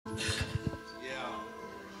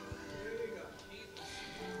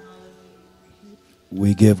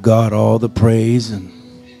We give God all the praise and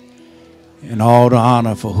all the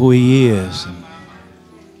honor for who he is.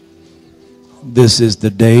 This is the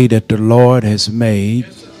day that the Lord has made,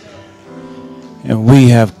 and we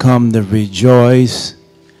have come to rejoice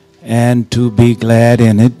and to be glad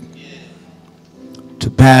in it. To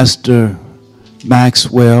Pastor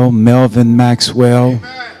Maxwell, Melvin Maxwell,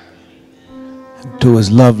 to his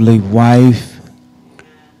lovely wife,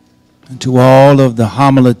 and to all of the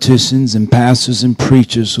homileticians and pastors and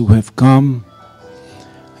preachers who have come,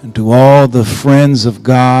 and to all the friends of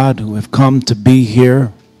God who have come to be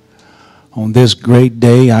here on this great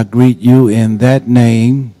day, I greet you in that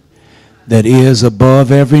name that is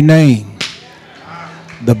above every name.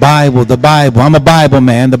 The Bible, I'm a Bible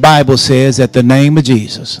man. The Bible says at the name of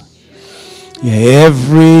Jesus,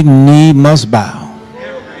 every knee must bow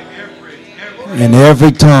and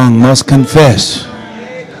every tongue must confess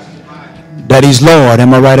that he's Lord.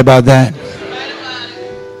 Am I right about that?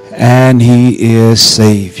 And he is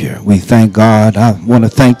Savior. We thank God. I want to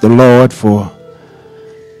thank the Lord for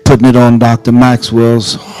putting it on Dr.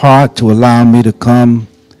 Maxwell's heart to allow me to come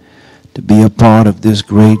to be a part of this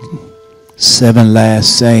great 7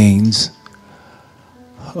 last sayings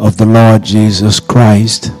of the Lord Jesus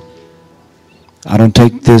Christ. I don't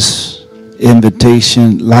take this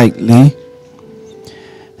invitation lightly.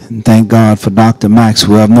 And thank God for Dr.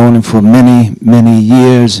 Maxwell. I've known him for many, many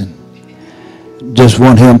years, and just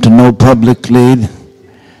want him to know publicly,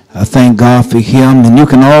 I thank God for him. And you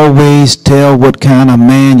can always tell what kind of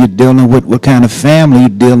man you're dealing with, what kind of family you're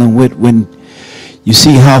dealing with when you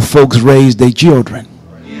see how folks raise their children.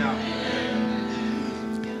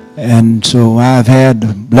 And so I've had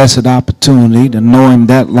the blessed opportunity to know him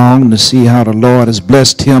that long, to see how the Lord has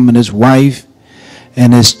blessed him and his wife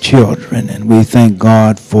and his children, and we thank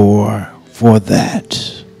God for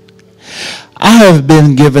that. I have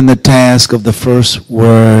been given the task of the first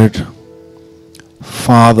word,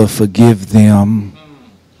 Father, forgive them,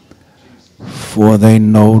 for they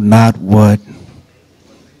know not what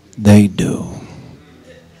they do.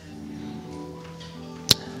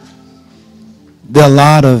 There are a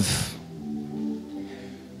lot of,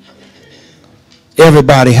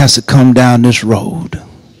 everybody has to come down this road.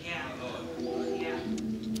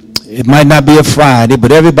 It might not be a Friday,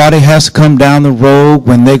 but everybody has to come down the road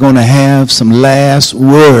when they're going to have some last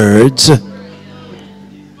words,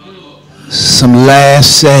 some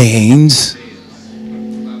last sayings.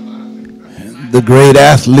 The great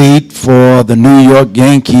athlete for the New York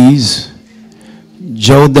Yankees,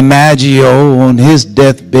 Joe DiMaggio, on his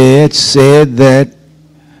deathbed said that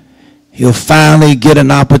he'll finally get an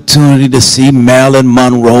opportunity to see Marilyn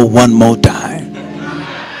Monroe one more time.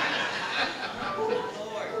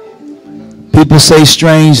 People say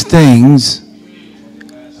strange things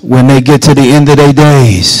when they get to the end of their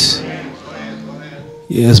days.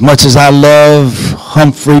 As much as I love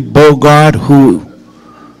Humphrey Bogart, who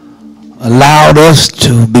allowed us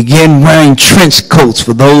to begin wearing trench coats,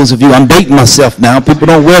 for those of you, I'm dating myself now, people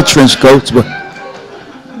don't wear trench coats, but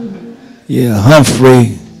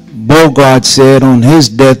Humphrey Bogart said on his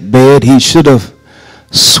deathbed he should have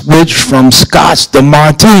switched from scotch to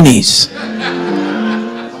martinis.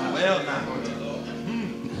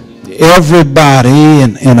 Everybody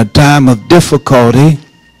in a time of difficulty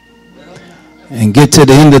and get to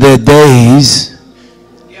the end of their days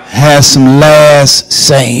has some last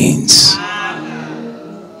sayings.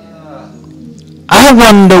 I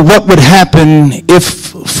wonder what would happen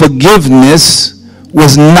if forgiveness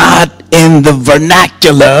was not in the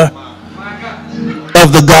vernacular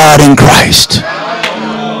of the God in Christ.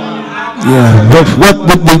 What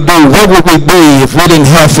would we do? What would we be if we didn't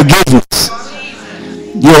have forgiveness?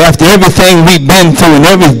 After everything we've been through and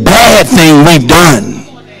every bad thing we've done,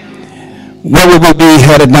 where would we be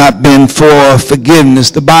had it not been for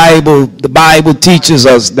forgiveness? The Bible teaches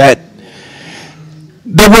us that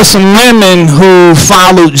there were some women who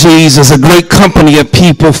followed Jesus. A great company of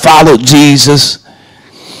people followed Jesus.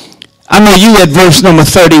 I know you at verse number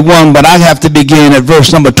 31, but I have to begin at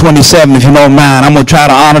verse number 27, if you don't mind. I'm going to try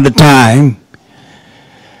to honor the time.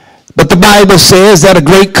 But the Bible says that a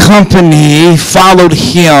great company followed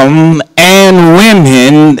him and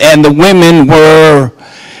women, and the women were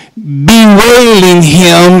bewailing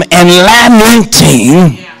him and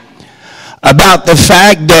lamenting about the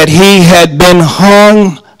fact that he had been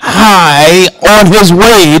hung high, on his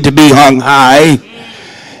way to be hung high,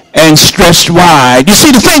 and stretched wide. You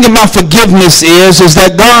see, the thing about forgiveness is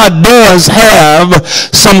that God does have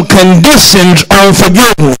some conditions on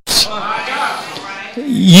forgiveness.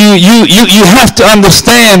 You have to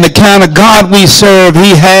understand the kind of God we serve.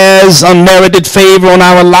 He has unmerited favor on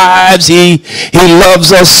our lives. He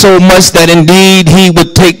loves us so much that indeed he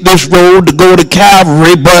would take this road to go to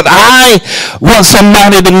Calvary. But I want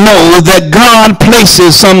somebody to know that God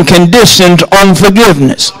places some conditions on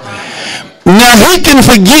forgiveness. Now, he can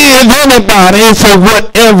forgive anybody for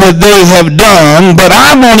whatever they have done, but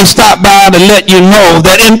I'm going to stop by to let you know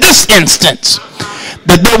that in this instance,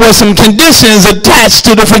 that there were some conditions attached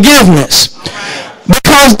to the forgiveness.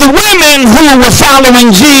 Because the women who were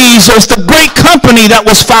following Jesus, the great company that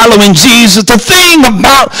was following Jesus, the thing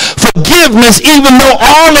about forgiveness, even though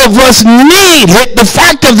all of us need it, the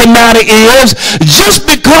fact of the matter is, just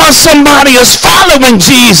because somebody is following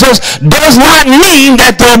Jesus does not mean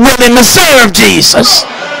that they're willing to serve Jesus.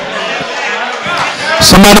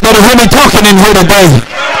 Somebody better hear me talking in here today.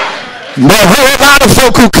 There are a lot of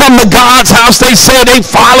folk who come to God's house, they say they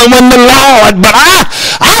following the Lord, but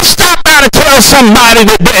I've stopped by to tell somebody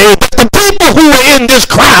today that the people who are in this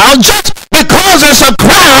crowd, just because it's a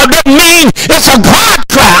crowd doesn't mean it's a God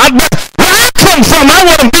crowd. But where I come from, I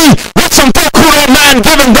want to be with some folk who don't mind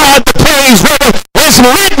giving God the praise, whether it's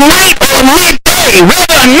midnight or midday,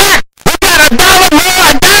 whether or not you got a dollar more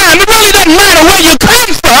or a dime. It really doesn't matter where you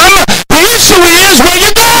come from. The issue is where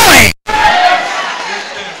you're going.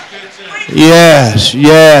 Yes.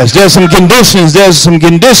 There's some conditions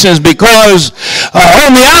because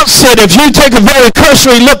on the outset, if you take a very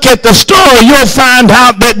cursory look at the story, you'll find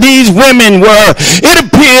out that these women were, it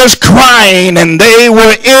appears, crying, and they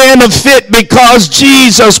were in a fit because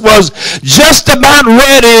Jesus was just about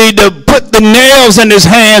ready to put the nails in his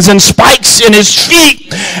hands and spikes in his feet.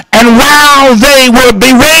 And while they were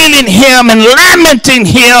bewailing him and lamenting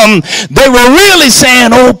him, they were really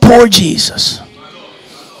saying, "Oh, poor Jesus.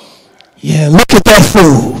 Yeah, look at that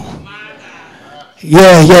fool.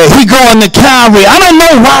 Yeah, he going to Calvary. I don't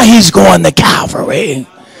know why he's going to Calvary."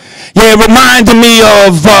 Yeah, it reminded me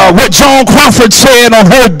of what Joan Crawford said on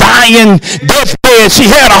her dying deathbed.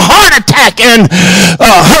 She had a heart attack, and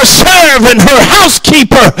her servant, her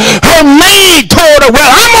housekeeper, her maid told her, "Well,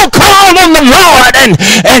 I'm going to call on the Lord."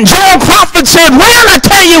 And Joan Crawford said, "Well, I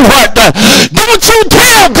tell you what, don't you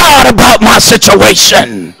tell God about my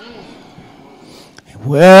situation."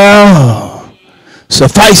 Well,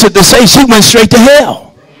 suffice it to say, she went straight to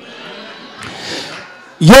hell.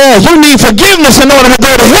 Yeah, you need forgiveness in order to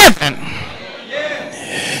go to heaven.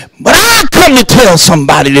 But I come to tell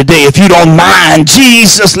somebody today, if you don't mind,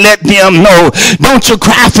 Jesus, let them know. Don't you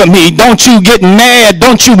cry for me. Don't you get mad.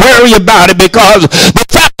 Don't you worry about it, because the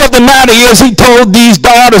fact of the matter is, he told these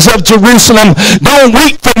daughters of Jerusalem, "Don't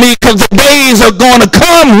weep for me, because the days are going to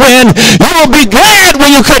come when you will be glad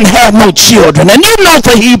when you couldn't have no children." And you know,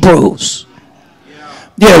 for Hebrews,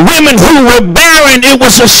 women who were barren, it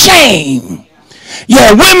was a shame.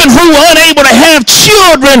 Yeah, women who were unable to have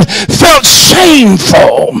children felt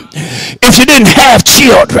shameful if you didn't have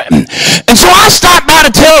children. And so I stopped by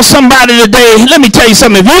to tell somebody today, let me tell you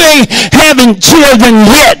something. If you ain't having children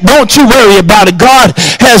yet, don't you worry about it. God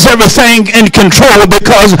has everything in control,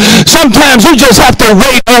 because sometimes you just have to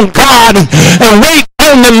wait on God and wait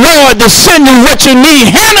on the Lord to send you what you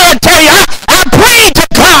need. Hannah, I tell you, I prayed to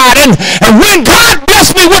God, and when God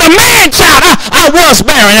blessed me with a man child, I was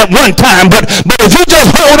barren at one time, but if you just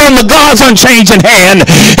hold on to God's unchanging hand,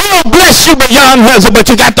 he'll bless you beyond measure. But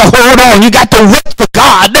you got to hold on. You got to wait for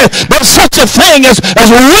God. There's such a thing as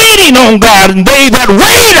waiting on God, and they that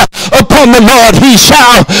wait upon the Lord, he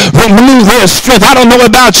shall renew their strength. I don't know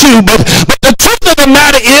about you, but the truth of the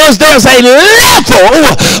matter is, there's a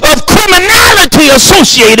level of criminality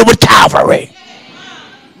associated with Calvary.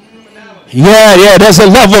 Yeah, there's a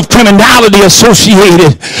level of criminality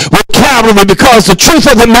associated with Calvary, because the truth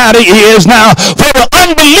of the matter is, now, for the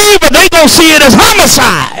unbeliever, they don't see it as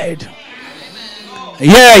homicide.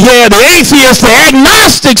 Yeah, the atheist, the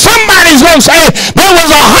agnostic, somebody's going to say there was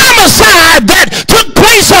a homicide that took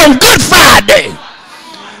place on Good Friday.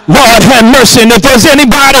 Lord have mercy. And if there's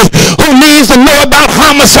anybody who needs to know about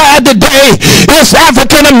homicide today, it's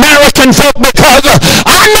African American folk, because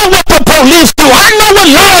I know what the police do. I know what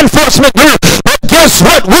law enforcement do. But guess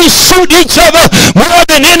what? We shoot each other more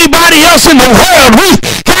than anybody else in the world. We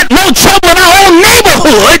got no trouble in our own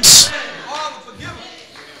neighborhoods.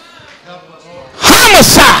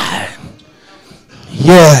 Homicide.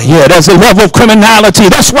 Yeah, there's a level of criminality.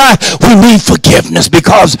 That's why we need forgiveness,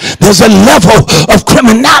 because there's a level of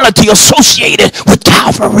criminality associated with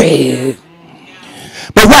Calvary.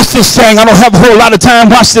 But watch this thing. I don't have a whole lot of time.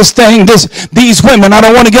 Watch this thing. These women, I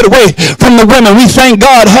don't want to get away from the women. We thank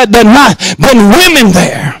God had there not been women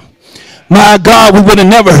there, My God, we would have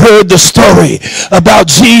never heard the story about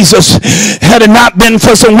Jesus had it not been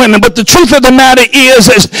for some women. But the truth of the matter is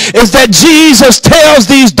that Jesus tells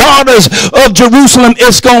these daughters of Jerusalem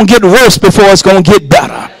it's going to get worse before it's going to get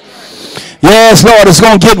better. Yes, Lord, it's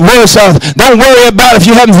going to get worse. Don't worry about if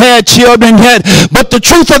you haven't had children yet. But the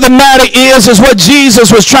truth of the matter is what Jesus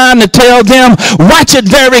was trying to tell them. Watch it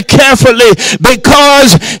very carefully,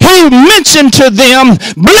 because he mentioned to them,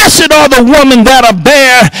 blessed are the women that are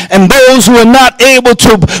bare and those who are not able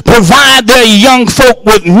to provide their young folk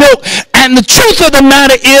with milk. And the truth of the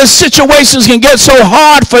matter is situations can get so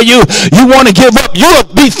hard for you, you want to give up. You'll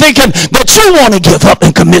be thinking that you want to give up and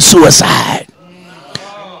commit suicide.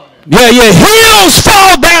 Yeah, hills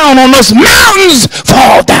fall down on us. Mountains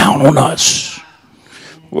fall down on us.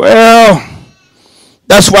 Well,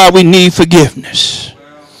 that's why we need forgiveness.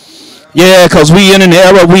 Yeah, because we in an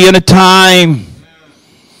era, we in a time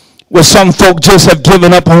where some folk just have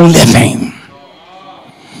given up on living.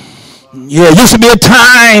 Yeah, it used to be a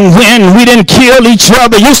time when we didn't kill each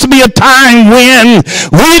other. It used to be a time when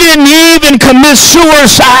we didn't even commit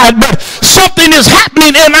suicide. But something is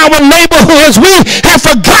happening in our neighborhoods. We have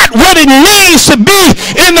forgot what it means to be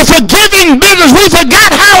in the forgiving business. We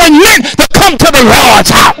forgot how it meant to come to the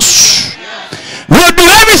Lord's house. We'll do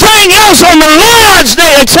everything else on the Lord's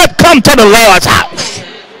day except come to the Lord's house.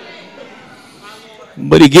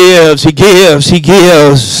 But he gives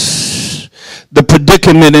the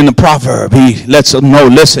predicament in the proverb. He lets them know,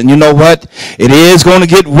 listen, you know what? It is going to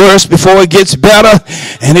get worse before it gets better.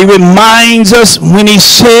 And he reminds us when he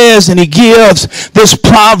says, and he gives this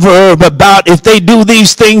proverb about if they do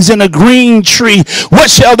these things in a green tree, what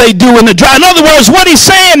shall they do in the dry? In other words, what he's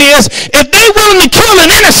saying is, if they willing to kill an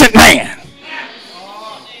innocent man,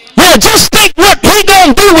 yeah, just think what he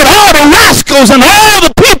gonna do with all the rascals and all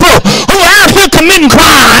the people who are out here committing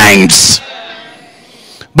crimes.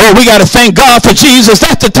 But we got to thank God for Jesus.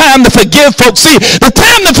 That's the time to forgive folks. See, the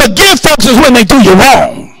time to forgive folks is when they do you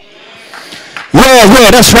wrong.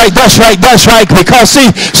 Yeah, that's right. Because see,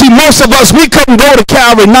 most of us, we couldn't go to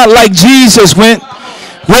Calvary not like Jesus went.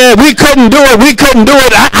 Yeah, we couldn't do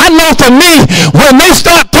it. I know for me, when they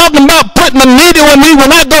start talking about putting a needle in me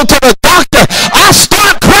when I go to the doctor, I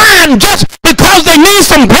start crying just because they need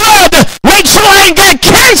some blood to make sure I ain't got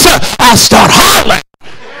cancer. I start hollering.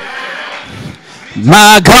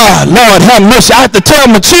 My God, Lord have mercy. I have to tell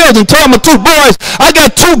my children, tell my two boys, I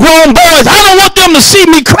got two grown boys, I don't want them to see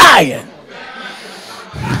me crying.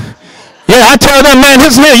 Yeah, I tell them, man,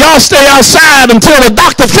 listen here, y'all stay outside until the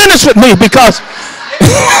doctor finishes with me, because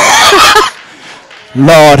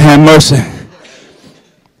Lord have mercy.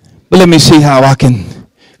 But let me see how I can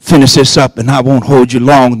finish this up, and I won't hold you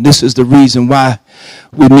long. This is the reason why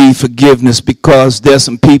we need forgiveness, because there's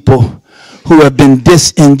some people who have been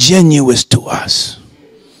disingenuous to us.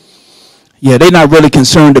 Yeah, they're not really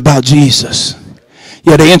concerned about Jesus.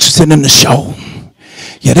 Yeah, they're interested in the show.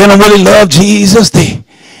 Yeah, they don't really love Jesus. They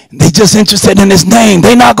just interested in his name.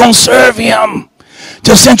 They're not going to serve him.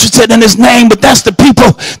 Just interested in his name. But that's the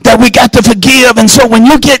people that we got to forgive. And so when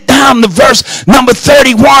you get down to verse number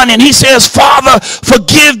 31 and he says, Father,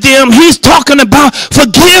 forgive them, he's talking about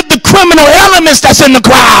forgive the criminal elements that's in the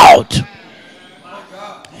crowd.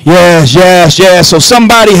 Yes. So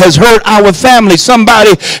somebody has hurt our family.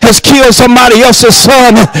 Somebody has killed somebody else's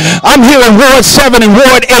son. I'm here in Ward 7 and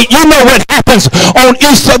Ward 8. You know what happens on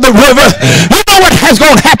east of the river. You know what has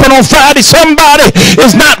going to happen on Friday. Somebody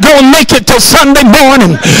is not going to make it till Sunday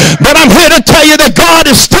morning. But I'm here to tell you that God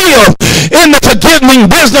is still in the forgiving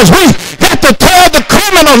business. We got to tell the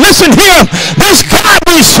criminal, listen here, this God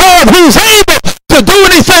we serve, who's able to do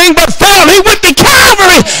anything but fail. He went to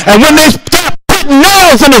Calvary. And when they start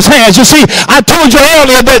nails in his hands. You see, I told you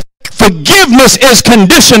earlier that forgiveness is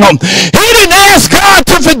conditional. He didn't ask God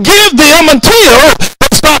to forgive them until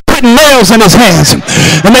they start putting nails in his hands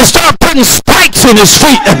and they start putting spikes in his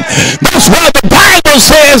feet. And that's why the Bible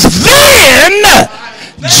says, then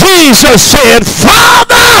Jesus said,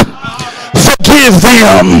 Father, forgive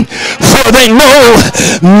them, for they know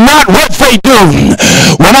not what they do.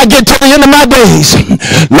 When I get to the end of my days,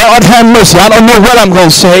 Lord have mercy, I don't know what I'm going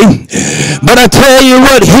to say, but I tell you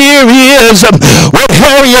what, here is what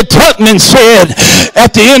Harriet Tubman said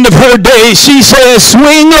at the end of her days. She says,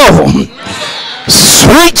 swing low,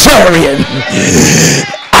 sweet chariot.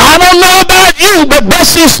 I don't know about you, but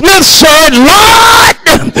Bessie Smith said, Lord,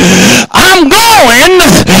 I'm I'm going,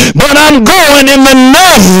 but I'm going in the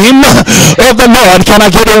name of the Lord. Can I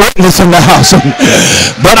get a witness in the house?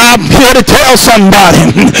 But I'm here to tell somebody,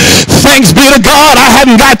 thanks be to God, I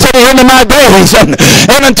haven't got to the end of my days. And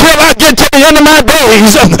until I get to the end of my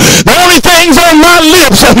days, the only things on my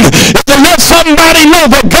lips is to let somebody know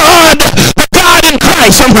that God in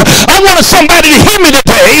Christ. I want somebody to hear me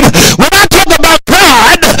today. When I talk about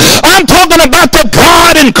God, I'm talking about the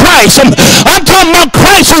God in Christ. I'm talking about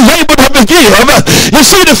Christ who's able to forgive. You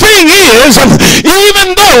see, the thing is,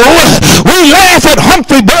 even though we laugh at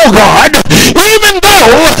Humphrey Bogart, even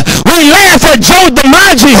though we laugh at Joe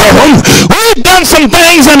DiMaggio, we've done some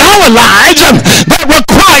things in our lives that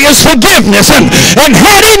requires forgiveness. And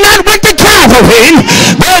had he not went to Calvary,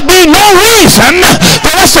 there'd be no reason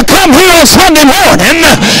for us to come here on Sunday morning.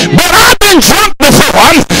 But I've been drunk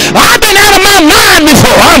before. I've been out of my mind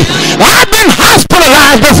before. I've been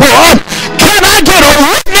hospitalized before. Can I get a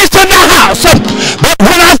witness in the house? But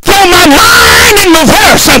when I throw my mind in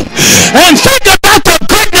reverse and think about the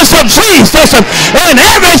goodness of Jesus and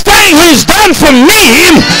everything he's done for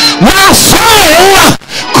me, my soul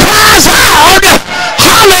cries out,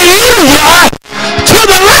 hallelujah, to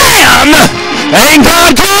the Lamb. Ain't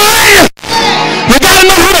God good? You got to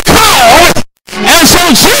know who to call. And so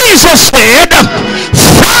Jesus said,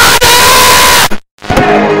 Father!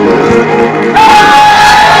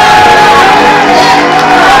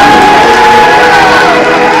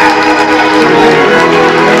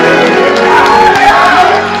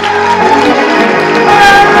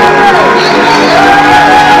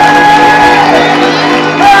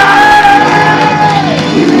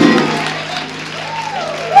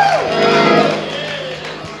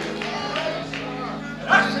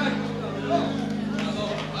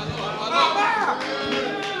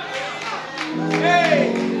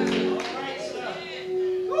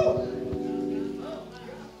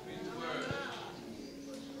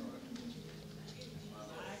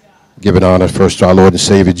 Giving honor first to our Lord and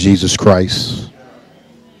Savior Jesus Christ,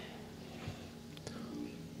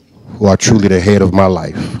 who are truly the head of my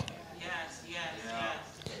life.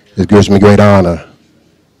 It gives me great honor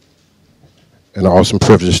and an awesome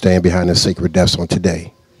privilege to stand behind the sacred desk on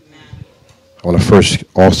today. I want to first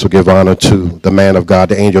also give honor to the man of God,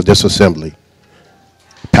 the angel of this assembly,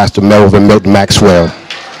 Pastor Melvin Milton Maxwell,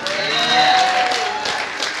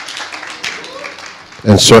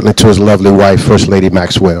 and certainly to his lovely wife, First Lady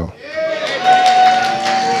Maxwell.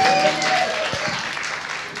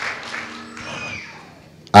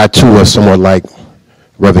 I too was somewhat like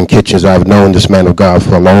Reverend Kitchens. I've known this man of God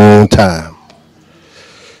for a long time.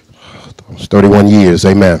 It's 31 years,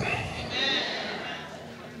 amen.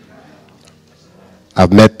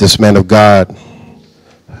 I've met this man of God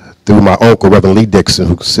through my uncle, Reverend Lee Dixon,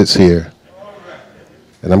 who sits here.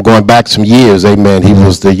 And I'm going back some years, amen. He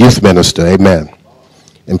was the youth minister, amen,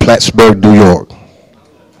 in Plattsburgh, New York.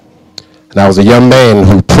 And I was a young man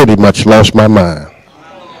who pretty much lost my mind.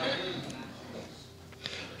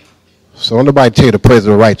 So don't nobody tell you the praise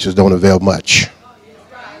of the righteous don't avail much.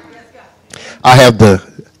 I have the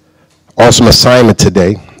awesome assignment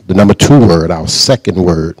today, the number 2 word, our second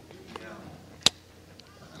word.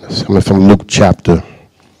 It's coming from Luke chapter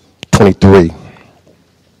 23. I'm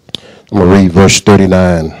going to read verse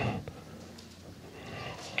 39.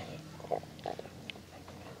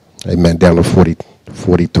 Amen, down to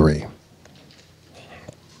 43.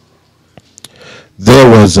 There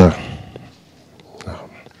was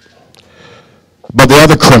but the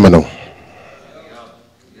other criminal,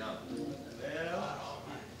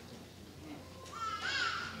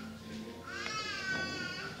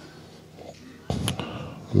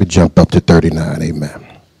 let me jump up to 39, amen.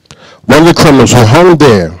 One of the criminals who hung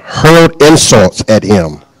there hurled insults at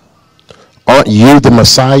him. Aren't you the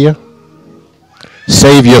Messiah?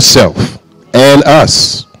 Save yourself and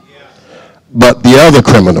us. But the other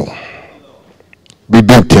criminal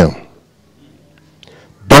rebuked him.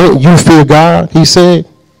 Don't you fear God, he said,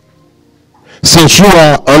 since you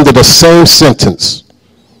are under the same sentence.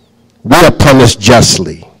 We are punished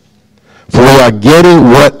justly, for we are getting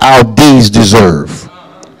what our deeds deserve.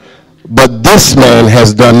 But this man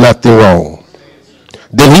has done nothing wrong.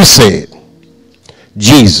 Then he said,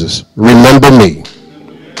 Jesus, remember me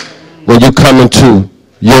when you come into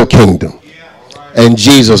your kingdom. And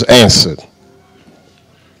Jesus answered,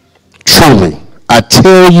 truly, I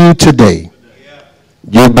tell you today,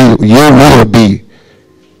 you will be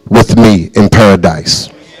with me in paradise.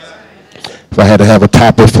 If I had to have a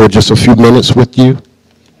topic for just a few minutes with you,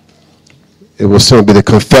 it will simply be the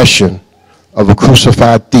confession of a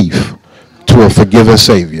crucified thief to a forgiven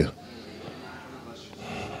Savior.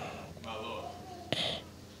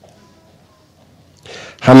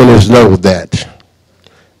 How many of us know that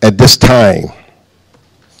at this time,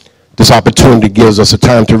 this opportunity gives us a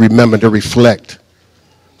time to remember, to reflect,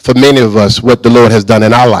 for many of us, what the Lord has done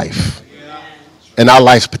in our life, in our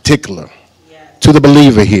lives particular, to the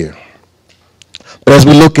believer here. But as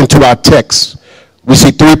we look into our text, we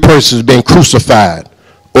see three persons being crucified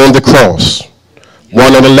on the cross.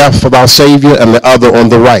 One on the left of our Savior and the other on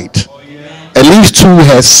the right. And these two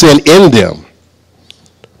had sin in them.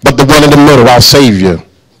 But the one in the middle, our Savior,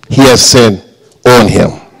 he has sin on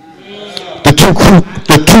him. The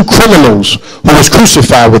two criminals who was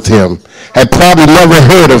crucified with him had probably never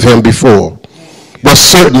heard of him before, were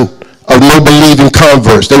certain of no believing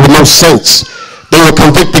converts. They were no saints. They were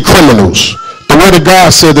convicted criminals. The word of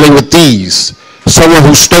God said that they were thieves, someone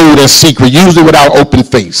who stole in secret, usually without open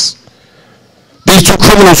face. These two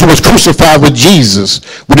criminals who was crucified with Jesus,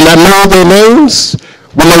 we do not know their names,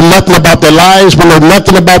 we know nothing about their lives, we know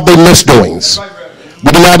nothing about their misdoings. We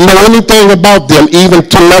do not know anything about them, even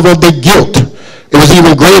to the level of their guilt. It was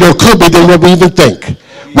even greater, or could be, than what we even think.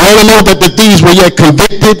 We only know that the thieves were yet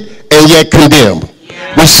convicted and yet condemned,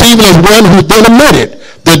 receiving as one who then admitted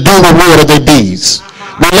the due reward of their deeds.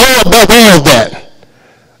 We know above all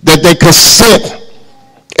that they consent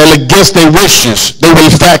and against their wishes, they were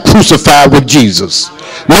in fact crucified with Jesus.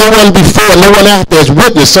 No one before, no one after has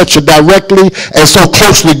witnessed such a directly and so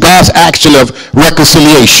closely God's action of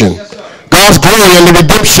reconciliation. God's glory and the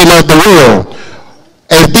redemption of the world.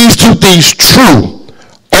 And these two things true,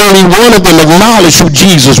 only one of them acknowledged who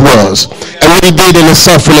Jesus was and what he did in his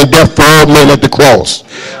suffering and death for all men at the cross.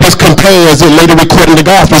 His companions in later recording the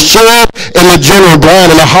gospel shared in the general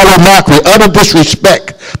blind and a hollow mockery, utter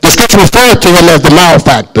disrespect. The scripture referred to him as the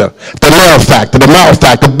malefactor,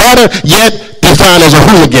 better yet defined as a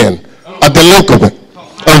hooligan, a delinquent,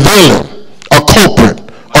 a villain, a culprit,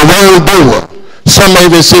 a wrongdoer. Some may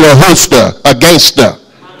even see a hoodster, a gangster.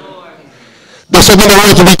 There's so many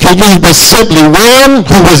words we can use, but simply one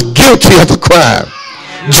who was guilty of a crime.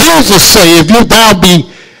 Jesus says,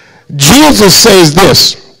 Jesus says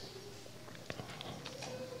this.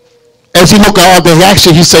 As he look at all the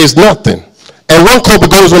action, he says nothing. And one culprit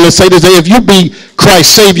goes on to say this, if you be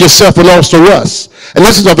Christ, save yourself and also us. And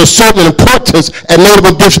this is of a certain importance and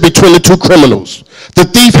notable difference between the two criminals. The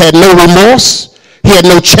thief had no remorse. He had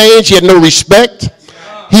no change. He had no respect.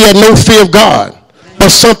 He had no fear of God. But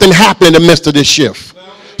something happened in the midst of this shift.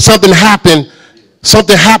 Something happened in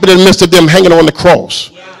the midst of them hanging on the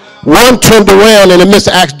cross. One turned around in the midst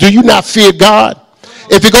of Acts, do you not fear God?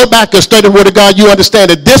 If you go back and study the word of God, you understand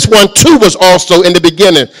that this one too was also in the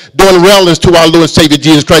beginning doing reverence to our Lord and Savior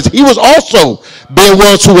Jesus Christ. He was also being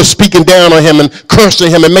ones who was speaking down on him and cursing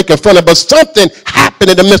him and making fun of him. But something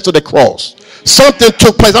happened in the midst of the cross. Something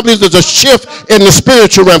took place. I believe there's a shift in the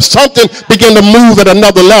spiritual realm. Something began to move at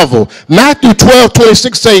another level. Matthew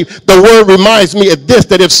 12:26 say, the word reminds me of this,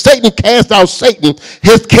 that if Satan cast out Satan,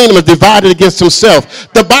 his kingdom is divided against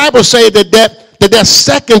himself. The Bible says that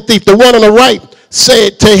second thief, the one on the right,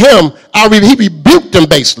 said to him, he rebuked him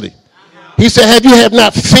basically. He said, have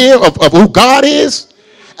not fear of who God is?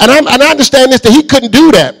 And I understand this, that he couldn't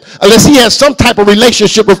do that unless he had some type of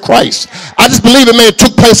relationship with Christ. I just believe it may have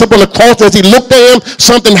took place up on the cross. As he looked at him,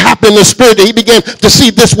 something happened in the spirit that he began to see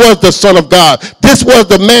this was the Son of God. This was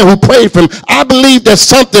the man who prayed for him. I believe that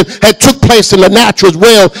something had took place in the natural as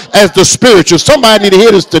well as the spiritual. Somebody need to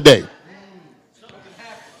hear this today.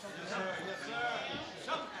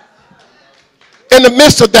 In the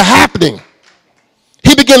midst of the happening,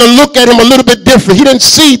 he began to look at him a little bit different. He didn't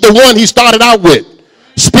see the one he started out with,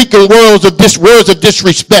 speaking words of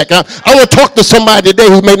disrespect. I want to talk to somebody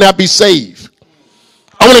today who may not be saved.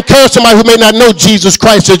 I want to encourage somebody who may not know Jesus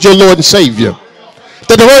Christ as your Lord and Savior.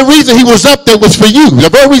 That the very reason he was up there was for you.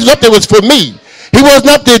 The very reason up there was for me. He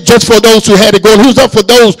wasn't up there just for those who had it going. He was up for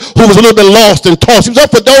those who was a little bit lost and tossed. He was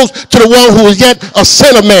up for those to the one who was yet a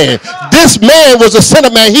sinner man. This man was a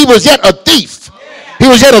sinner man. He was yet a thief. He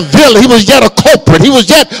was yet a villain. He was yet a culprit. He was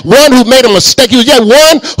yet one who made a mistake. He was yet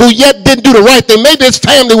one who yet didn't do the right thing. Maybe his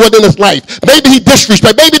family wasn't in his life. Maybe he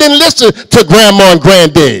disrespected. Maybe he didn't listen to grandma and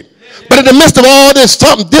granddad. But in the midst of all this,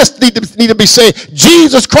 something this need to be said.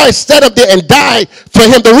 Jesus Christ sat up there and died for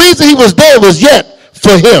him. The reason he was there was yet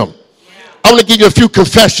for him. I want to give you a few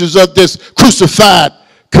confessions of this crucified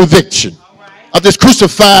conviction, of this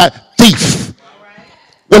crucified thief.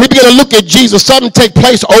 When he began to look at Jesus, something take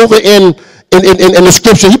place over in the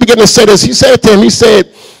scripture. He began to say this. He said to him, he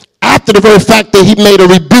said, after the very fact that he made a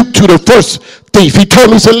rebuke to the first thief, he told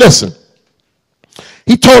me, he said, listen.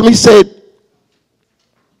 He told me, he said,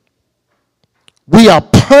 we are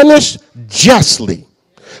punished justly,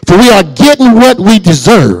 for we are getting what we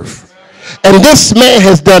deserve. And this man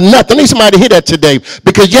has done nothing. I need somebody to hear that today.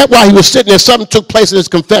 Because yet while he was sitting there, something took place in his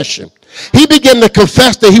confession. He began to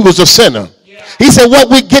confess that he was a sinner. He said, what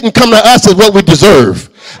we getting come to us is what we deserve.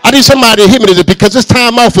 I need somebody to hear me today, because it's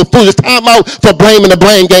time out for food. It's time out for blaming the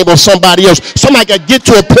blame game on somebody else. Somebody got to get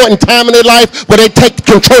to a point in time in their life where they take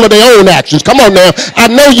control of their own actions. Come on now. I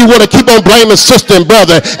know you want to keep on blaming sister and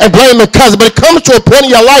brother and blaming cousin, but it comes to a point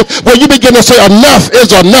in your life where you begin to say enough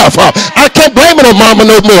is enough. I can't blame it on mama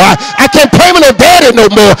no more. I can't blame it on daddy no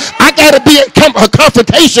more. I got to be a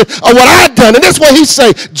confrontation of what I've done. And this is what he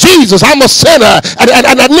say, Jesus, I'm a sinner,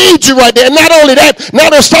 and I need you right there. And not only that, now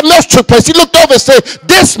there's something else took place. He looked over and said,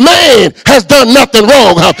 this man has done nothing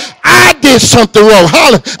wrong. I did something wrong.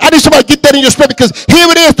 I need somebody to get that in your spirit, because here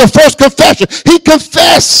it is, the first confession. He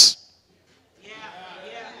confessed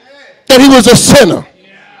that he was a sinner.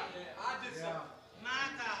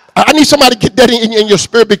 I need somebody to get that in your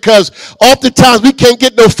spirit, because oftentimes we can't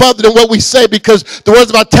get no further than what we say, because the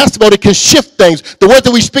words of our testimony can shift things. The words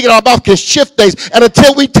that we speak in our mouth can shift things. And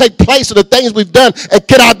until we take place of the things we've done and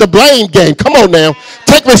get out the blame game, come on now.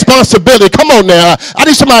 Take responsibility. Come on now. I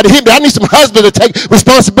need somebody to hear me. I need some husbands to take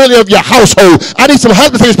responsibility of your household. I need some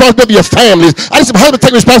husbands to take responsibility of your families. I need some husbands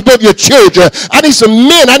to take responsibility of your children. I need some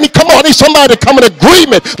men. I need somebody to come in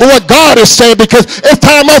agreement with what God is saying, because it's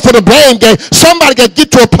time out for the blame game. Somebody got to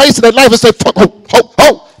get to a place in their life and say,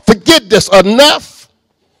 forget this. Enough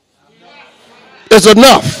is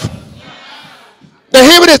enough. Now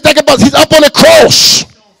here it is. Think about it. He's up on the cross.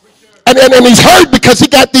 And he's hurt because he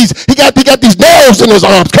got these nails in his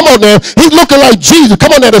arms. Come on now. He's looking like Jesus.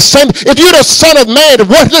 Come on now. If you're the Son of Man,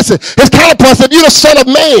 listen, his counterpart said, if you're the Son of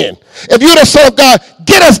Man, if you're the Son of God,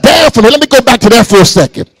 get us down from here. Let me go back to that for a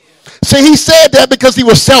second. See, he said that because he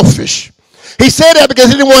was selfish. He said that because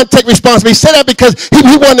he didn't want to take responsibility. He said that because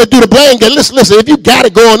he wanted to do the blame game. Listen, if you got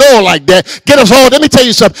it going on like that, get us all. Let me tell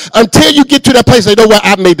you something. Until you get to that place, you know what?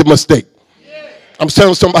 I made the mistake. I'm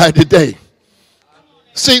telling somebody today.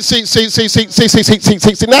 See, not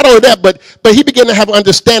only that, but he began to have an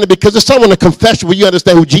understanding, because there's someone in confession where you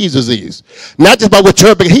understand who Jesus is. Not just by what you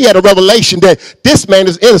heard, but he had a revelation that this man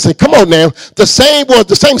is innocent. Come on now. The same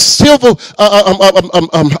civil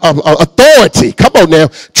authority, come on now,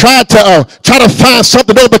 tried to find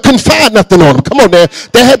something on him, but couldn't find nothing on him. Come on now.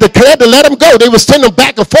 They had to let him go. They would send him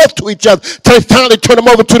back and forth to each other till they finally turned him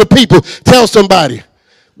over to the people. Tell somebody,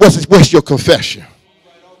 what's your confession?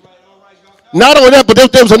 Not only that, but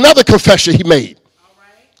there was another confession he made.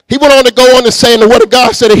 He went on to go on and say, and the word of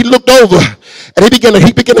God said that he looked over and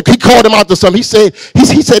he called him out to something. He said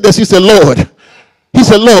this, he said, Lord,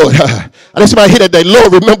 I need somebody to hear that day.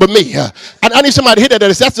 Lord, remember me. I need somebody to hear that day.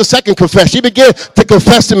 That's the second confession. He began to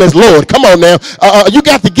confess him as Lord. Come on now. You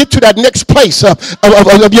got to get to that next place of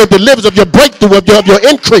your deliverance, of your breakthrough, of your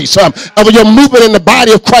increase, of your movement in the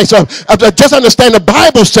body of Christ. Just understand the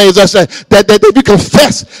Bible says us that if you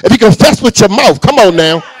confess with your mouth, come on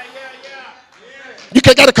now. You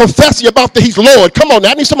got to confess in your mouth that he's Lord. Come on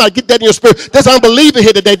now. I need somebody to get that in your spirit. There's unbeliever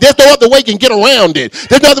here today. There's no other way you can get around it.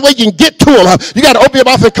 There's no other way you can get to him. You got to open your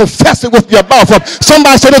mouth and confess it with your mouth.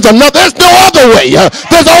 Somebody said there's no other way.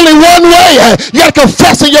 There's only one way. You got to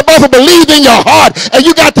confess in your mouth and believe in your heart. And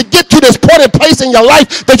you got to get to this point and place in your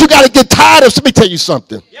life that you got to get tired of. Let me tell you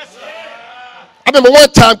something. Yes, sir. I remember one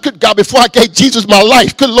time, good God, before I gave Jesus my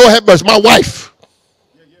life, good Lord have mercy, my wife.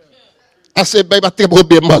 I said, babe, I think I'm going to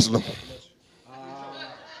be a Muslim.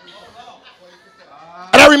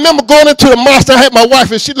 And I remember going into the mosque. I had my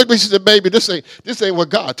wife, and she looked at me. She said, "Baby, this ain't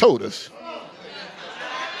what God told us."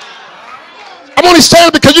 I'm only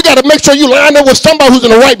saying it because you got to make sure you line up with somebody who's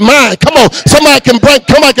in the right mind. Come on, somebody can bring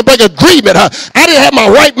agreement. I didn't have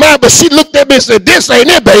my right mind, but she looked at me and said, "This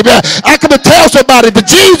ain't it, baby." I come to tell somebody that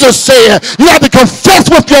Jesus said you have to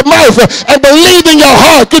confess with your mouth and believe in your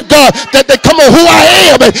heart. Good God, that they come on who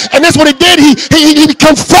I am, and that's what he did. He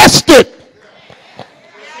confessed it.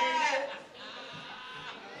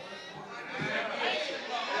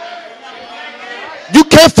 You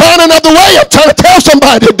can't find another way. I'm trying to tell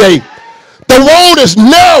somebody today. The road is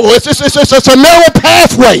narrow. It's a narrow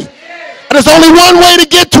pathway. And there's only one way to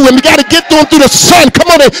get to him. You got to get to him through the Son. Come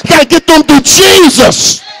on, you got to get to him through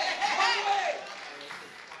Jesus.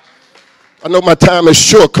 I know my time is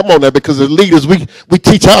short. Come on now, because as leaders, we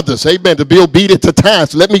teach others, amen, to be obedient to time.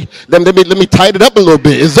 So let me tighten it up a little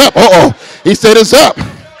bit. It's up. He said it's up.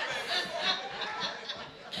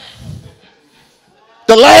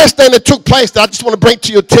 The last thing that took place that I just want to bring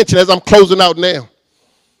to your attention as I'm closing out now,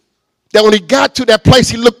 that when he got to that place,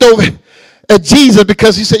 he looked over at Jesus,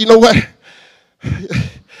 because he said, you know what?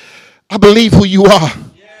 I believe who you are.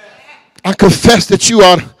 I confess that you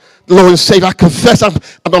are the Lord and Savior. I confess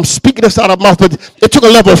I'm speaking this out of my mouth, but it took a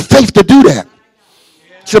level of faith to do that.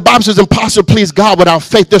 So the Bible says it's impossible to please God without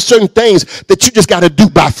faith. There's certain things that you just got to do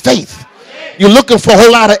by faith. You're looking for a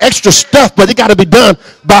whole lot of extra stuff, but it got to be done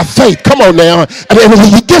by faith. Come on now. And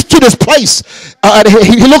when he gets to this place,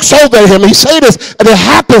 he looks over at him. He say this, and it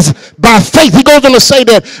happens by faith. He goes on to say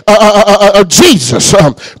that, Jesus,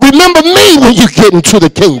 remember me when you get into the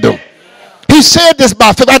kingdom. He said this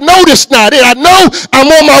by faith. I know this not it. I know I'm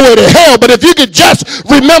on my way to hell, but if you could just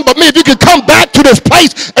remember me, if you could come back to this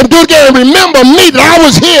place and do it again and remember me that I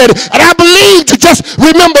was here and I believe to just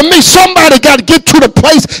remember me. Somebody got to get to the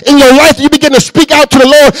place in your life that you begin to speak out to the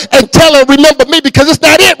Lord and tell him, remember me, because it's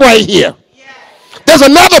not it right here. There's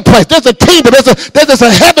another place. There's a kingdom. There's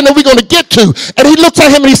a heaven that we're going to get to. And he looks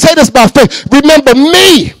at him and he said this by faith. Remember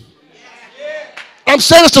me. I'm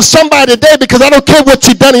saying this to somebody today because I don't care what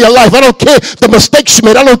you've done in your life. I don't care the mistakes you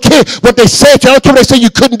made. I don't care what they said to you. I don't care what they say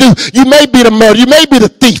you couldn't do. You may be the murderer. You may be the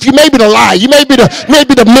thief. You may be the liar. You may be the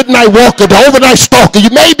midnight walker, the overnight stalker.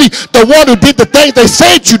 You may be the one who did the things they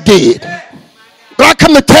said you did. But I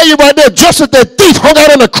come to tell you right there, just as that thief hung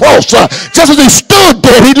out on the cross, just as he stood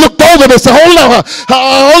there, he looked over and said, hold up,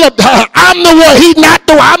 I'm the one. He's not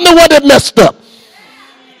the one. I'm the one that messed up.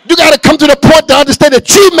 You got to come to the point to understand that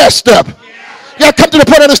you messed up. You got to come to the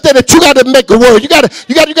point to understand that you got to make a word. You got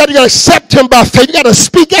to accept him by faith. You got to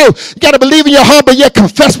speak out. You got to believe in your heart, but yet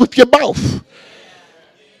confess with your mouth.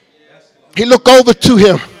 He looked over to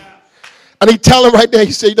him, and he tell him right there,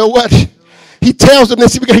 he said, you know what? He tells him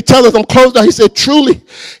this. He tells us, I'm closed down. He said, truly.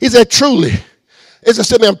 He said, truly. It's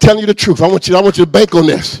just me, I'm telling you the truth. I want you to bank on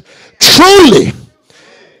this. Truly,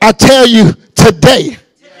 I tell you today.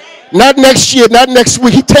 Not next year, not next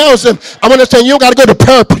week. He tells him, I'm understanding you don't got to go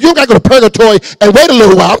to purgatory and wait a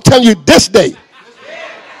little while. I'm telling you this day.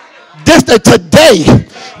 This day, today,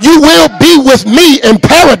 you will be with me in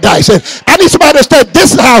paradise. And I need somebody to understand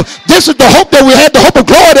this is the hope that we have, the hope of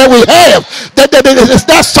glory that we have. That it's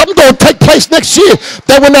not something going to take place next year.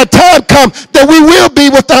 That when that time comes, that we will be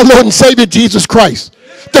with our Lord and Savior Jesus Christ.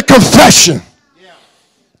 The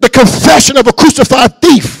confession of a crucified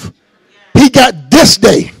thief. He got this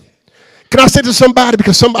day. Can I say to somebody,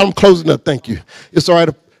 because I'm closing up, thank you. It's all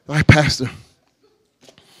right, Pastor.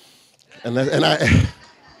 And I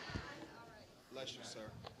bless you, sir.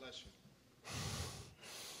 Bless you.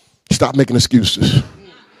 Stop making excuses.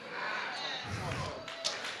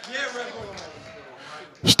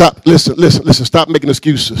 Listen, stop making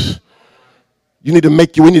excuses. We need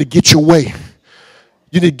to get your way.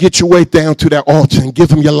 You need to get your way down to that altar and give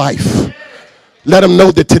him your life. Let him know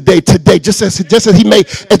that today, just as he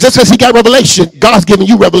got revelation, God's giving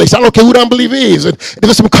you revelation. I don't care who the unbeliever is. And if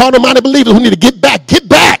there's some carnal-minded believers who need to get back.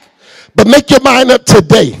 But make your mind up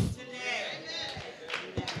today.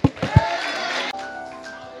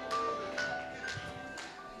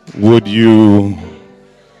 Would you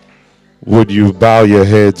bow your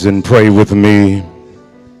heads and pray with me?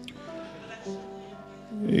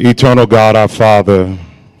 Eternal God, our Father,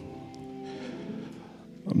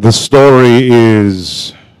 the story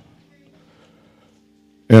is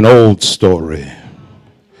an old story,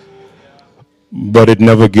 but it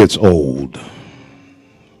never gets old.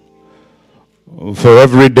 For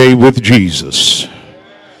every day with Jesus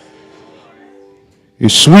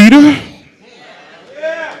is sweeter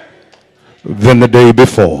than the day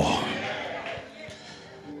before.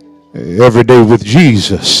 Every day with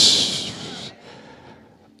Jesus,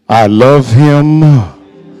 I love him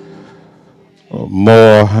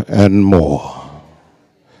more and more.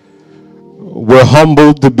 We're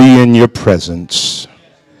humbled to be in your presence.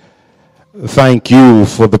 Thank you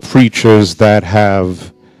for the preachers that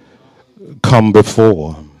have come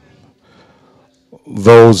before,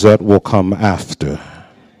 those that will come after.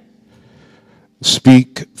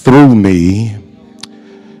 Speak through me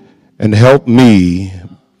and help me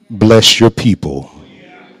bless your people.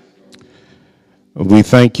 We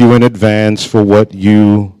thank you in advance for what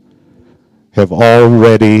you have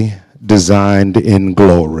already designed in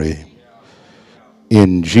glory.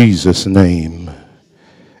 In Jesus' name,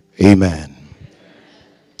 amen.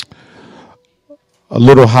 A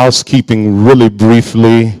little housekeeping really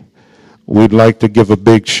briefly. We'd like to give a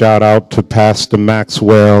big shout out to Pastor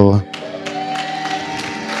Maxwell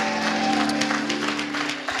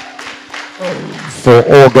for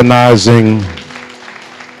organizing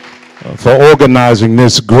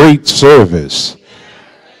this great service.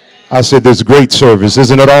 I said this great service.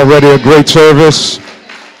 Isn't it already a great service?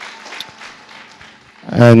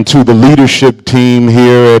 And to the leadership team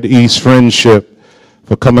here at East Friendship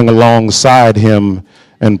for coming alongside him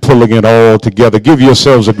and pulling it all together. Give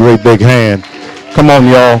yourselves a great big hand. Come on,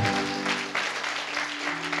 y'all.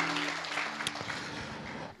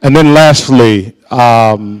 And then lastly,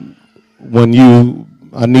 I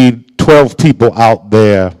need 12 people out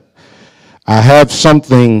there. I have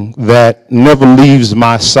something that never leaves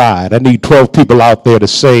my side. I need 12 people out there to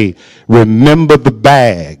say, remember the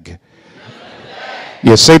bag.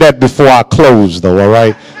 Yeah, say that before I close though, all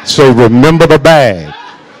right? Say, remember the bag.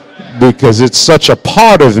 Because it's such a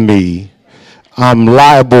part of me, I'm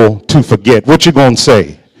liable to forget. What you gonna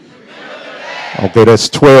say? Okay, that's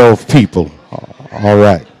 12 people. All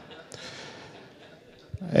right.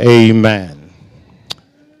 Amen.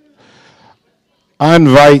 I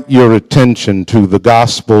invite your attention to the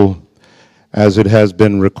gospel as it has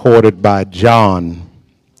been recorded by John,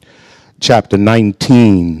 chapter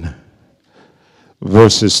 19,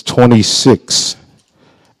 verses 26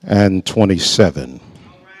 and 27.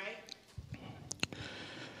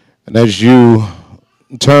 And as you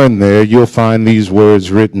turn there, you'll find these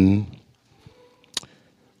words written.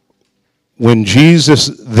 When Jesus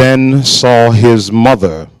then saw his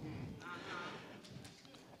mother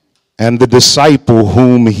and the disciple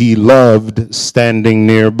whom he loved standing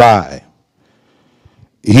nearby,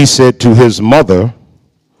 he said to his mother,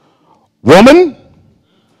 "Woman,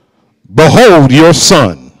 behold your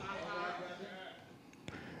son."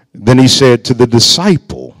 Then he said to the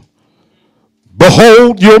disciple,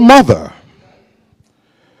 "Behold your mother."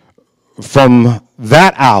 From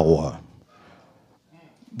that hour,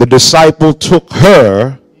 the disciple took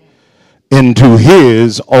her into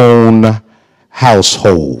his own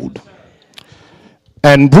household.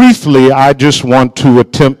 And briefly, I just want to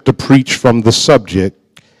attempt to preach from the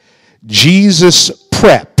subject, Jesus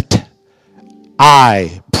prepped,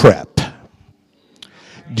 I prep.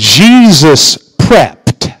 Jesus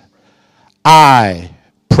prepped, I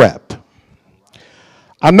prep.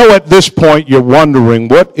 I know at this point you're wondering,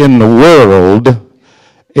 what in the world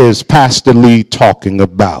is Pastor Lee talking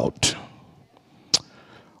about?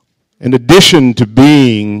 In addition to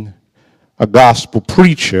being a gospel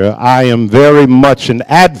preacher, I am very much an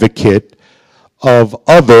advocate of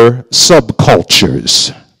other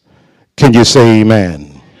subcultures. Can you say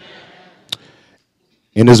amen?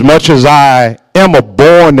 Inasmuch as I am a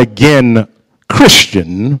born-again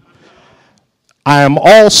Christian, I am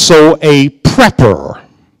also a prepper.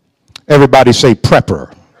 Everybody say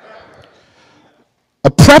prepper. A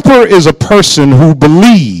prepper is a person who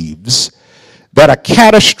believes that a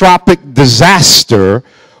catastrophic disaster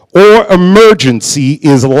or emergency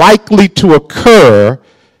is likely to occur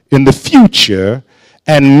in the future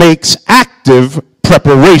and makes active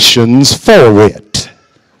preparations for it.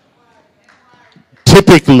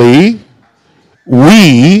 Typically,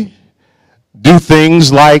 we do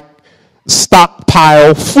things like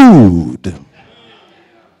stockpile food.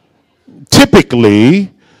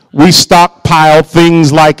 Typically, we stockpile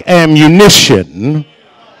things like ammunition.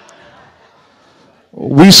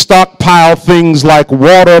 We stockpile things like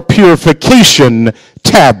water purification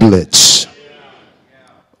tablets.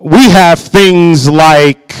 We have things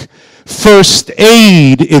like first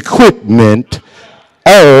aid equipment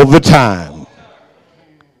all the time.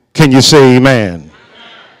 Can you say amen?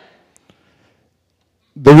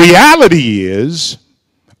 The reality is,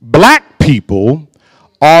 black people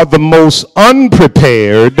are the most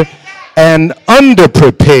unprepared and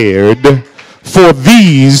underprepared for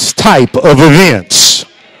these type of events.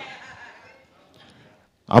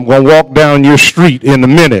 I'm going to walk down your street in a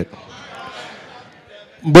minute.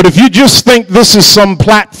 But if you just think this is some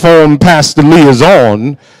platform Pastor Lee is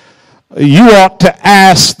on, you ought to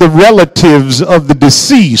ask the relatives of the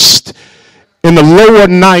deceased in the lower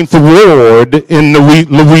 9th Ward in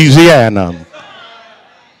Louisiana.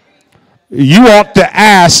 You ought to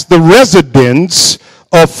ask the residents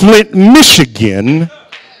of Flint, Michigan,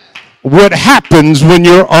 what happens when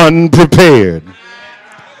you're unprepared.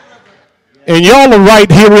 And y'all are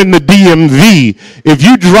right here in the DMV. If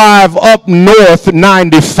you drive up North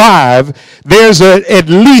 95, there's at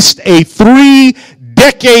least a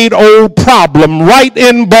 3-decade-old problem right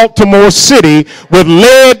in Baltimore City with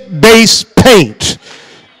lead-based paint,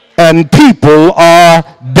 and people are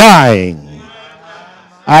dying.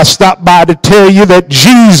 I stopped by to tell you that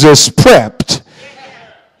Jesus prepped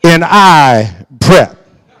and I prep.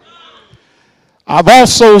 I've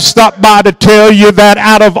also stopped by to tell you that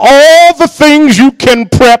out of all the things you can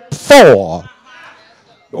prep for,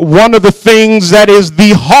 one of the things that is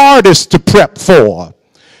the hardest to prep for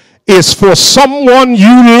is for someone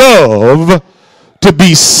you love to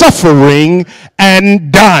be suffering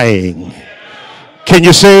and dying. Can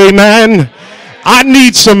you say amen? I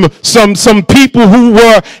need some people who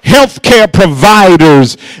were healthcare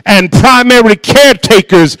providers and primary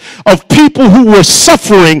caretakers of people who were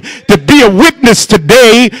suffering to be a witness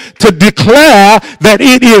today to declare that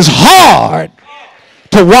it is hard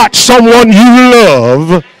to watch someone you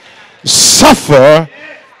love suffer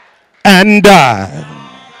and die.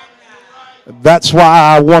 That's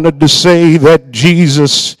why I wanted to say that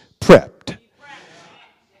Jesus prepped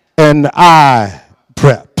and I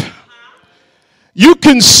prep. You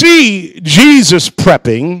can see Jesus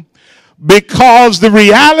prepping because the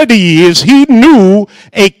reality is he knew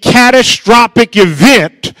a catastrophic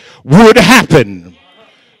event would happen.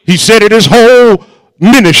 He said it his whole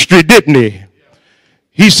ministry, didn't he?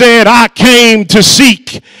 He said, I came to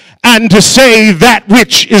seek and to save that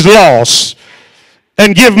which is lost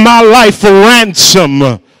and give my life a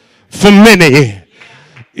ransom for many.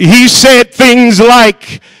 He said things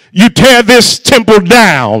like, you tear this temple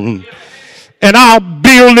down and I'll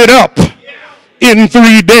build it up in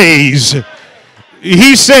 3 days.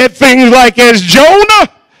 He said things like, as Jonah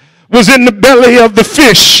was in the belly of the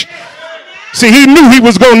fish. See, he knew he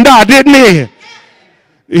was going to die, didn't he?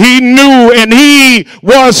 He knew, and he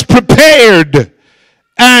was prepared,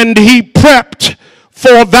 and he prepped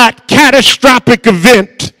for that catastrophic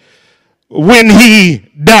event when he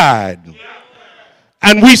died.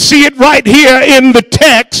 And we see it right here in the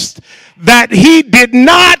text that he did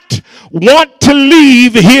not want to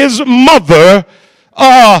leave his mother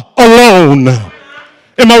alone.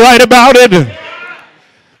 Am I right about it?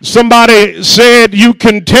 Somebody said you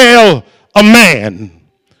can tell a man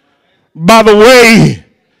by the way,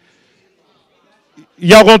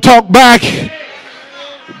 y'all gonna talk back,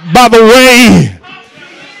 by the way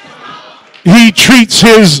he treats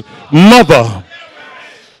his mother.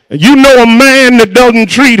 You know a man that doesn't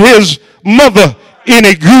treat his mother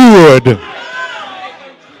any good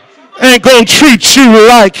ain't gonna treat you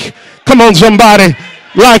like, come on somebody,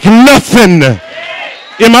 like nothing.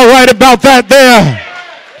 Am I right about that there?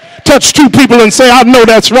 Touch two people and say, I know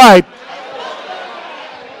that's right.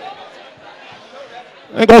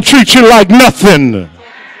 Ain't gonna treat you like nothing.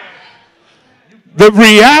 The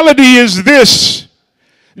reality is this: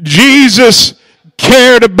 Jesus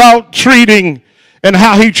cared about treating and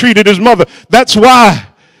how he treated his mother. That's why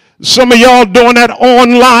some of y'all doing that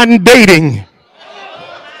online dating.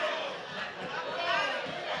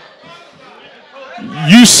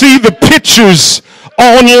 You see the pictures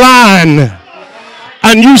online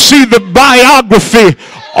and you see the biography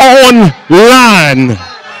online,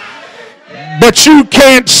 but you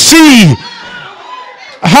can't see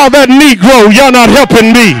how that Negro, y'all not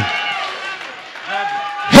helping me,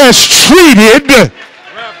 has treated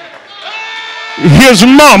his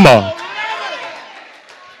mama.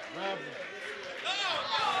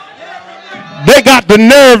 They got the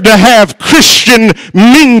nerve to have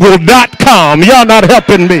ChristianMingle.com. Y'all not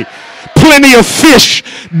helping me.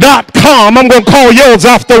 Plentyoffish.com. I'm going to call yours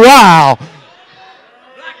after a while.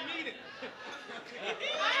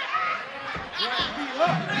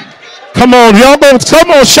 Come on, y'all go,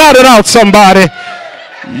 come on, shout it out, somebody.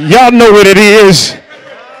 Y'all know what it is.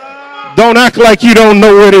 Don't act like you don't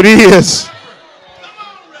know what it is.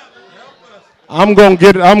 I'm gonna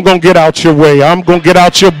get out your way. I'm gonna get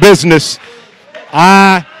out your business.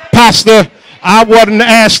 Pastor, I wasn't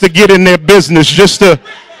asked to get in their business, just to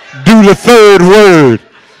do the third word,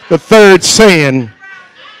 the third saying.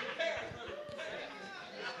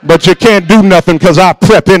 But you can't do nothing because I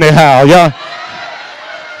prep anyhow, yeah.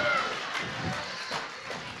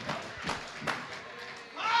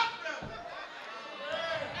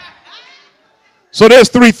 So there's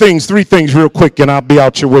three things real quick, and I'll be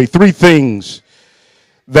out your way. Three things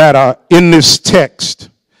that are in this text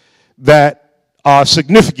that are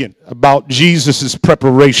significant about Jesus'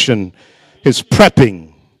 preparation, his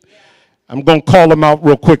prepping. I'm going to call them out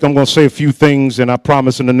real quick. I'm going to say a few things, and I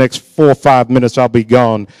promise in the next 4 or 5 minutes I'll be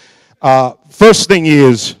gone. First thing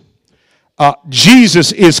is,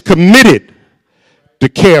 Jesus is committed to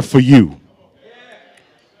care for you.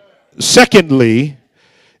 Secondly,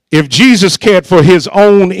 if Jesus cared for his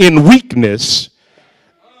own in weakness,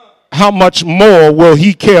 how much more will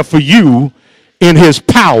he care for you in his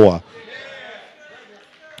power?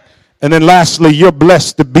 And then lastly, you're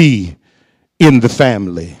blessed to be in the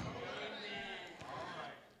family.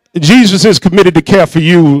 Jesus is committed to care for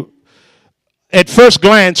you. At first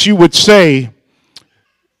glance, you would say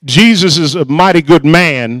Jesus is a mighty good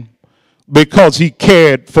man because he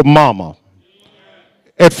cared for mama.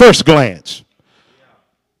 At first glance.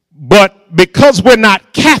 But because we're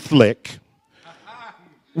not Catholic,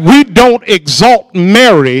 we don't exalt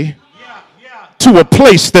Mary to a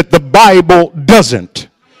place that the Bible doesn't.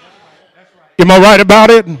 Am I right about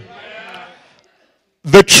it?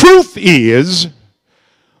 The truth is,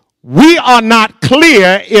 we are not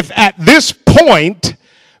clear if at this point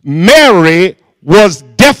Mary was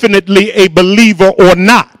definitely a believer or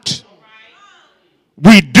not.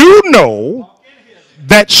 We do know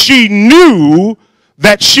that she knew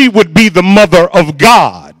that she would be the mother of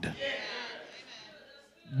God.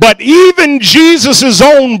 But even Jesus'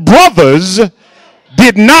 own brothers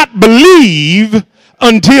did not believe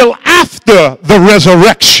until after the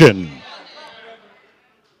resurrection.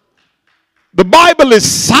 The Bible is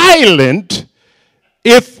silent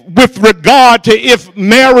with regard to if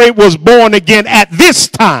Mary was born again at this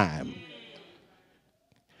time.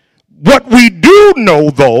 What we do know,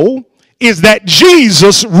 though, is that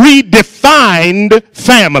Jesus redefined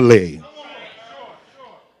family.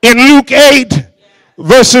 In Luke 8,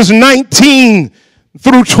 verses 19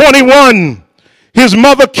 through 21, his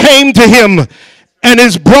mother came to him and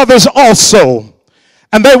his brothers also,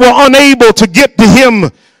 and they were unable to get to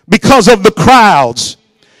him because of the crowds.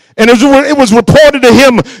 And it was reported to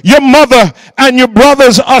him, your mother and your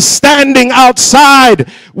brothers are standing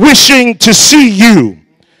outside wishing to see you.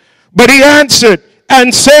 But he answered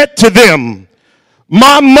and said to them,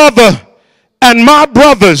 my mother and my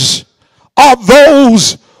brothers are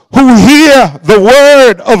those who hear the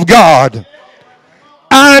word of God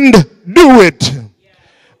and do it.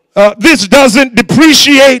 This doesn't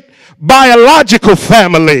depreciate biological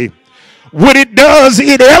family. What it does,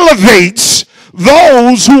 it elevates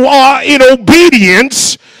those who are in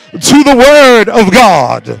obedience to the word of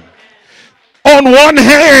God. On one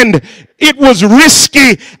hand, it was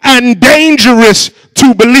risky and dangerous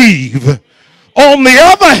to believe. On the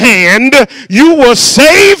other hand, you were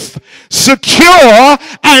safe, secure,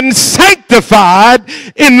 and sanctified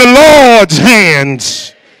in the Lord's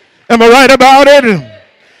hands. Am I right about it?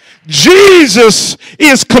 Jesus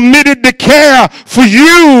is committed to care for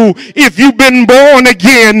you if you've been born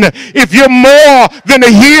again, if you're more than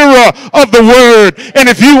a hearer of the word, and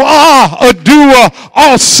if you are a doer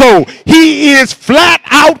also. He is flat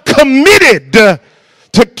out committed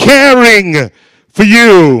to caring for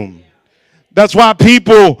you. That's why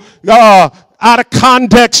people out of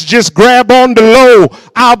context just grab on to low,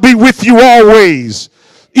 I'll be with you always,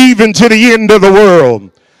 even to the end of the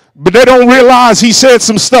world. But they don't realize he said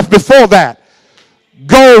some stuff before that.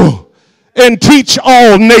 Go and teach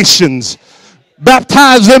all nations.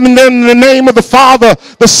 Baptize them in the name of the Father,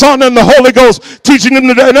 the Son, and the Holy Ghost. Teaching them,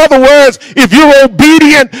 in other words, if you're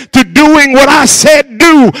obedient to doing what I said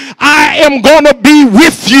do, I am going to be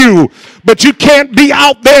with you. But you can't be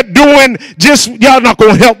out there doing just, y'all not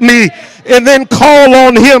going to help me, and then call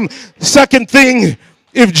on him. Second thing,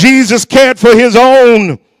 if Jesus cared for his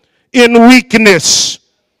own in weakness,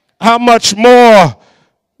 how much more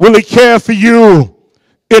will he care for you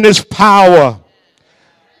in his power?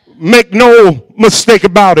 Make no mistake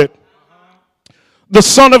about it. The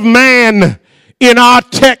Son of Man in our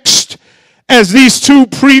text, as these two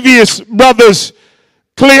previous brothers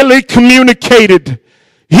clearly communicated,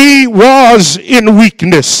 he was in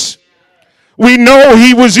weakness. We know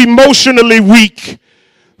he was emotionally weak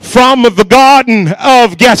from the Garden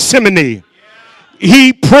of Gethsemane.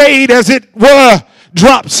 He prayed, as it were,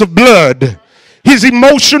 drops of blood. His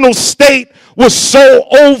emotional state was so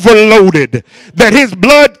overloaded that his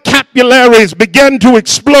blood capillaries began to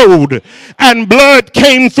explode and blood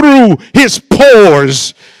came through his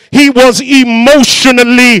pores. He was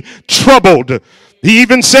emotionally troubled. He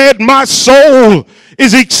even said, my soul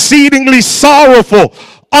is exceedingly sorrowful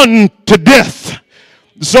unto death.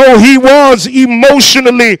 So he was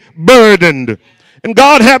emotionally burdened. And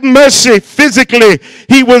God have mercy, physically,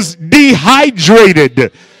 he was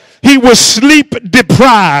dehydrated. He was sleep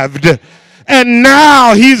deprived. And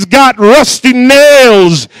now he's got rusty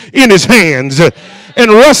nails in his hands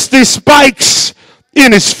and rusty spikes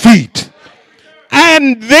in his feet.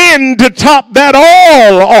 And then to top that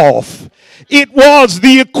all off, it was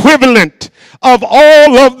the equivalent of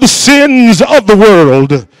all of the sins of the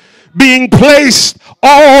world being placed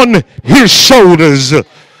on his shoulders.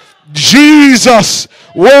 Jesus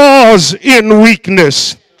was in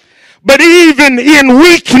weakness. But even in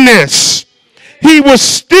weakness, he was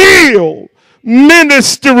still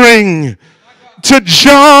ministering to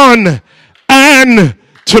John and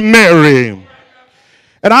to Mary.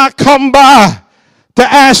 And I come by to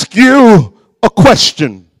ask you a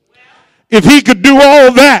question. If he could do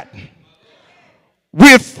all that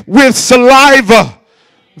with saliva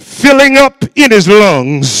filling up in his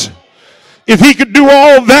lungs, if he could do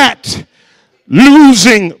all that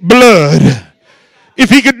losing blood, if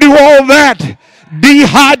he could do all that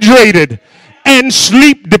dehydrated and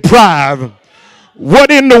sleep deprived,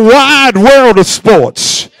 What in the wide world of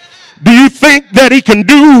sports do you think that he can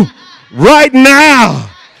do right now,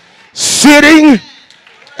 sitting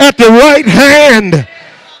at the right hand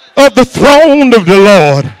of the throne of the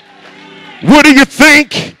Lord? What do you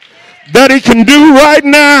think that he can do right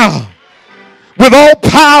now with all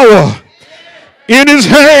power in his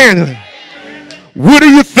hand? What do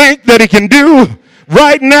you think that he can do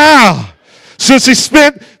right now since he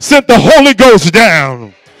sent the Holy Ghost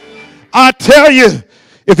down? I tell you,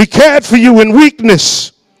 if he cared for you in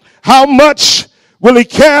weakness, how much will he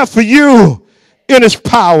care for you in his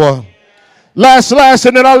power? Last,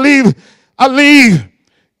 and then I leave.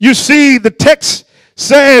 You see, the text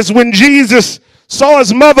says when Jesus saw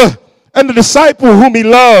his mother and the disciple whom he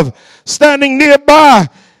loved standing nearby,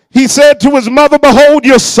 he said to his mother, behold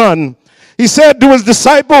your son. He said to his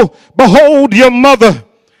disciple, behold your mother.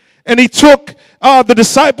 And he took, the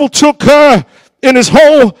disciple took her in his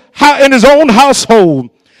own household.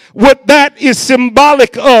 What that is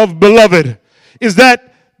symbolic of, beloved, is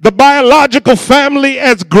that the biological family,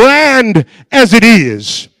 as grand as it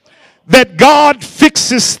is, that God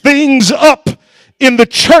fixes things up in the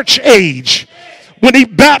church age when he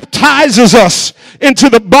baptizes us into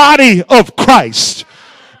the body of Christ,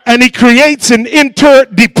 and he creates an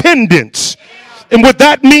interdependence. And what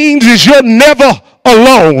that means is you're never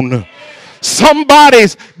alone.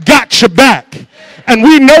 Somebody's got your back. And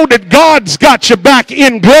we know that God's got your back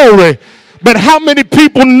in glory. But how many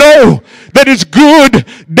people know that it's good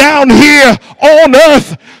down here on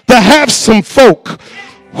earth to have some folk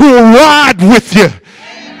who will ride with you,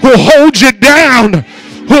 who will hold you down,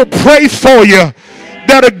 who will pray for you,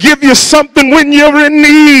 that'll give you something when you're in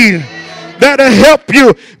need, that'll help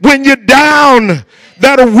you when you're down,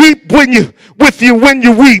 that'll weep with you when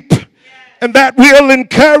you weep, and that will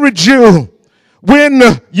encourage you when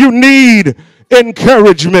you need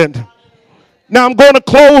encouragement. Now I'm going to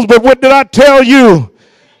close, but what did I tell you?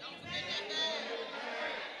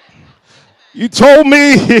 You told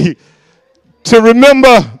me to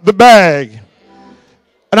remember the bag.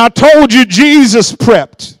 And I told you Jesus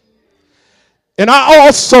prepped. And I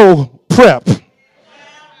also prep.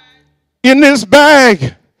 In this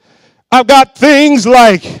bag, I've got things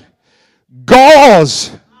like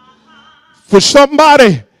gauze for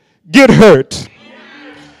somebody get hurt.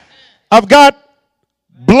 I've got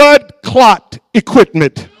blood clot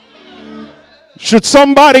equipment. Should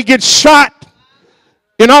somebody get shot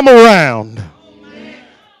and I'm around.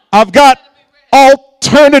 I've got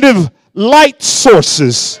alternative light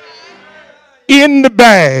sources in the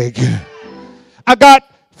bag. I got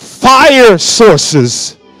fire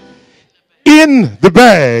sources in the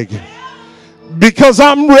bag because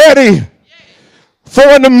I'm ready for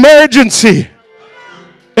an emergency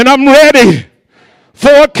and I'm ready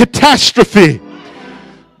for a catastrophe.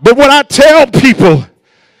 But what I tell people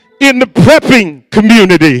in the prepping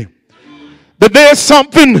community, that there's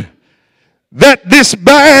something that this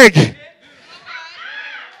bag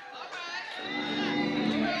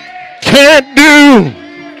can't do.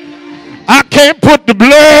 I can't put the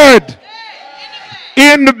blood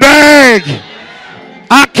in the bag.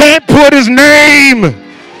 I can't put his name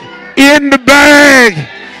in the bag.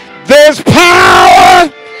 There's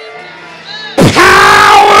power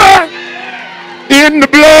in the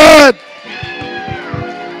blood.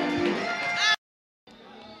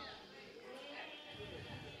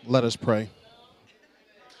 Let us pray.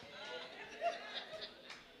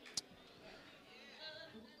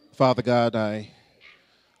 Father God, I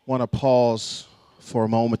want to pause for a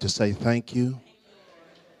moment to say thank you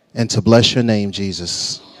and to bless your name,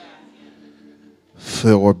 Jesus,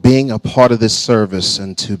 for being a part of this service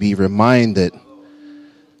and to be reminded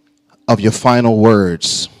of your final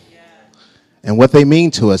words and what they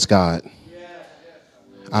mean to us, God.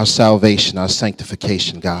 Our salvation, our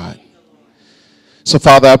sanctification, God. So,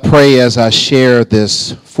 Father, I pray as I share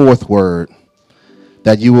this fourth word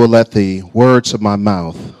that you will let the words of my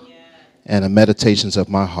mouth and the meditations of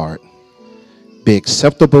my heart be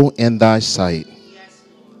acceptable in thy sight.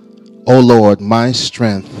 O Lord, my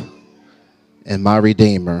strength and my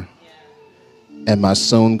Redeemer and my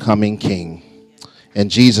soon coming King. In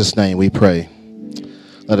Jesus' name we pray.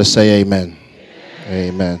 Let us say amen.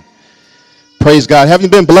 Amen. Praise God. Have you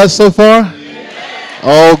been blessed so far?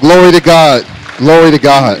 Oh, glory to God. Glory to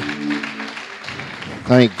God.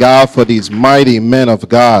 Thank God for these mighty men of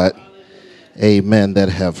God. Amen. That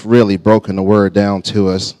have really broken the word down to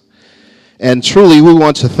us. And truly we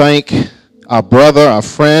want to thank our brother, our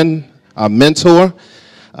friend, our mentor,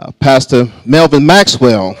 Pastor Melvin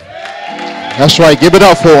Maxwell. That's right. Give it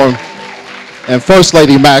up for him. And First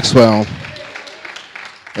Lady Maxwell,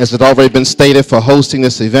 as it already been stated, for hosting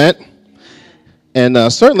this event. And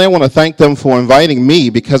certainly I want to thank them for inviting me,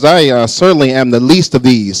 because I certainly am the least of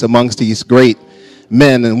these amongst these great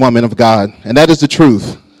men and women of God. And that is the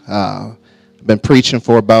truth. I've been preaching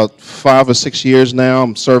for about 5 or 6 years now.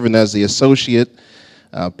 I'm serving as the associate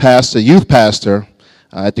pastor, youth pastor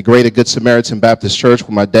at the Greater Good Samaritan Baptist Church,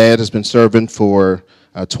 where my dad has been serving for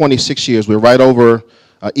 26 years. We're right over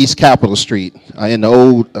East Capitol Street in the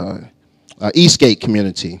old Eastgate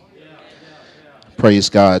community. Praise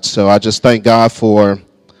God. So I just thank God for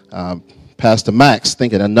Pastor Max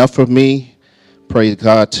thinking enough of me, praise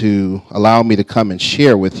God, to allow me to come and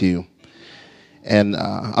share with you. And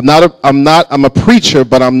I'm a preacher,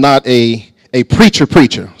 but I'm not a preacher.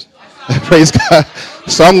 Praise God.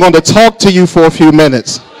 So I'm going to talk to you for a few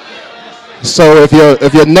minutes. So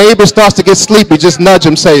if your neighbor starts to get sleepy, just nudge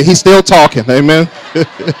him, say, he's still talking. Amen.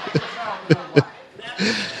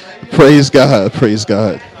 Praise God. Praise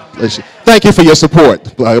God. Bless you. Thank you for your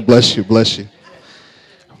support. Bless you. Bless you.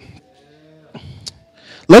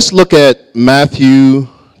 Let's look at Matthew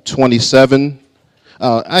 27.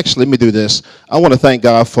 Actually, let me do this. I want to thank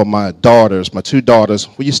God for my daughters, my 2 daughters.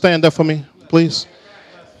 Will you stand up for me, please?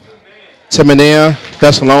 Timonea,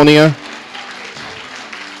 Thessalonia.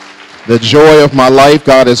 The joy of my life,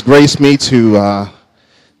 God has graced me to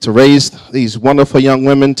raise these wonderful young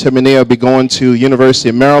women. Timonea will be going to University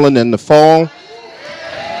of Maryland in the fall.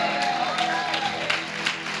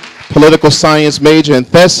 Political science major, and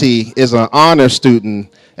Thessie is an honor student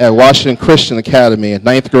at Washington Christian Academy in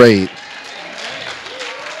 9th grade.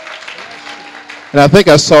 And I think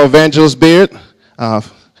I saw Evangelist Beard,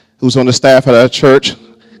 who's on the staff at our church.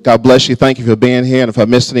 God bless you. Thank you for being here. And if I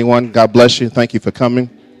missed anyone, God bless you. Thank you for coming.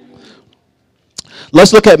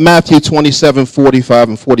 Let's look at Matthew 27, 45,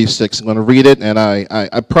 and 46. I'm going to read it, and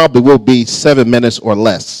I probably will be 7 minutes or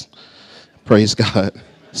less. Praise God.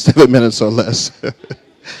 7 minutes or less.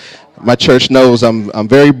 My church knows I'm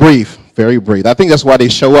very brief, very brief. I think that's why they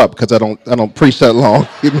show up, because I don't preach that long.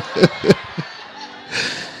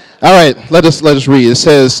 All right, let us read. It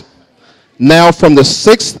says, "Now from the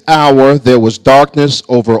 6th hour there was darkness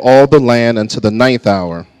over all the land until the 9th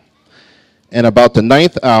hour. And about the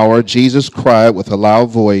 9th hour Jesus cried with a loud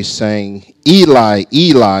voice, saying, Eli,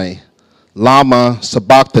 Eli, lama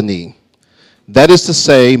sabachthani. That is to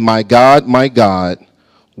say, my God,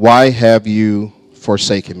 why have you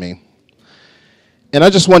forsaken me?" And I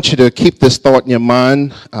just want you to keep this thought in your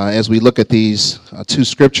mind as we look at these 2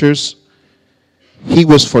 scriptures. He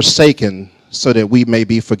was forsaken so that we may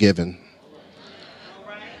be forgiven.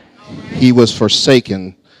 He was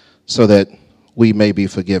forsaken so that we may be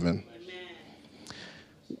forgiven.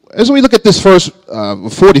 As we look at this first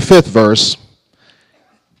 45th verse,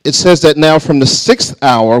 it says that now from the 6th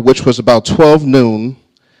hour, which was about 12 noon,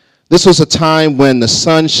 this was a time when the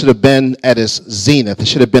sun should have been at its zenith. It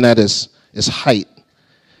should have been at its height.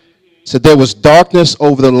 So there was darkness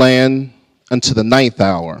over the land until the 9th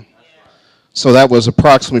hour. So that was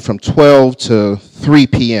approximately from 12 to 3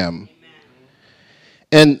 p.m.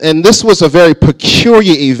 And this was a very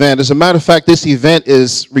peculiar event. As a matter of fact, this event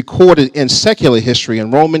is recorded in secular history,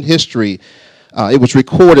 in Roman history. It was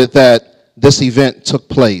recorded that this event took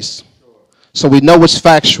place. So we know it's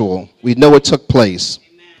factual. We know it took place.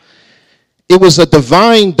 It was a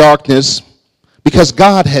divine darkness because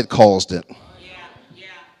God had caused it.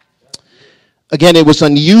 Again, it was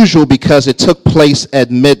unusual because it took place at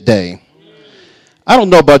midday. I don't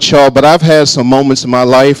know about y'all, but I've had some moments in my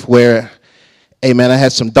life where, amen, I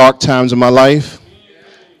had some dark times in my life,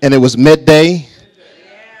 and it was midday.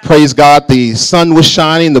 Praise God, the sun was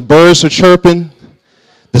shining, the birds were chirping,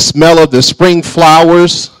 the smell of the spring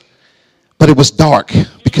flowers, but it was dark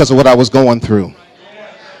because of what I was going through.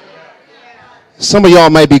 Some of y'all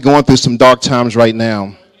might be going through some dark times right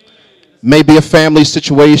now. Maybe a family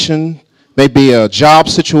situation, maybe a job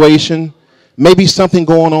situation, maybe something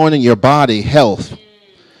going on in your body, health.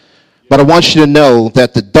 But I want you to know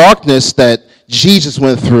that the darkness that Jesus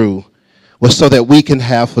went through was so that we can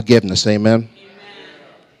have forgiveness. Amen.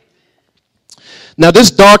 Now,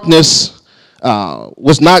 this darkness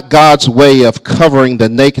was not God's way of covering the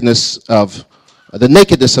nakedness of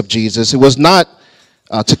Jesus. It was not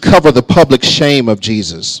to cover the public shame of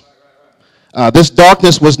Jesus. This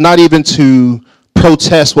darkness was not even to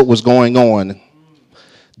protest what was going on.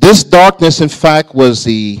 This darkness, in fact, was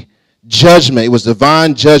the judgment. It was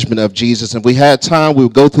divine judgment of Jesus. And if we had time, we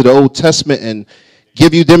would go through the Old Testament and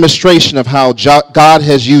give you demonstration of how God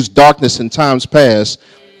has used darkness in times past.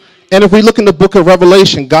 And if we look in the book of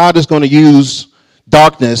Revelation, God is going to use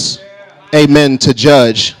darkness, amen, to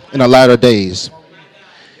judge in the latter days.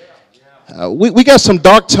 We got some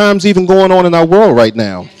dark times even going on in our world right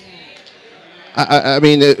now. I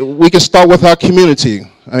mean, we can start with our community.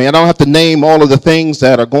 I mean, I don't have to name all of the things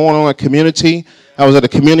that are going on in the community. I was at a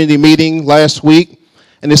community meeting last week,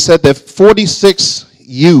 and it said that 46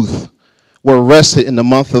 youth were arrested in the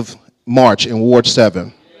month of March in Ward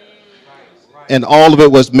 7. And all of it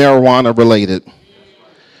was marijuana related.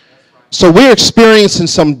 So we're experiencing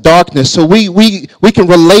some darkness. So we can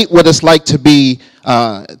relate what it's like to be,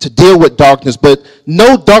 to deal with darkness, but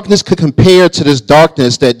no darkness could compare to this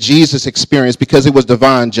darkness that Jesus experienced because it was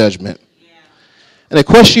divine judgment. Yeah. And the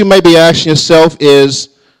question you may be asking yourself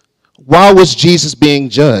is, why was Jesus being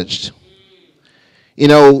judged? You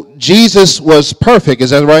know, Jesus was perfect, is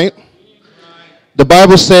that right? The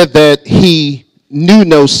Bible said that he knew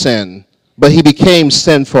no sin, but he became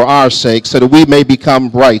sin for our sake so that we may become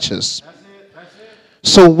righteous. That's it.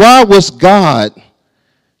 So why was God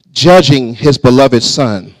judging his beloved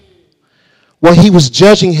son? Well, he was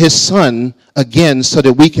judging his son again so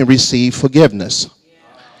that we can receive forgiveness.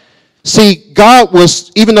 See, God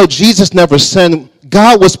was, even though Jesus never sinned,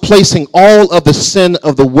 God was placing all of the sin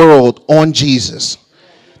of the world on Jesus.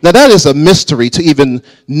 Now that is a mystery to even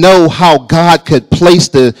know how God could place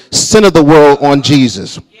the sin of the world on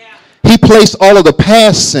Jesus. He placed all of the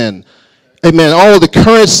past sin, amen, all of the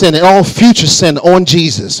current sin and all future sin on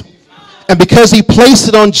Jesus. And because he placed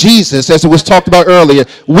it on Jesus, as it was talked about earlier,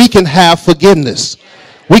 we can have forgiveness.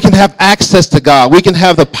 We can have access to God. We can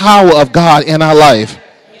have the power of God in our life.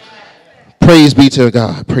 Praise be to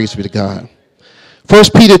God. Praise be to God. 1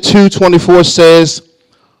 Peter 2:24 says,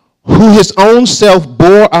 who his own self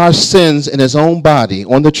bore our sins in his own body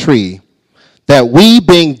on the tree, that we,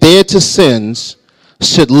 being dead to sins,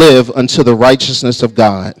 should live unto the righteousness of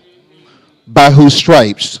God, by whose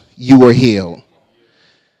stripes you were healed.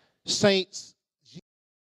 Saints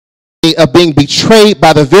are being betrayed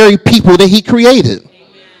by the very people that he created.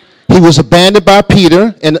 He was abandoned by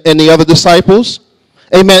Peter and the other disciples.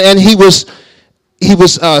 Amen. And he was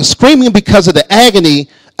screaming because of the agony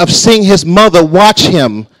of seeing his mother watch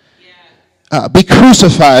him be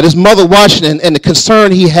crucified. His mother watching and the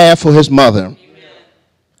concern he had for his mother. Amen.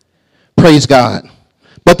 Praise God.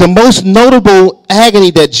 But the most notable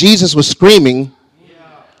agony that Jesus was screaming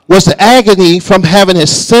was the agony from having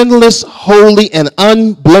his sinless, holy, and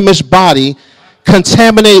unblemished body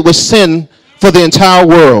contaminated with sin for the entire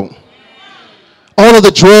world. All of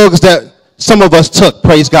the drugs that some of us took,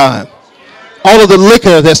 praise God. All of the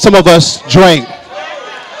liquor that some of us drank.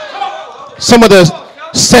 Some of the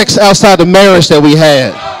sex outside the marriage that we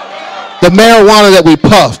had. The marijuana that we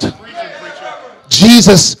puffed.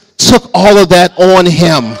 Jesus took all of that on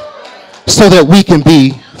him so that we can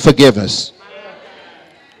be forgiven.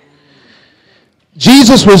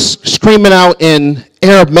 Jesus was screaming out in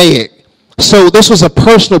Aramaic. So this was a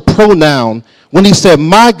personal pronoun when he said,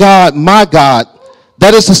 my God,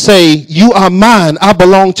 that is to say, you are mine, I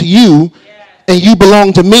belong to you, and you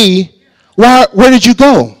belong to me. Where did you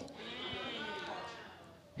go?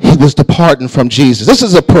 He was departing from Jesus. This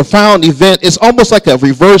is a profound event. It's almost like a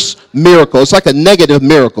reverse miracle. It's like a negative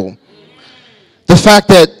miracle. The fact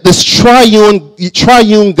that this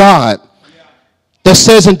triune God that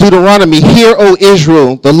says in Deuteronomy, hear, O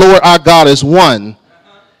Israel, the Lord our God is one,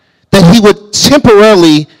 that he would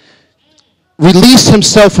temporarily release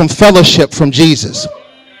himself from fellowship from Jesus.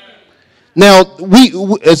 Now, we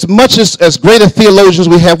as much as greater theologians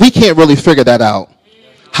we have, we can't really figure that out.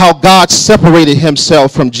 How God separated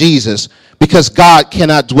himself from Jesus because God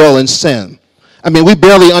cannot dwell in sin. I mean, we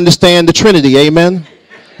barely understand the Trinity, amen?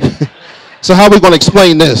 So how are we going to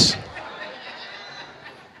explain this?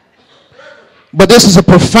 But this is a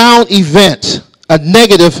profound event, a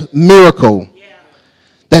negative miracle,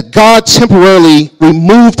 that God temporarily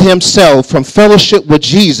removed himself from fellowship with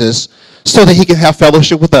Jesus so that he can have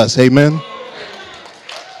fellowship with us, amen?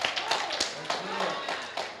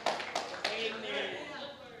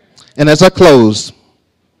 And as I close,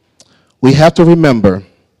 we have to remember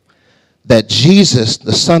that Jesus,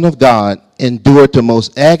 the Son of God, endured the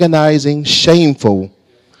most agonizing, shameful,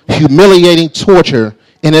 humiliating torture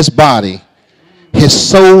in his body, his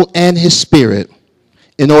soul, and his spirit,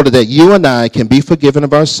 in order that you and I can be forgiven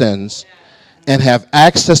of our sins and have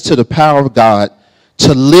access to the power of God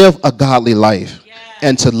to live a godly life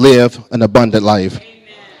and to live an abundant life.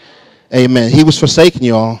 Amen. He was forsaken,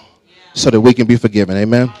 y'all, so that we can be forgiven.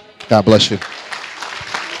 Amen. God bless you.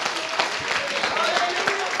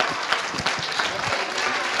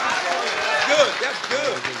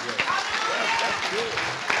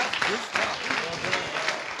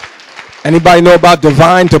 Anybody know about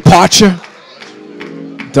divine departure?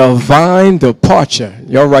 Divine departure.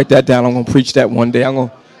 Y'all write that down. I'm gonna preach that one day. I'm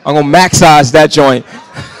gonna maxize that joint.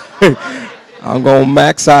 I'm gonna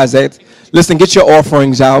maxize that. Listen, get your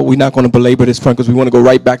offerings out. We're not going to belabor this point because we want to go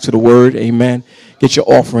right back to the word. Amen. Get your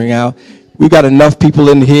offering out. We got enough people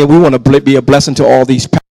in here. We want to be a blessing to all these.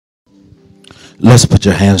 Let's put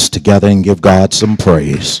your hands together and give God some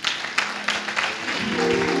praise.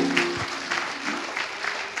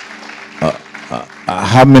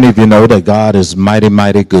 How many of you know that God is mighty,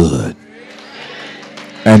 mighty good?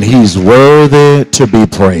 And he's worthy to be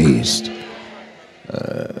praised.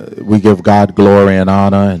 We give God glory and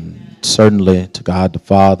honor, and certainly to God the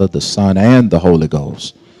Father, the Son, and the Holy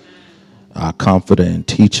Ghost, our comforter and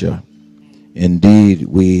teacher. Indeed,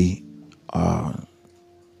 we are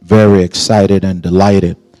very excited and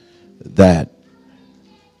delighted that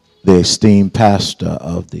the esteemed pastor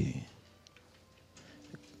of the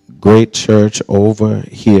great church over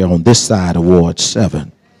here on this side of Ward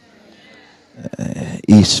 7,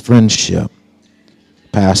 East Friendship,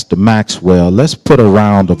 Pastor Maxwell. Let's put a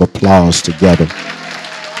round of applause together.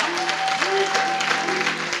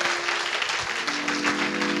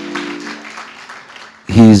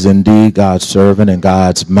 He's indeed God's servant and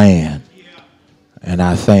God's man. And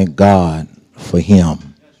I thank God for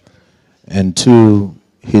him. And to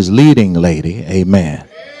his leading lady, amen.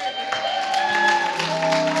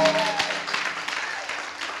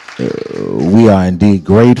 We are indeed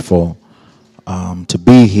grateful to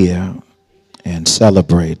be here and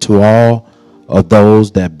celebrate. To all of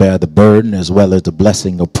those that bear the burden as well as the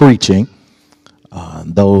blessing of preaching,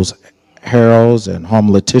 those heralds and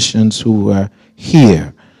homiletians who are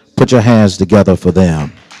here, put your hands together for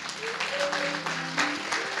them.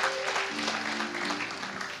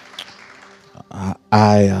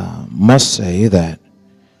 I must say that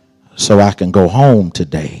so I can go home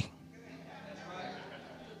today,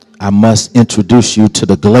 I must introduce you to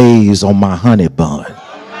the glaze on my honey bun.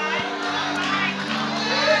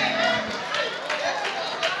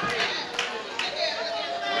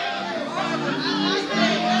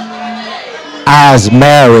 I's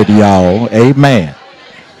married, y'all. Amen.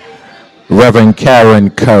 Reverend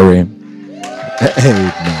Karen Curry.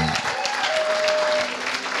 Amen.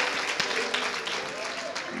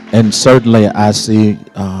 And certainly I see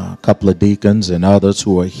a couple of deacons and others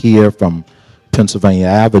who are here from Pennsylvania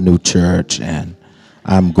Avenue Church, and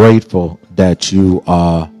I'm grateful that you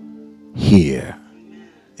are here.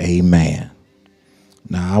 Amen.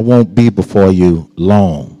 Now, I won't be before you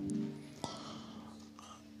long,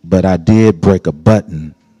 but I did break a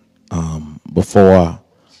button before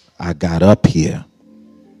I got up here,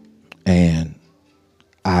 and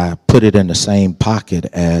I put it in the same pocket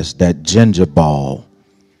as that ginger ball.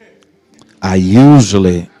 I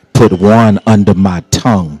usually put one under my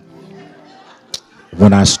tongue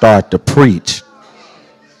when I start to preach.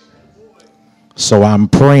 So I'm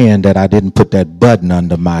praying that I didn't put that button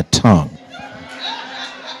under my tongue.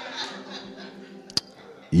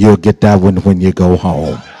 You'll get that one when you go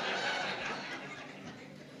home.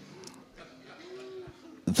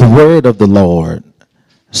 The word of the Lord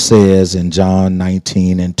says in John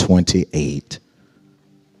 19:28,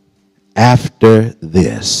 after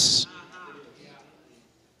this,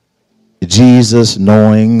 Jesus,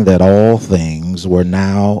 knowing that all things were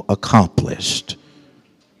now accomplished,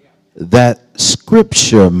 that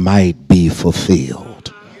scripture might be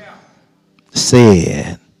fulfilled,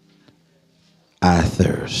 said, I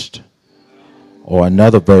thirst. Or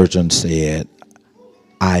another version said,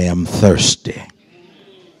 I am thirsty.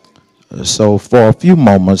 So for a few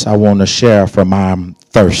moments, I want to share from I'm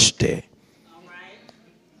thirsty.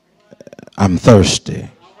 I'm thirsty.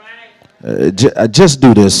 Just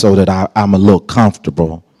do this so that I'm a little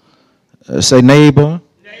comfortable. Say, neighbor,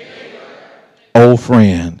 old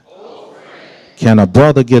friend, can a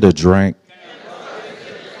brother get a drink?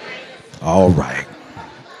 All right.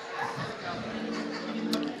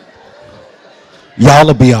 Y'all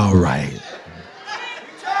will be all right.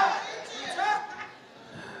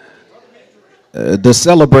 The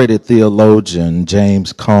celebrated theologian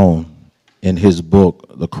James Cone, in his book,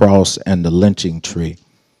 The Cross and the Lynching Tree,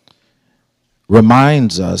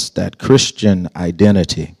 reminds us that Christian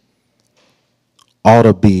identity ought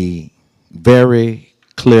to be very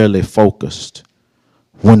clearly focused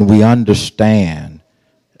when we understand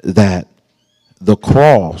that the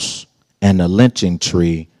cross and the lynching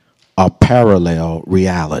tree are parallel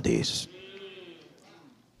realities.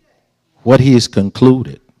 What he has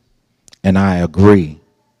concluded, and I agree,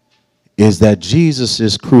 is that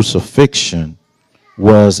Jesus' crucifixion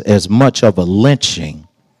was as much of a lynching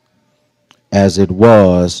as it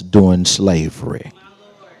was during slavery.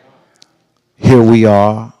 Here we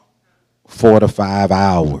are, 4 to 5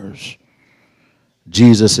 hours.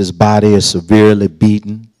 Jesus' body is severely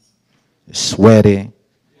beaten, sweaty,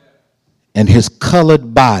 and his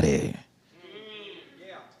colored body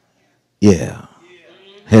Yeah.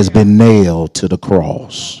 Has been nailed to the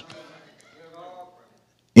cross.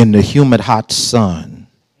 In the humid hot sun,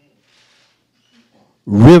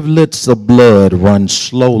 rivulets of blood run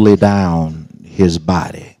slowly down his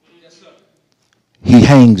body. He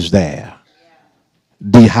hangs there,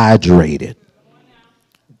 dehydrated,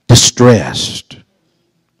 distressed,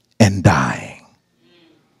 and dying.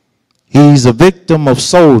 He's a victim of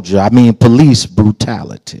police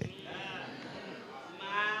brutality.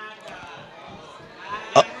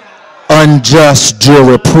 Unjust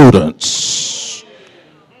jurisprudence.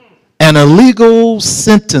 And illegal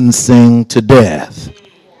sentencing to death.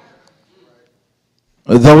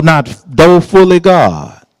 Though fully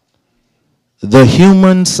God, the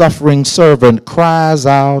human suffering servant cries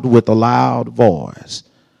out with a loud voice,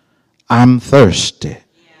 I'm thirsty.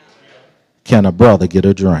 Can a brother get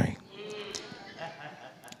a drink?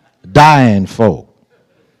 Dying folk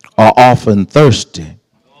are often thirsty.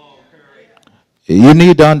 You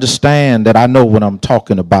need to understand that I know what I'm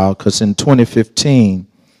talking about, because in 2015,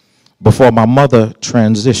 before my mother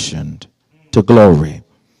transitioned to glory,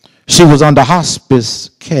 she was under hospice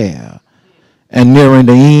care and nearing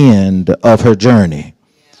the end of her journey.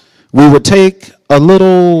 We would take a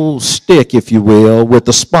little stick, if you will, with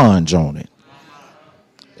a sponge on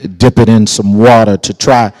it, dip it in some water to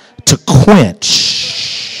try to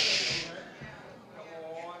quench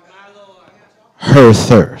her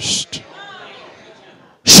thirst.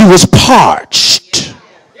 She was parched.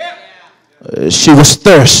 She was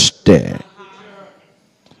thirsty.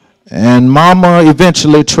 And Mama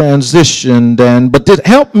eventually transitioned, but it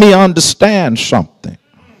helped me understand something.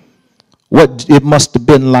 What it must have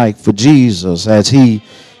been like for Jesus as he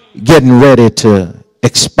getting ready to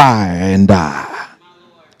expire and die.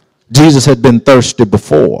 Jesus had been thirsty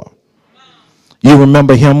before. You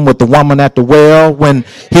remember him with the woman at the well when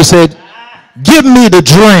he said, give me the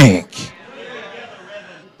drink.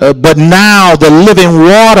 But now the living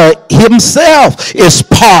water himself is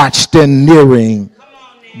parched and nearing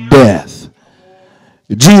death.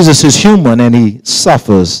 Jesus is human and he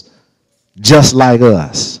suffers just like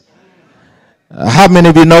us. How many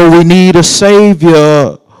of you know we need a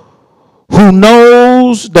Savior who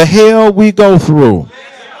knows the hell we go through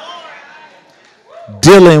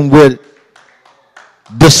dealing with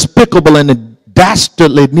despicable and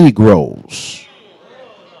dastardly Negroes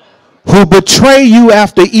who betray you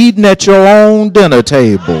after eating at your own dinner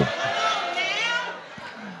table?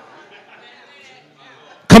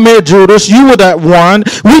 Come here, Judas. You were that one.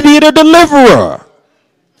 We need a deliverer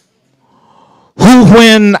who,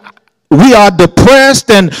 when we are depressed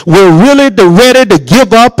and we're really ready to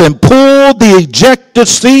give up and pull the ejector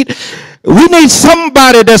seat, we need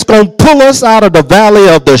somebody that's going to pull us out of the valley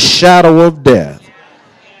of the shadow of death.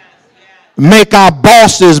 Make our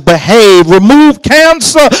bosses behave, remove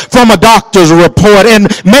cancer from a doctor's report, and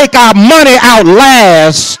make our money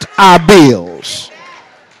outlast our bills.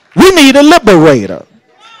 We need a liberator.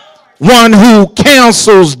 One who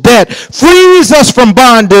cancels debt, frees us from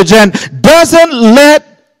bondage, and doesn't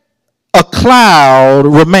let a cloud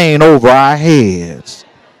remain over our heads.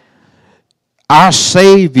 Our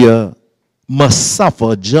Savior must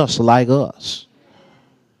suffer just like us.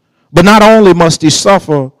 But not only must he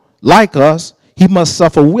suffer like us, he must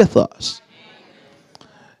suffer with us.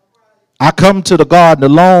 I come to the garden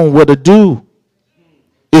alone where the dew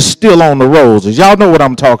is still on the roses. Y'all know what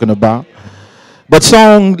I'm talking about. But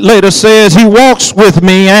song later says he walks with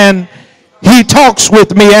me and he talks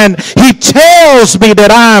with me and he tells me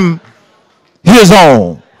that I'm his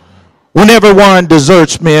own. When everyone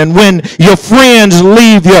deserts me and when your friends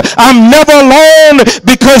leave you, I'm never alone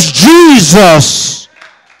because Jesus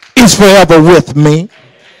is forever with me.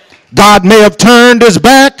 God may have turned his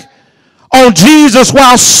back on Jesus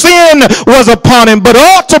while sin was upon him, but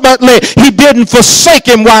ultimately he didn't forsake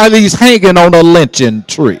him while he's hanging on a lynching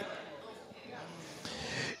tree.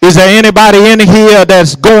 Is there anybody in here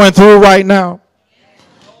that's going through right now?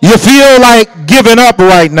 You feel like giving up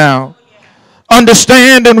right now.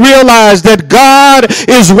 Understand and realize that God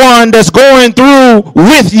is one that's going through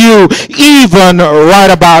with you even right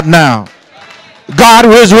about now. God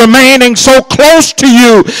is remaining so close to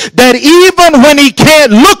you that even when he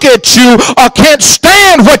can't look at you or can't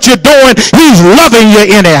stand what you're doing, he's loving you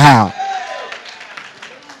anyhow.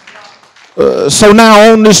 So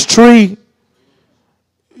now on this tree,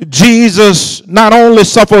 Jesus not only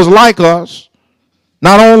suffers like us,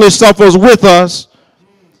 not only suffers with us,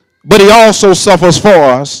 but he also suffers for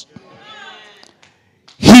us.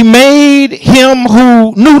 He made him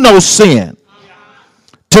who knew no sin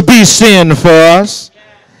to be sin for us.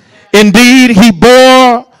 Indeed, he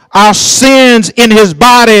bore our sins in his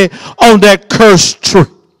body on that cursed tree.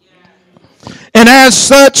 And as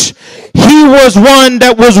such, he was one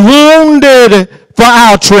that was wounded for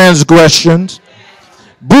our transgressions,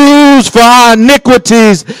 bruised for our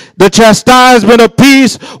iniquities. The chastisement of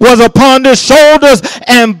peace was upon his shoulders,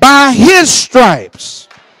 and by his stripes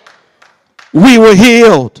we were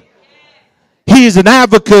healed. He's an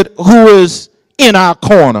advocate who is in our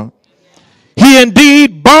corner. He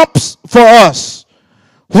indeed bumps for us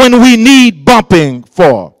when we need bumping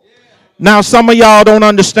for. Now, some of y'all don't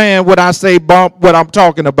understand when I say bump, what I'm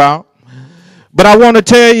talking about. But I want to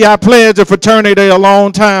tell you, I pledged a fraternity a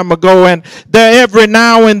long time ago, and there every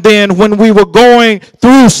now and then when we were going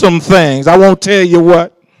through some things, I won't tell you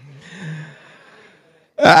what.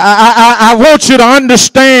 I want you to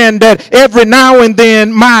understand that every now and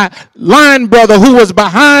then my line brother who was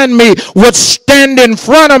behind me would stand in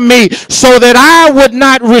front of me so that I would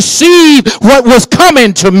not receive what was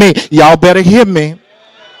coming to me. Y'all better hear me.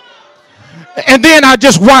 And then I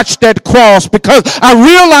just watched that cross, because I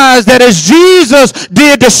realized that as Jesus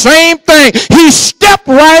did the same thing, he stepped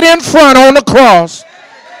right in front on the cross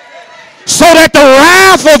so that the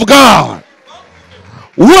wrath of God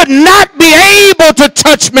would not be able to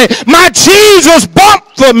touch me. My Jesus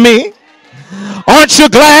bumped for me. Aren't you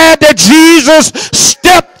glad that Jesus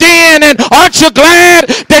stepped in? And aren't you glad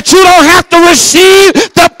that you don't have to receive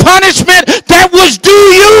the punishment that was due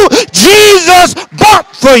you? Jesus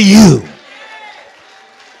bumped for you.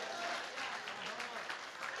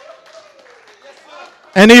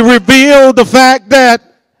 And he revealed the fact that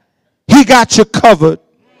he got you covered.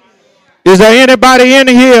 Is there anybody in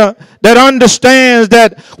here that understands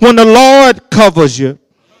that when the Lord covers you,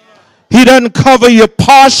 he doesn't cover you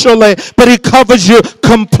partially, but he covers you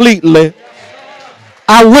completely?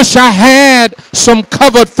 I wish I had some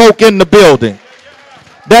covered folk in the building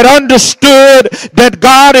that understood that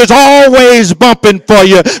God is always bumping for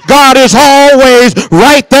you. God is always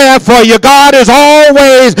right there for you. God is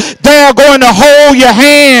always there going to hold your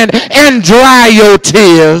hand and dry your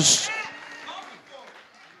tears.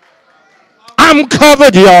 I'm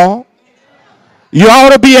covered, y'all. You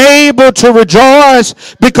ought to be able to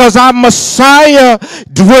rejoice because our Messiah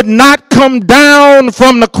would not come down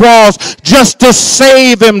from the cross just to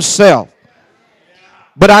save himself.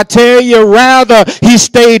 But I tell you, rather, he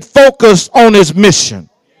stayed focused on his mission.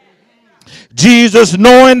 Jesus,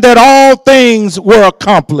 knowing that all things were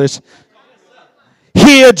accomplished,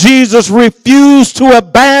 here Jesus refused to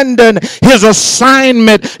abandon his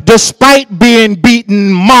assignment despite being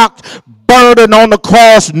beaten, mocked, burdened on the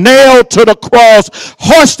cross, nailed to the cross,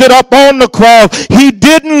 hoisted up on the cross. He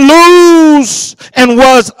didn't lose and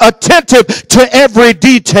was attentive to every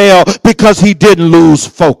detail because he didn't lose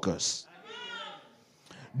focus.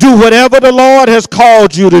 Do whatever the Lord has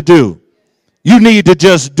called you to do. You need to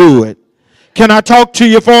just do it. Can I talk to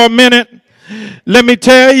you for a minute? Let me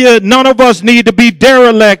tell you, none of us need to be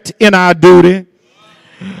derelict in our duty.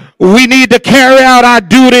 We need to carry out our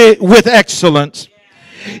duty with excellence.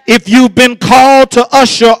 If you've been called to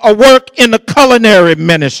usher or work in the culinary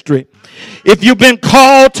ministry, if you've been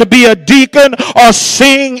called to be a deacon or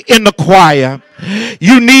sing in the choir,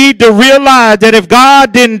 you need to realize that if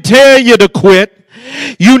God didn't tell you to quit,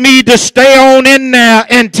 you need to stay on in there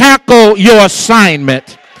and tackle your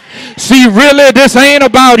assignment. See, really, this ain't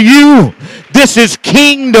about you. This is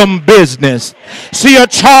kingdom business. See, a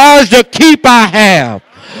charge to keep I have,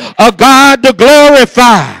 a God to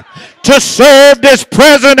glorify, to serve this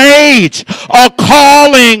present age, a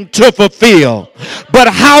calling to fulfill. But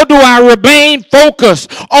how do I remain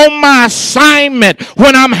focused on my assignment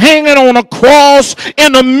when I'm hanging on a cross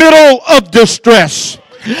in the middle of distress?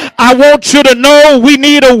 I want you to know we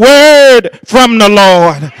need a word from the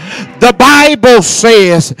Lord. The Bible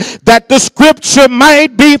says that the scripture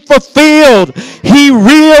might be fulfilled. He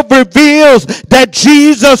reveals that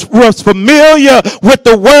Jesus was familiar with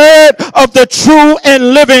the word of the true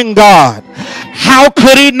and living God. How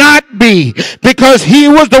could he not be? Because he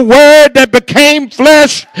was the word that became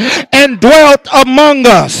flesh and dwelt among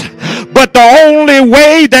us. But the only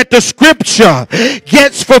way that the scripture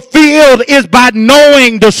gets fulfilled is by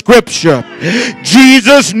knowing the scripture.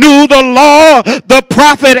 Jesus knew the law, the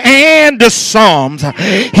prophet, and the Psalms.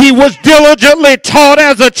 He was diligently taught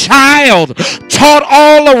as a child, taught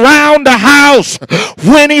all around the house,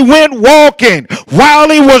 when he went walking, while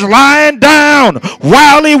he was lying down,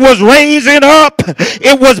 while he was raising up.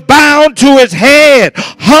 It was bound to his head,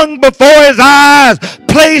 hung before his eyes,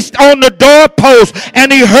 placed on the doorpost,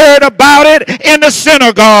 and he heard about it in the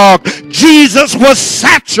synagogue. Jesus was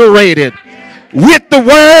saturated with the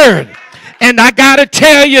word. And I got to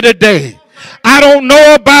tell you today, I don't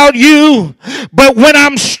know about you, but when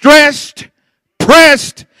I'm stressed,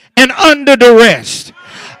 pressed, and under duress,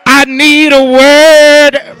 I need a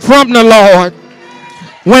word from the Lord.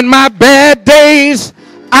 When my bad days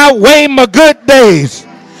outweigh my good days,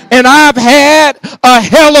 and I've had a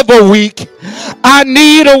hell of a week, I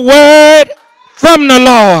need a word from the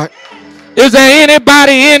Lord. Is there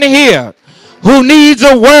anybody in here who needs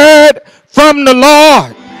a word from the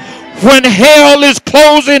Lord? When hell is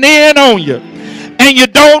closing in on you and you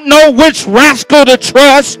don't know which rascal to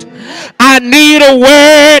trust, I need a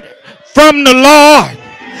word from the Lord.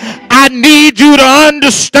 I need you to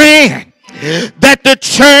understand that the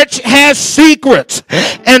church has secrets,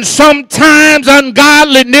 and sometimes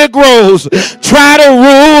ungodly Negroes try to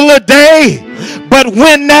rule a day. But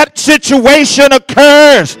when that situation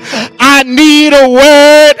occurs, I need a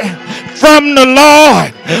word from the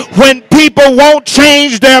Lord. When people won't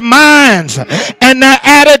change their minds and their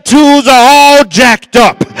attitudes are all jacked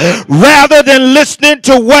up, rather than listening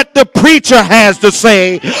to what the preacher has to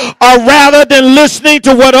say, or rather than listening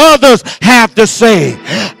to what others have to say,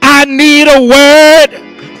 I need a word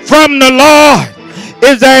from the Lord.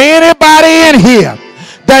 Is there anybody in here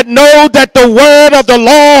that know that the word of the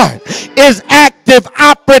Lord is active,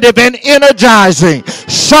 operative, and energizing,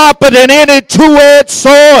 sharper than any two-edged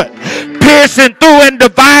sword, piercing through and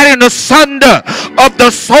dividing asunder of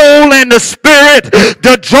the soul and the spirit,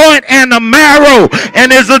 the joint and the marrow,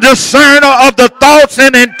 and is a discerner of the thoughts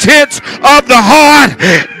and intents of the heart?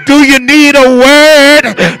 Do you need a word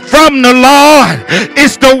from the Lord?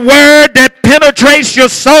 It's the word that penetrates your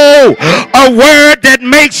soul, a word that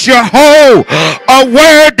makes you whole, a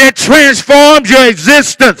word that transforms your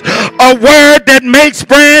existence, a word that makes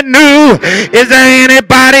brand new. Is there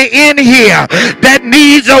anybody in here that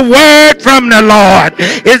needs a word from the Lord?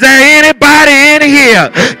 Is there anybody in here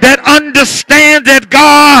that understands that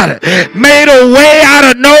God made a way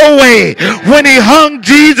out of no way when he hung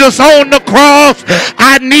Jesus on the cross?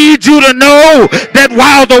 I need you to know that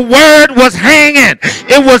while the word was hanging,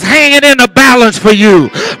 it was hanging in a balance for you.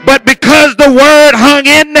 But because the word hung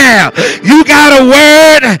in there, you got a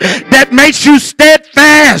word that makes you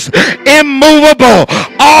steadfast, immovable,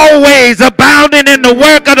 always abounding in the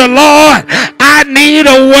work of the Lord. I need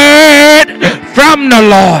a word from the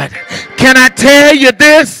Lord. Can I tell you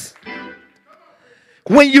this?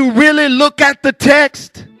 When you really look at the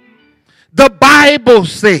text, the Bible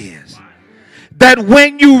says that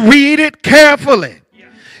when you read it carefully,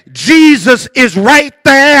 Jesus is right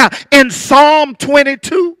there in Psalm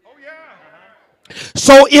 22.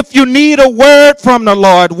 So if you need a word from the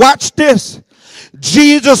Lord, watch this.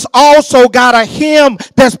 Jesus also got a hymn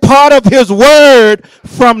that's part of his word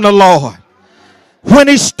from the Lord. When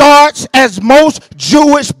he starts, as most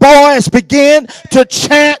Jewish boys begin to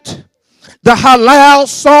chant the Hallel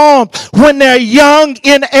psalm when they're young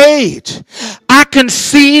in age, I can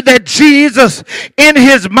see that Jesus in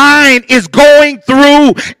his mind is going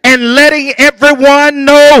through and letting everyone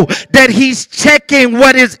know that he's checking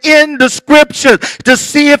what is in the scriptures to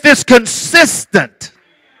see if it's consistent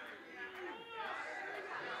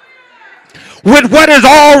with what has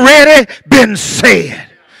already been said.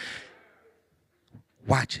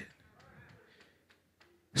 Watch it.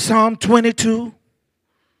 Psalm 22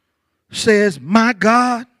 says, my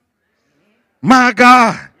God,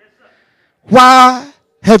 why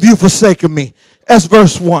have you forsaken me? That's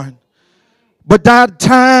verse 1. But by the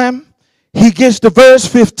time he gets to verse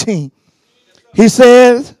 15, he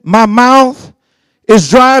says, my mouth is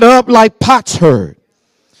dried up like potsherd,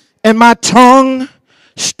 and my tongue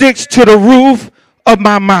sticks to the roof of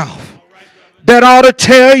my mouth. That ought to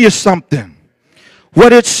tell you something.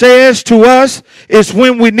 What it says to us is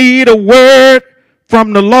when we need a word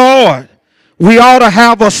from the Lord, we ought to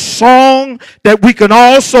have a song that we can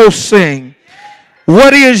also sing.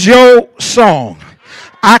 What is your song?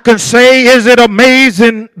 I can say, is it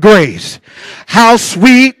Amazing Grace? How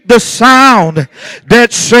sweet the sound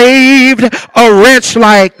that saved a wretch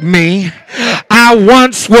like me. I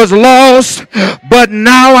once was lost, but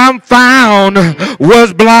now I'm found.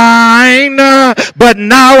 Was blind, but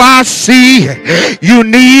now I see. You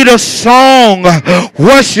need a song.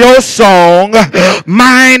 What's your song?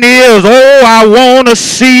 Mine is, oh, I want to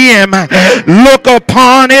see him. Look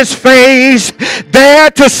upon his face,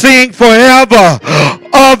 there to sing forever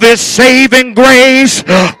of his saving grace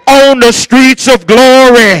on the streets of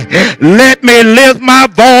glory. Let me lift my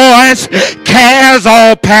voice, cares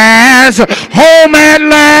all past, home at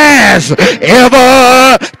last,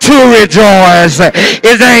 ever to rejoice.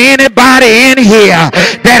 Is there anybody in here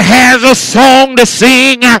that has a song to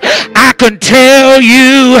sing? I can tell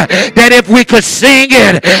you that if we could sing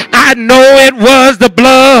it, I know it was the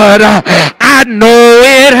blood. I know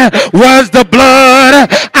it was the blood.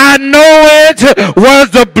 I know it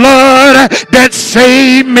was the blood that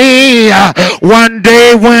saved me. One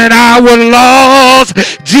day when I was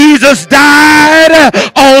lost, Jesus died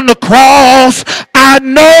on the cross. I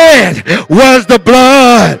know it was the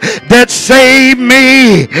blood that saved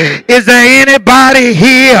me. Is there anybody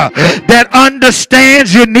here that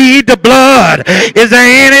understands you need the blood? Is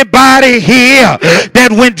there anybody here that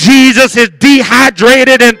when Jesus is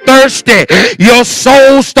dehydrated and thirsty, your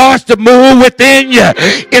soul starts to move within you?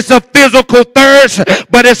 It's a physical thirst,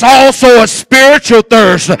 but it's also a spiritual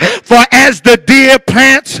thirst. For as the deer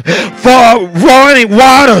pants for running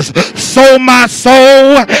waters, so my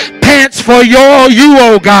soul pants for you,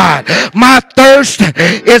 oh God. My thirst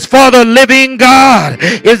is for the living God.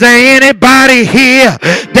 Is there anybody here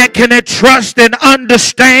that can trust and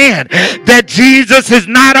understand that Jesus is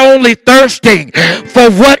not only thirsting for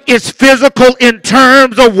what is physical in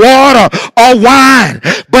terms of water or wine,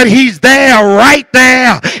 but he's there, right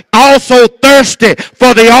there, also thirsty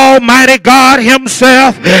for the Almighty God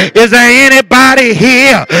himself? Is there anybody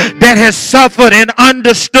here that has suffered and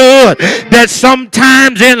understood that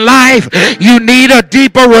sometimes in life you need a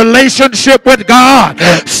deeper relationship with God?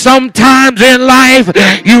 Sometimes in life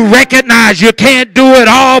you recognize you can't do it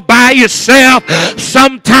all by yourself.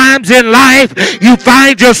 Sometimes in life you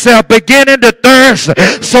find yourself beginning to thirst.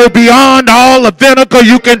 So beyond all the vinegar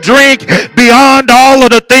you can drink, beyond all of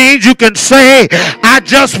the things you can say, I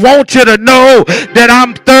just want you to know that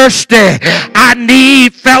I'm thirsty. I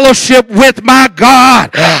need fellowship with my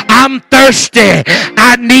God. I'm thirsty.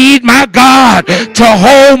 I need my God to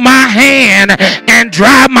hold my hand and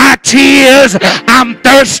dry my tears. I'm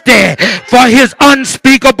thirsty for his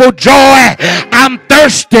unspeakable joy. I'm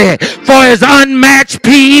thirsty for his unmatched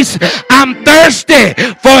peace. I'm thirsty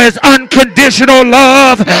for his unconditional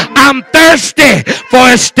love. I'm thirsty for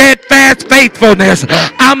his steadfast faithfulness.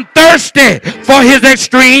 I'm thirsty for his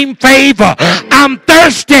extreme favor. I'm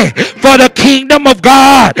thirsty for the kingdom of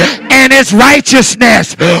God and his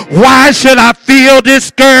righteousness. Why should I feel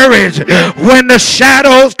discouraged when the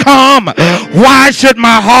shadows come? Why should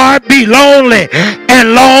my heart be lonely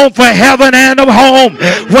and long for heaven and a home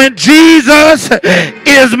when Jesus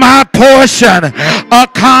is my portion? A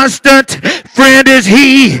constant friend is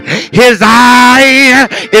he. His eye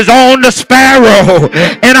is on the sparrow,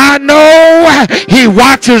 and I know he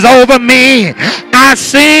watches over me. I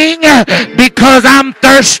sing because I'm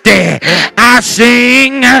thirsty. I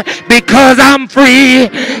sing because I'm free.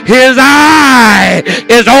 His eye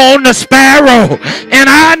is on the sparrow, and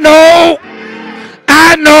I know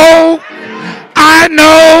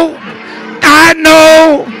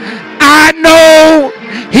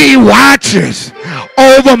he watches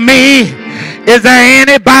over me. Is there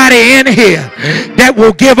anybody in here that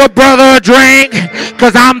will give a brother a drink?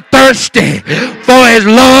 Because I'm thirsty for his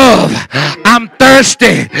love. I'm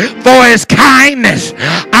thirsty for his kindness.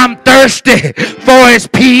 I'm thirsty for his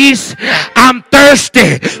peace. I'm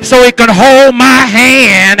thirsty so he can hold my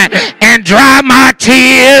hand and dry my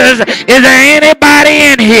tears. Is there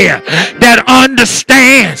anybody in here that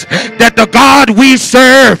understands that the God we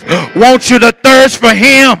serve wants you to thirst for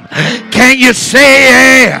him? Can you say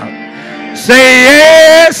yeah? Say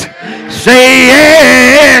yes, say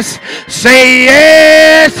yes, say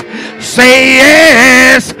yes, say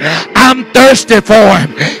yes. I'm thirsty for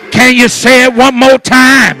him. Can you say it one more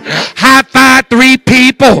time? High five 3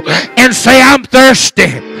 people and say, I'm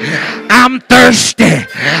thirsty. I'm thirsty.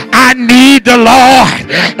 I need the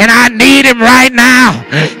Lord, and I need him right now.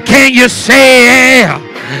 Can you say yeah?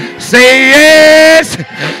 Say yes,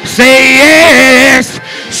 say yes,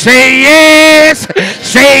 say yes,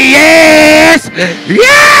 say yes.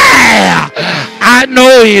 Yeah, I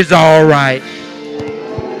know he's all right.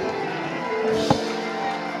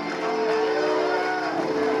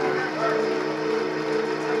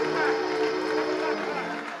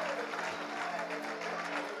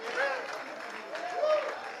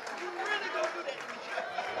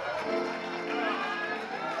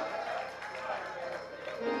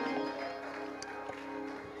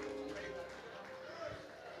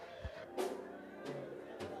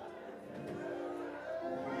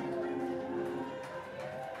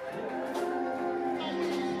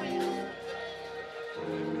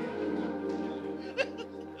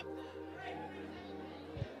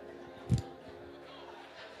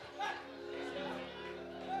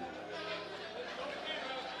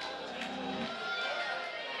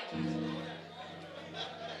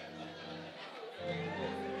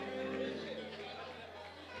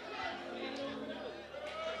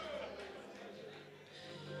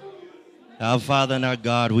 Our Father and our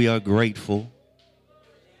God, we are grateful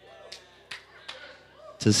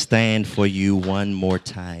to stand for you one more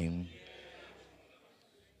time.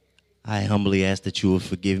 I humbly ask that you will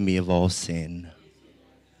forgive me of all sin.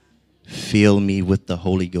 Fill me with the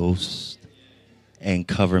Holy Ghost and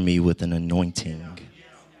cover me with an anointing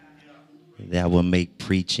that will make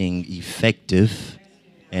preaching effective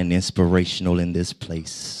and inspirational in this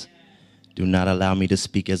place. Do not allow me to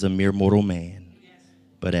speak as a mere mortal man,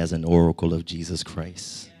 but as an oracle of Jesus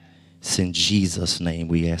Christ. It's in Jesus' name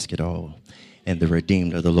we ask it all. And the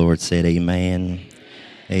redeemed of the Lord said, amen,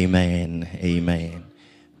 amen, amen.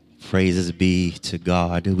 Praises be to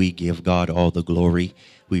God. We give God all the glory.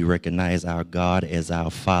 We recognize our God as our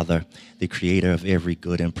Father, the creator of every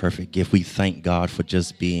good and perfect gift. We thank God for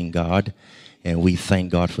just being God. And we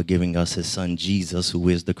thank God for giving us his son, Jesus, who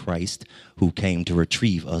is the Christ, who came to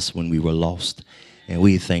retrieve us when we were lost. And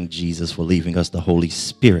we thank Jesus for leaving us the Holy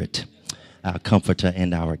Spirit, our comforter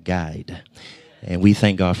and our guide. And we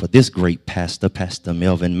thank God for this great pastor, Pastor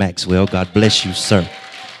Melvin Maxwell. God bless you, sir.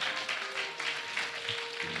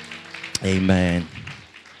 Amen.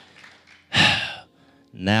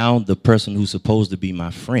 Now the person who's supposed to be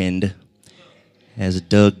my friend has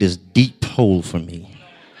dug this deep hole for me.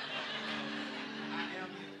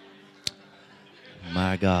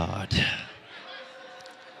 My God.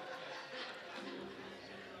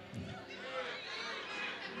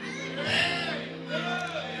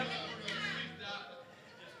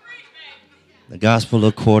 The Gospel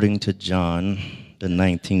according to John, the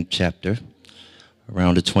 19th chapter,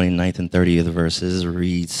 around the 29th and 30th verses,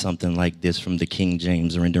 reads something like this from the King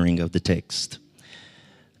James rendering of the text.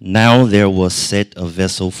 Now there was set a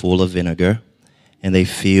vessel full of vinegar, and they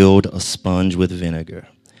filled a sponge with vinegar,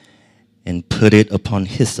 and put it upon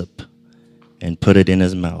hyssop, and put it in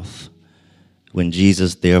his mouth. When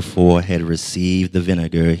Jesus therefore had received the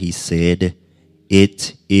vinegar, he said,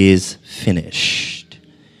 "It is finished."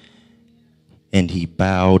 And he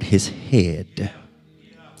bowed his head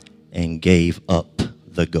and gave up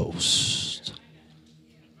the ghost.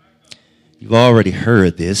 You've already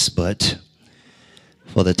heard this, but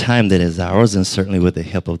for the time that is ours, and certainly with the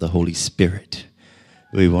help of the Holy Spirit,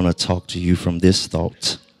 we want to talk to you from this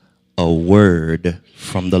thought: a word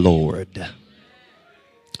from the Lord.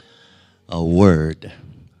 A word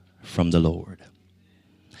from the Lord.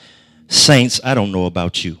 Saints, I don't know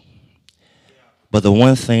about you, but the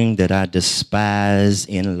one thing that I despise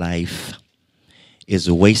in life is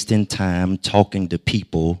wasting time talking to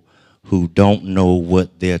people who don't know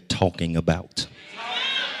what they're talking about.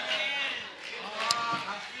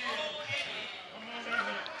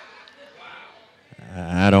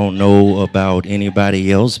 I don't know about anybody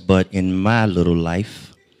else, but in my little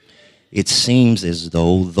life, it seems as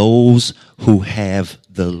though those who have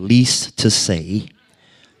the least to say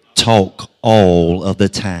talk all of the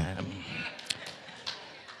time.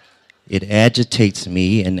 It agitates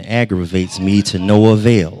me and aggravates me to no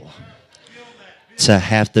avail to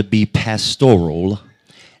have to be pastoral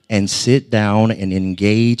and sit down and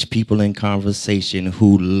engage people in conversation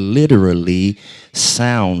who literally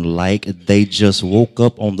sound like they just woke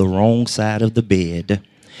up on the wrong side of the bed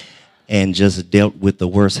and just dealt with the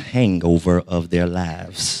worst hangover of their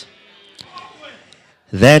lives.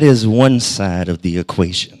 That is one side of the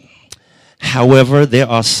equation. However, there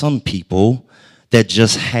are some people that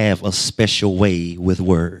just have a special way with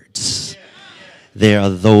words. There are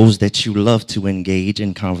those that you love to engage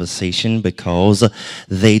in conversation because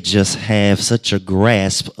they just have such a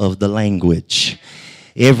grasp of the language.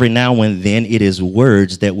 Every now and then it is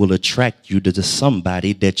words that will attract you to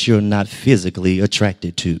somebody that you're not physically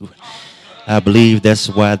attracted to. I believe that's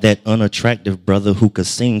why that unattractive brother who could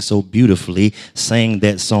sing so beautifully sang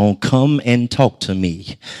that song, "Come and Talk to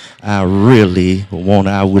Me." I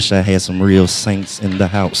wish I had some real saints in the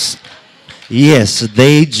house. Yes,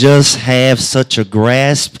 they just have such a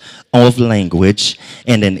grasp of language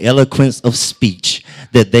and an eloquence of speech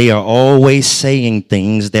that they are always saying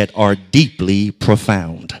things that are deeply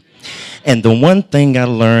profound. And the one thing I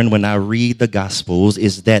learned when I read the Gospels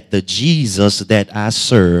is that the Jesus that I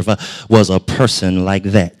serve was a person like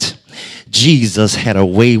that. Jesus had a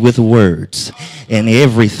way with words, and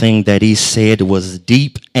everything that he said was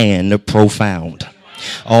deep and profound.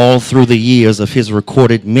 All through the years of his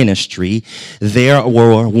recorded ministry, there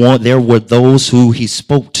were those who he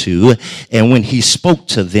spoke to, and when he spoke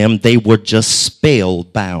to them, they were just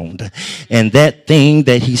spellbound. And that thing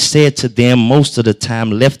that he said to them most of the time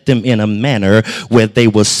left them in a manner where they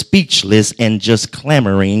were speechless and just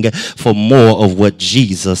clamoring for more of what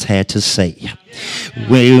Jesus had to say.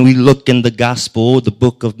 When we look in the gospel, the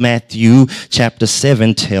book of Matthew chapter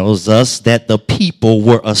 7 tells us that the people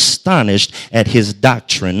were astonished at his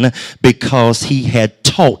doctrine because he had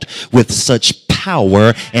taught with such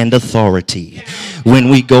power and authority. When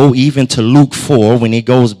we go even to Luke 4, when he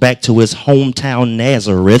goes back to his hometown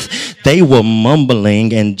Nazareth, they were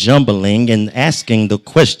mumbling and jumbling and asking the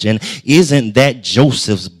question, isn't that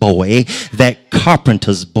Joseph's boy, that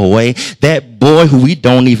carpenter's boy, that boy who we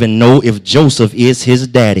don't even know if Joseph is his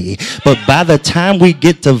daddy? But by the time we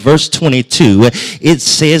get to verse 22, it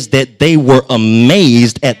says that they were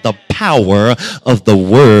amazed at the power of the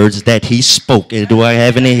words that he spoke. Do I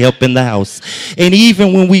have any help in the house? And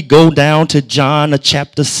even when we go down to John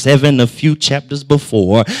chapter 7, a few chapters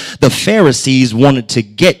before, the Pharisees wanted to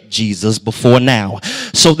get Jesus before now.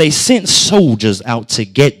 So they sent soldiers out to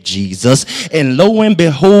get Jesus. And lo and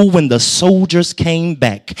behold, when the soldiers came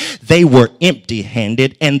back, they were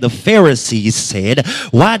empty-handed. And the Pharisees said,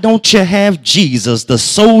 why don't you have Jesus? The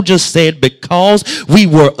soldiers said, because we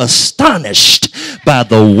were astonished by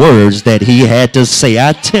the words that he had to say.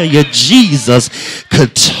 I tell you, Jesus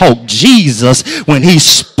could talk. Jesus, when he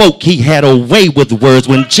spoke, he had a way with words.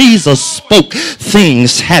 When Jesus spoke,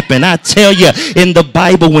 things happened. I tell you, in the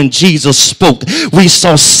Bible, when Jesus spoke, we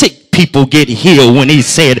saw sick people get healed when he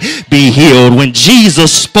said be healed. When Jesus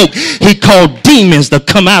spoke, he called demons to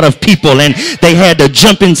come out of people, and they had to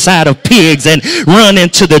jump inside of pigs and run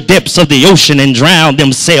into the depths of the ocean and drown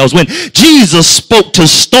themselves. When Jesus spoke to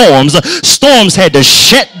storms, storms had to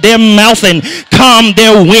shut their mouth and calm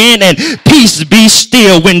their wind and peace be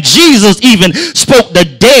still. When Jesus even spoke to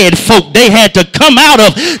dead folk, they had to come out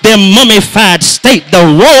of their mummified state. The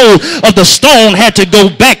roll of the stone had to go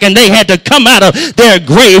back and they had to come out of their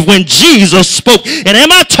grave when Jesus spoke. And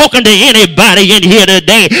am I talking to anybody in here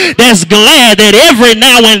today that's glad that every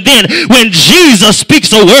now and then when Jesus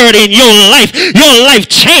speaks a word in your life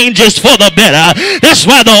changes for the better? That's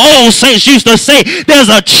why the old saints used to say, there's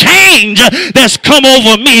a change that's come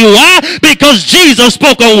over me. Why? Because Jesus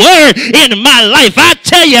spoke a word in my life. I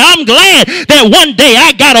tell you, I'm glad that one day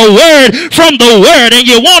I got a word from the word. And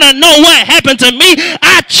you want to know what happened to me?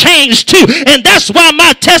 I changed too. And that's why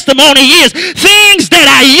my testimony is things that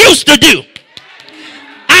I used to do,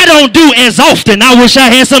 I don't do as often. I wish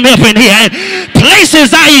I had some help in here. And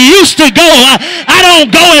places I used to go, I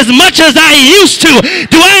don't go as much as I used to.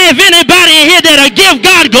 Do I have anybody in here that'll give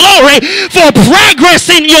God glory for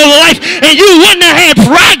progress in your life? And you wouldn't have had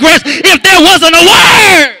progress if there wasn't a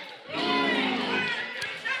word.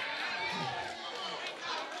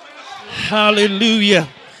 Hallelujah.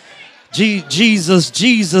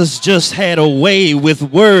 Jesus just had a way with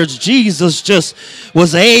words. Jesus just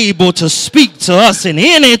was able to speak to us. And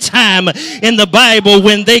any time in the Bible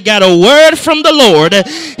when they got a word from the Lord,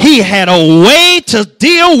 he had a way to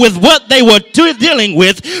deal with what they were dealing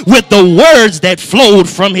with the words that flowed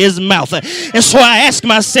from his mouth. And so I asked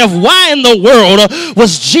myself, why in the world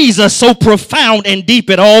was Jesus so profound and deep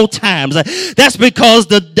at all times? That's because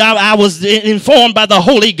I was informed by the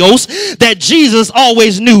Holy Ghost that Jesus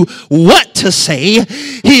always knew what to say,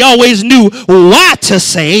 he always knew why to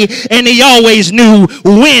say, and he always knew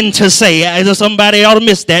when to say. Somebody ought to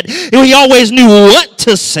miss that. He always knew what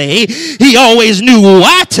to say, he always knew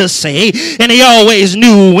why to say, and he always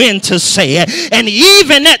knew when to say. And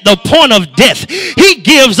even at the point of death, he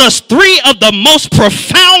gives us three of the most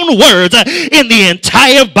profound words in the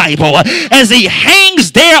entire Bible. As he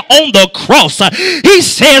hangs there on the cross, he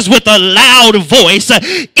says with a loud voice,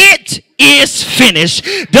 "It is finished."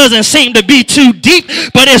 Doesn't seem to be too deep,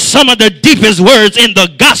 but it's some of the deepest words in the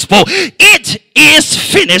gospel. It is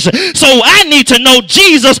finished. So I need to know,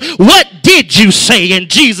 Jesus, what did you say? And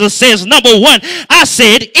Jesus says, number one, I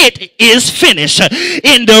said, it is finished.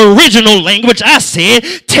 In the original language, I said,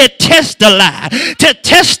 tetelestai.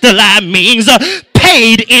 Tetelestai means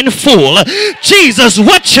paid in full. Jesus,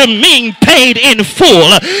 what you mean paid in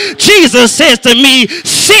full? Jesus says to me,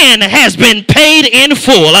 sin has been paid in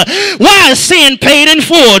full. Why is sin paid in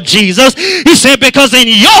full, Jesus? He said, because in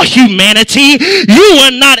your humanity, you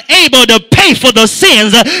were not able to pay for the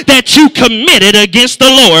sins that you committed against the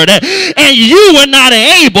Lord. And you were not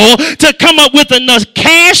able to come up with enough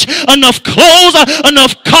cash, enough clothes,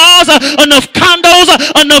 enough cars, enough condos,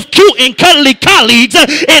 enough cute and cuddly colleagues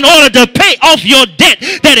in order to pay off your debt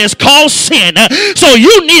that is called sin. So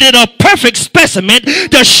you needed a perfect specimen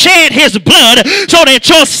to shed his blood so that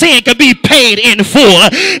your sin could be paid in full.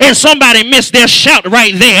 And somebody missed their shout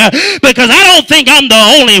right there, because I don't think I'm the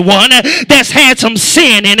only one that's had some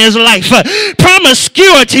sin in his life.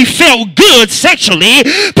 Promiscuity felt good sexually,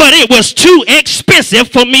 but it was too expensive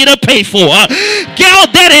for me to pay for. Girl,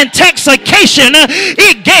 that intoxication,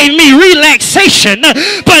 it gave me relaxation,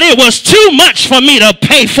 but it was too much for me to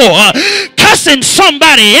pay for. cussing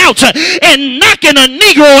somebody out and knocking a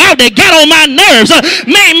Negro out that got on my nerves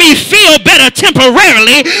made me feel better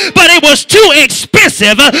temporarily, but it was too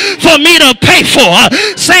expensive for me to pay for.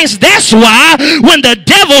 Saints, that's why when the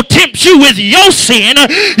devil tempts you with your sin,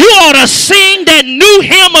 you ought to sing that new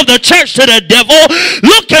hymn of the church to the devil,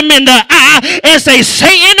 look him in the eye and say,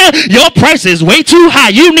 Satan, your price is way too high.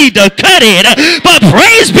 You need to cut it. But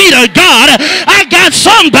praise be to God, I got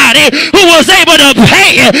somebody who was able to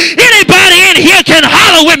pay. Anybody in here can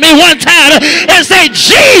holler with me one time and say,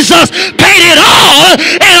 Jesus paid it all,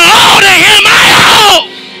 and all to him I owe.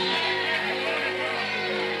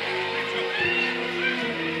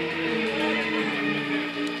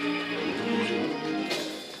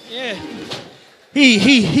 Yeah.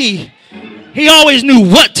 He always knew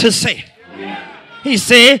what to say. He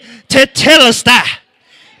said, Tetelestai,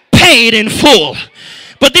 paid in full.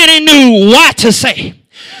 But then he knew what to say.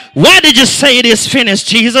 Why did you say it is finished,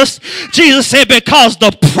 Jesus? Jesus said, because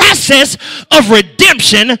the process of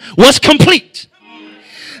redemption was complete.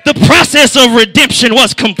 The process of redemption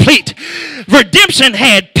was complete. Redemption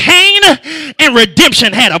had pain and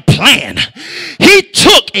redemption had a plan. He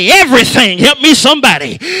took everything, help me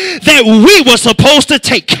somebody, that we were supposed to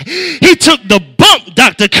take. He took the bump,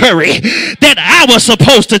 Dr. Curry, that I was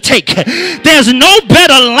supposed to take. There's no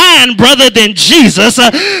better line, brother, than Jesus,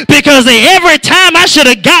 because every time I should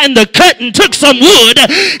have gotten the cut and took some wood,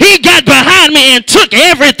 he got behind me and took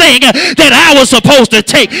everything that I was supposed to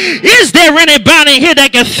take. Is there anybody here that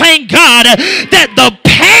can thank God that the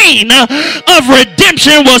pain of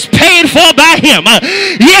redemption was paid for by him?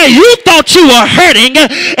 Yeah, you thought you were hurting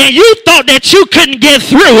and you thought that you couldn't get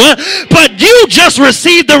through, but you just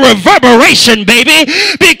received the reverberation, baby,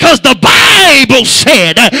 because the Bible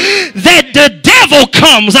said that the devil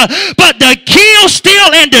comes but to kill,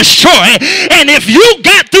 steal, and destroy. And if you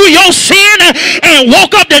got through your sin and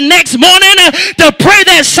woke up the next morning to pray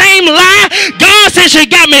that same lie, God says you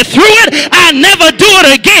got me through it, I never do it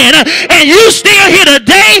again, and you still here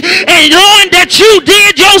today, and knowing that you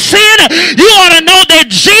did your sin, you ought to know that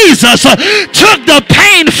Jesus took the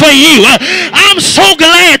pain for you. I'm so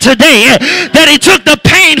glad today that he took the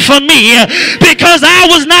pain for me, because I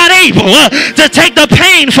was not able to take the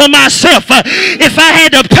pain for myself. If I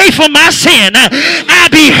had to pay for my sin,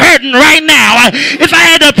 I'd be hurting right now. If I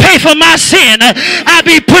had to pay for my sin, I'd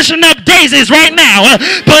be pushing up daisies right now.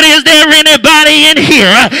 But is there anybody in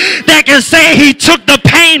here that can say he took the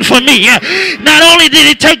pain for me? Not only did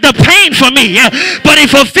he take the pain for me, but he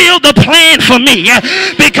fulfilled the plan for me.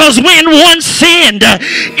 Because when one sinned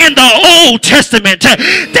in the Old Testament,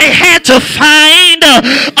 they had to find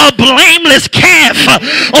a blameless calf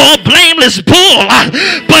or a blameless bull.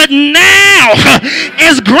 But now,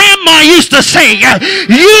 as grandma used to say,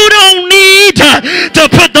 you don't need to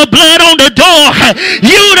put the blood on the door.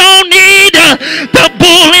 You don't need the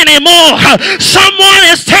bull anymore. Someone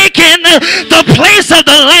is taking the place of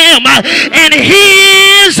the lamb, and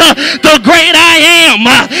he is the great I am.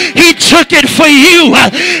 He took it for you,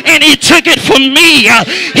 and he took it for me.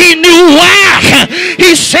 He knew why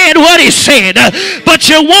he said what he said. But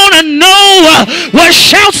you want to know what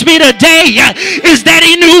shouts me today is that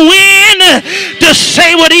he knew when to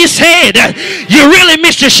say what he said. You really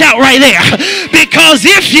missed your shout right there, because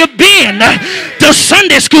if you've been to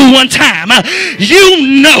Sunday school one time,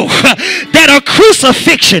 you know that a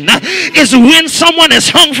crucifixion is when someone is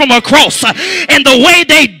hung from a cross, and the way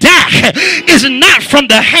they die is not from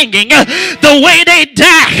the hanging. The way they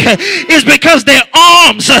die is because their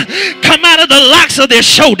arms come out of the locks of their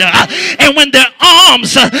shoulder, and when their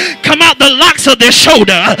arms come out the locks of their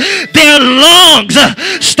shoulder, their lungs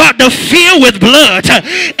start to fill with blood,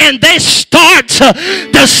 and they start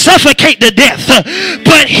to suffocate to death.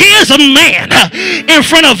 But here's a man in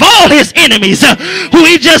front of all his enemies who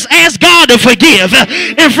he just asked God to forgive,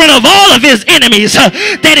 in front of all of his enemies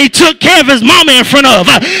that he took care of his mama in front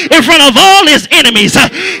of all his enemies.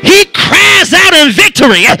 He cries out in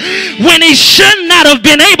victory when he should not have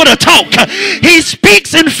been able to talk. He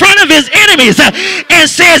speaks in front of his enemies and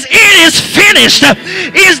says, it is finished.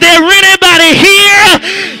 Is there anybody here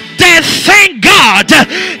that thank God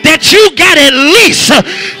that you got at least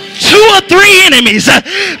 2 or 3 enemies?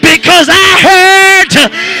 Because I heard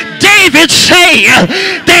David say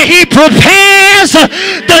that he prepares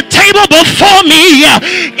the table before me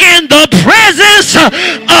in the presence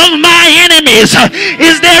of my enemies.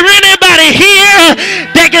 Is there anybody here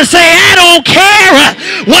that can say, I don't don't care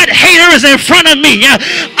what hater is in front of me.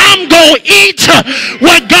 I'm going to eat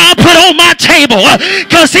what God put on my table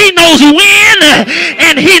because he knows when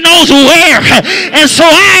and he knows where. And so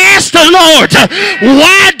I asked the Lord,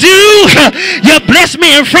 why do you bless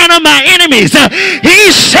me in front of my enemies? He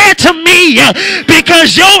said to me,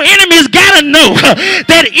 because your enemies got to know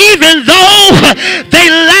that even though they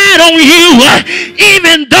lied on you,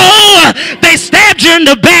 even though they stabbed you in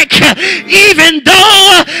the back, even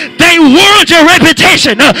though they ruined your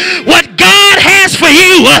reputation, what God has for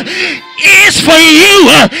you is for you,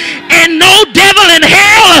 and no devil in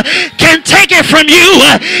hell can take it from you.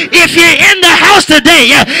 If you're in the house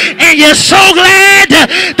today and you're so glad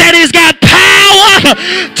that he's got power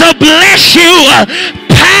to bless you,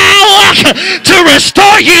 power to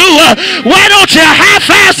restore you, why don't you high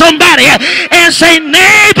five somebody and say,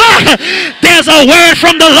 neighbor, there's a word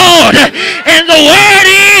from the Lord, and the word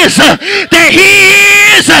is that he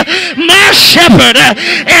is my shepherd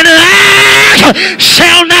and I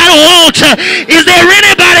shall not want. Is there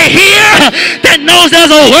anybody here that knows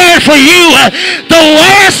there's a word for you? The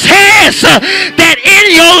word says that in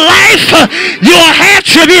your life you'll have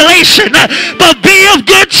tribulation, but be of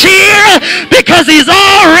good cheer because he's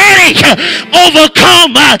already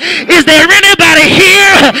overcome. Is there anybody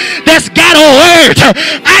here that's got a word?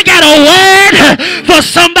 I got a word for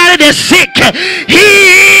somebody that's sick.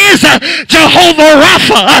 He is Jehovah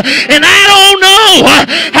Rapha, and I don't know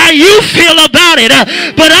how you feel about it,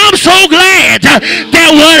 but I'm so glad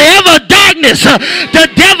that whatever darkness the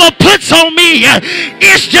devil puts on me,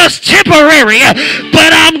 it's just temporary,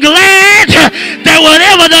 but I'm glad that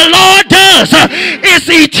whatever the Lord does, it's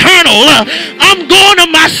eternal. I'm going to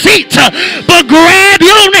my seat, but grab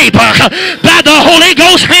your neighbor by the Holy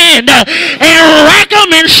Ghost hand and rock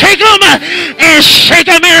them and shake them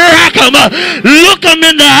and rock them. Look them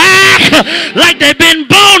in the eye like they've been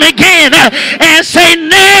born again and say,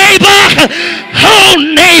 neighbor, oh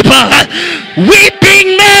neighbor,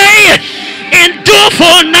 weeping may endure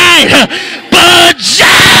for a night, but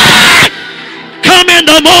joy come in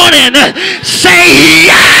the morning. Say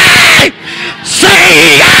yay!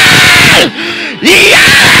 Say yay!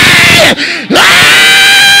 Yay! Yay!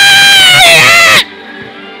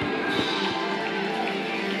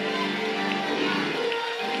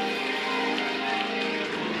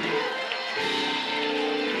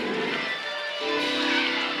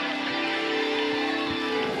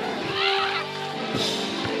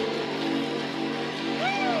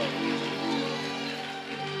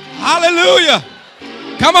 Hallelujah.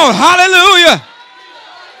 Come on, hallelujah.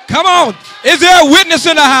 Come on. Is there a witness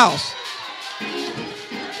in the house?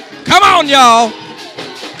 Come on, y'all.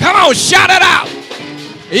 Come on, shout it out.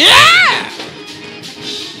 Yeah.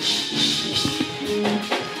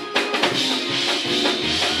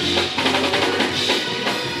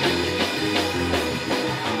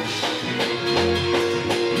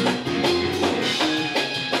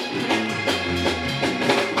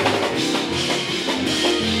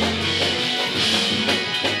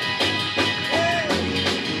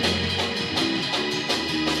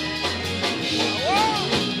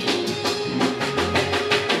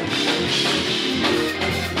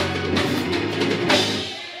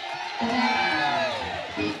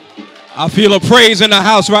 I feel a praise in the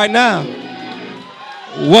house right now.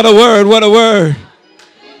 What a word, what a word.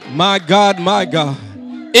 My God, my God.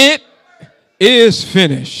 It is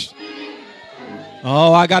finished.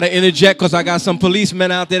 Oh, I got to interject because I got some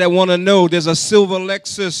policemen out there that want to know. There's a silver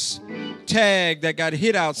Lexus tag that got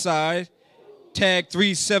hit outside. Tag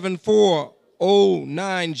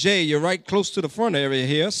 37409J. You're right close to the front area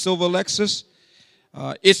here. Silver Lexus.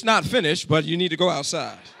 It's not finished, but you need to go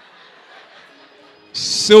outside.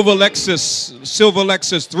 Silver Lexus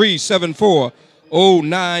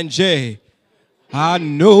 37409J. I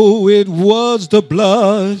know it was the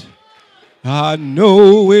blood. I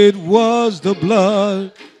know it was the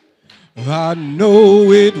blood. I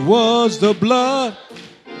know it was the blood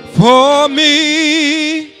for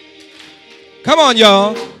me. Come on,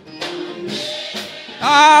 y'all.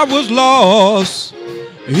 I was lost.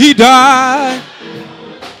 He died.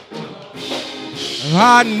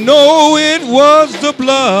 I know it was the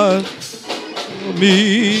blood for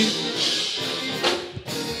me.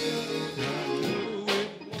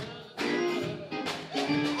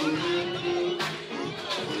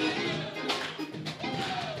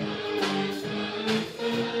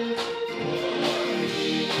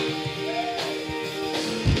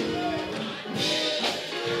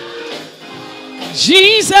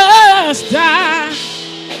 Jesus died.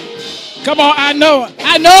 Come on, I know it.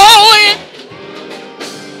 I know it.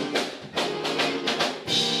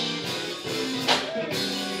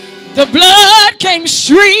 The blood came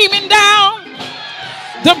streaming down.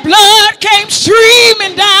 The blood came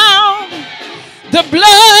streaming down. The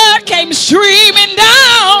blood came streaming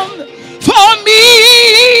down for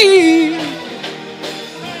me.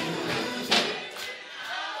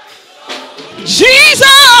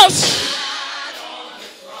 Jesus,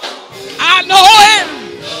 I know it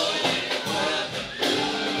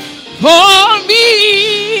for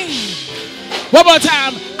me. One more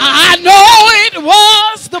time. I know it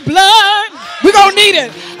was the blood. We're going to need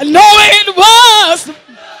it. I know it was.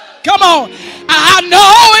 Come on. I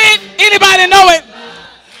know it. Anybody know it?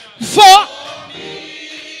 For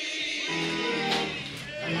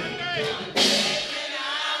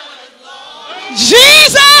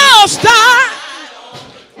Jesus died.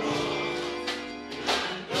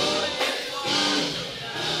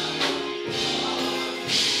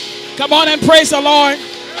 Come on and praise the Lord.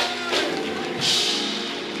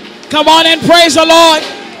 Come on and praise the Lord.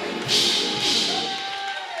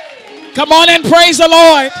 Come on and praise the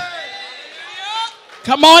Lord.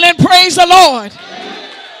 Come on and praise the Lord.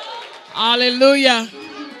 Hallelujah.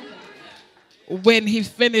 When he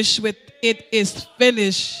finished with "it is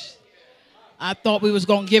finished," I thought we was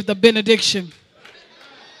going to give the benediction.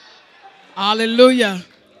 Hallelujah.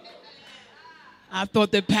 I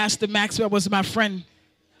thought that Pastor Maxwell was my friend.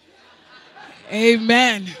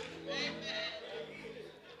 Amen.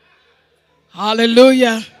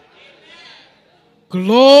 Hallelujah.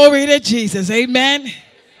 Glory to Jesus. Amen.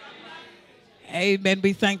 Amen.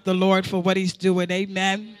 We thank the Lord for what he's doing.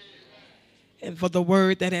 Amen. And for the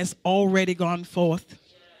word that has already gone forth.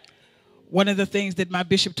 One of the things that my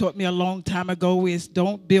bishop taught me a long time ago is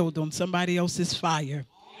don't build on somebody else's fire.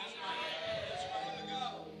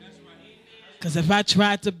 Because if I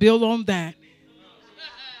tried to build on that,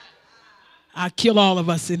 I'd kill all of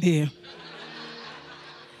us in here.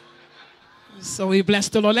 So we bless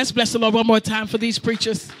the Lord. Let's bless the Lord one more time for these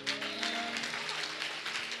preachers.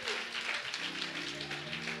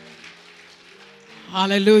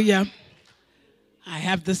 Hallelujah. I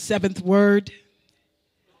have the seventh word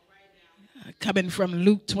coming from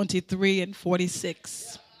Luke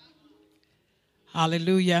 23:46.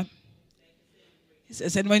 Hallelujah. It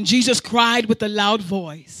says, and when Jesus cried with a loud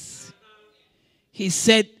voice, he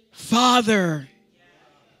said, Father,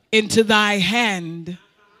 into thy hand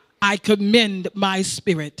I commend my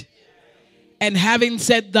spirit. And having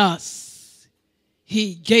said thus,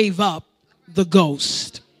 he gave up the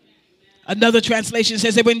ghost. Another translation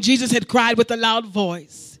says that when Jesus had cried with a loud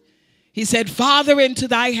voice, he said, Father, into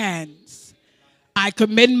thy hands I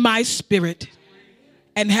commend my spirit.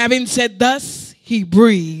 And having said thus, he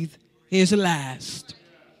breathed his last.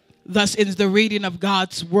 Thus ends the reading of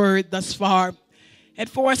God's word thus far. And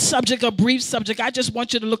for a subject, a brief subject, I just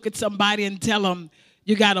want you to look at somebody and tell them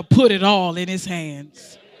you got to put it all in his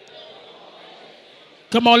hands.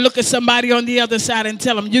 Come on, look at somebody on the other side and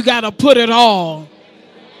tell them you got to put it all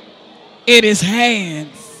in his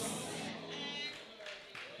hands.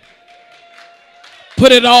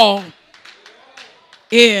 Put it all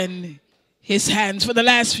in his hands. For the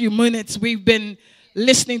last few minutes, we've been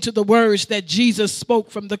listening to the words that Jesus spoke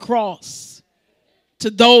from the cross to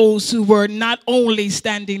those who were not only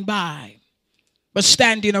standing by, but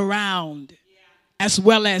standing around, as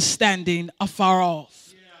well as standing afar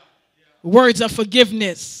off. Words of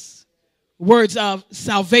forgiveness, words of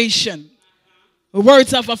salvation,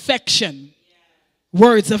 words of affection,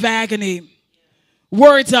 words of agony,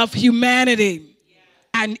 words of humanity,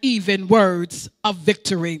 and even words of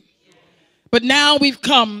victory. But now we've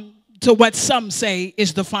come to what some say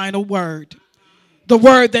is the final word. The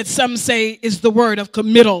word that some say is the word of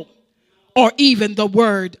committal, or even the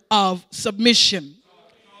word of submission.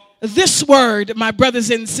 This word, my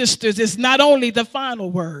brothers and sisters, is not only the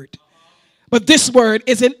final word, but this word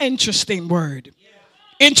is an interesting word.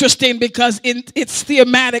 Interesting because in its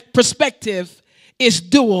thematic perspective is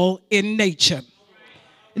dual in nature.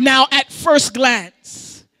 Now, at first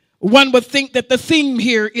glance, one would think that the theme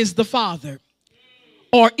here is the Father,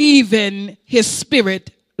 or even his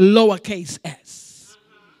spirit, lowercase s.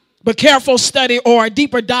 But careful study, or a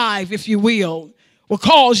deeper dive, if you will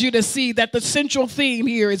cause you to see that the central theme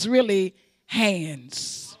here is really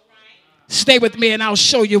hands. Stay with me and I'll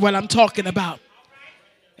show you what I'm talking about.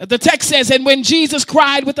 The text says, and when Jesus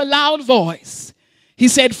cried with a loud voice, he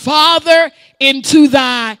said, Father, into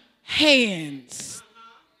thy hands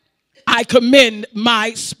I commend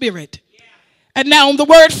my spirit. And now the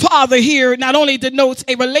word Father here not only denotes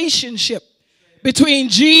a relationship between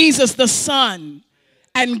Jesus the Son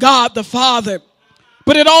and God the Father,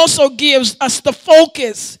 but it also gives us the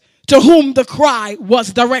focus to whom the cry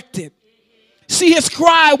was directed. See, his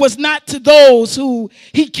cry was not to those who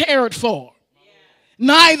he cared for.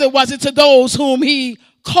 neither was it to those whom he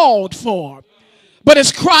called for. But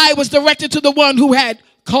his cry was directed to the one who had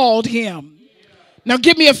called him. Now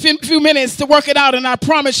give me a few minutes to work it out, and I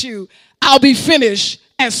promise you I'll be finished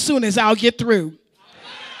as soon as I'll get through.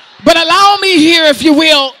 But allow me here, if you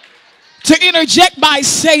will, to interject by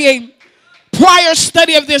saying, prior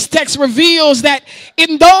study of this text reveals that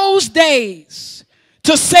in those days,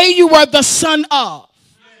 to say you were the son of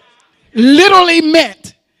literally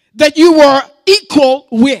meant that you were equal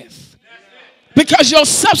with, because your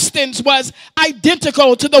substance was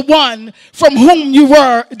identical to the one from whom you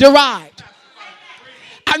were derived.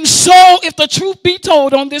 And so, if the truth be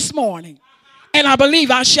told on this morning, and I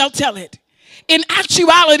believe I shall tell it, in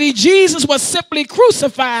actuality, Jesus was simply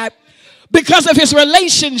crucified because of his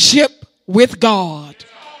relationship with God.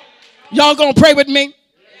 Y'all gonna pray with me?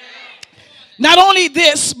 Not only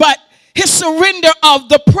this, but his surrender of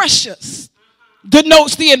the precious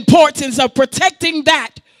denotes the importance of protecting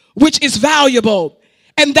that which is valuable,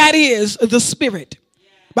 and that is the spirit.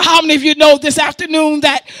 But how many of you know this afternoon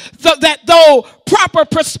that though proper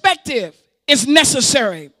perspective is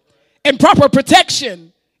necessary and proper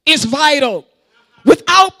protection is vital,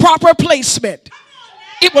 without proper placement,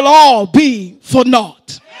 it will all be for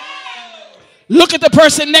naught. Look at the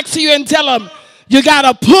person next to you and tell them, you got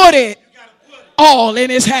to put it all in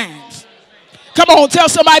his hands. Come on, tell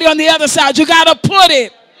somebody on the other side, you got to put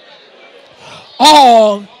it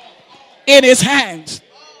all in his hands.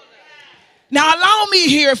 Now allow me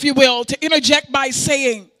here, if you will, to interject by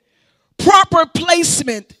saying proper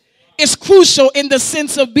placement is crucial in the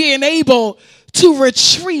sense of being able to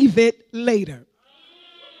retrieve it later.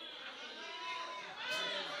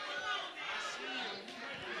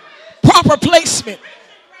 Proper placement.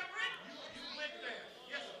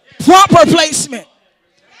 Proper placement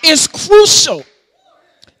is crucial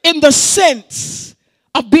in the sense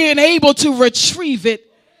of being able to retrieve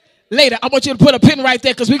it later. I want you to put a pin right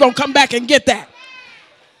there because we're going to come back and get that.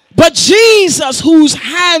 But Jesus, whose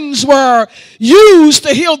hands were used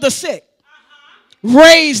to heal the sick,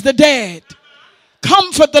 raise the dead,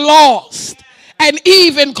 comfort the lost, and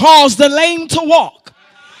even cause the lame to walk,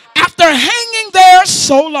 after hanging there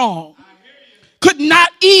so long, could not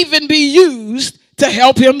even be used to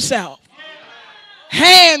help himself.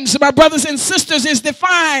 Hands, my brothers and sisters, is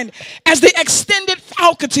defined as the extended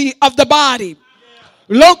faculty of the body,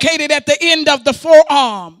 located at the end of the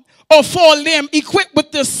forearm or forelimb, equipped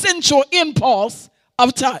with the essential impulse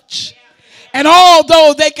of touch. And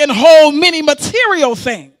although they can hold many material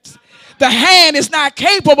things, the hand is not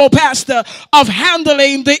capable, Pastor, of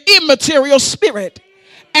handling the immaterial spirit.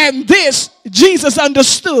 And this Jesus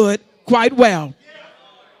understood quite well.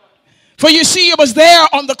 For you see, it was there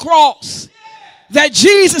on the cross that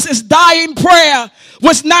Jesus' dying prayer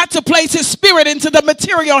was not to place his spirit into the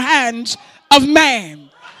material hands of man,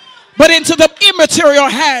 but into the immaterial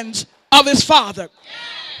hands of his Father.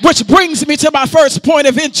 Which brings me to my first point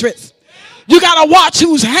of interest. You got to watch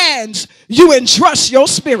whose hands you entrust your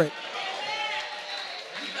spirit.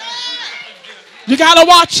 You got to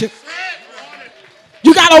watch it.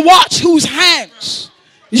 You got to watch whose hands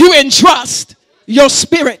you entrust your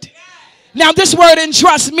spirit. Now, this word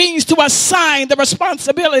entrust means to assign the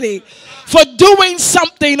responsibility for doing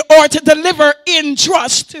something or to deliver in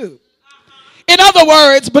trust to. In other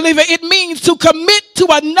words, believer, it means to commit to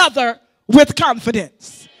another with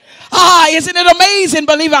confidence. Isn't it amazing,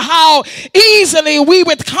 believer, how easily we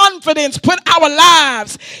with confidence put our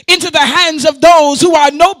lives into the hands of those who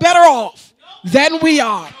are no better off than we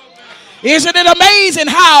are? Isn't it amazing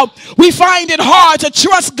how we find it hard to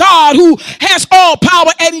trust God who has all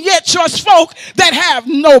power and yet trust folk that have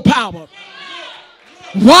no power?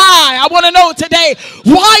 Why? I want to know today,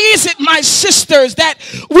 why is it, my sisters, that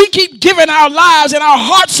we keep giving our lives and our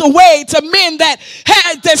hearts away to men that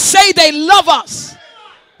say they love us,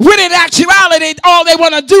 when in actuality all they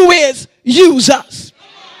want to do is use us?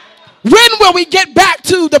 When will we get back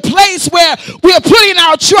to the place where we are putting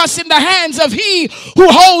our trust in the hands of he who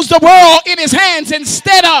holds the world in his hands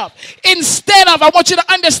instead of, I want you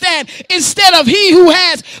to understand, instead of he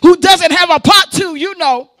who doesn't have a pot to,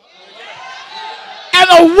 and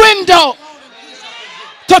a window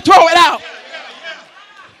to throw it out.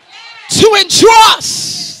 To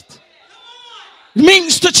entrust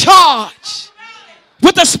means to charge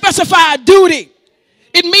with a specified duty.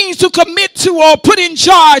 It means to commit to or put in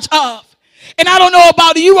charge of. And I don't know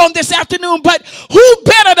about you on this afternoon, but who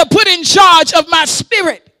better to put in charge of my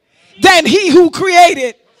spirit than he who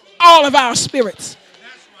created all of our spirits?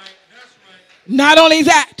 Not only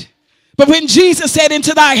that, but when Jesus said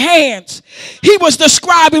into thy hands, he was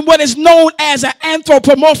describing what is known as an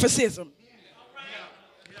anthropomorphism,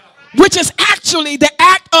 which is actually actually the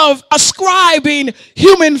act of ascribing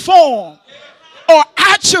human form or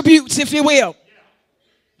attributes, if you will.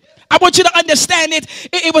 I want you to understand it.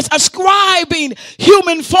 It was ascribing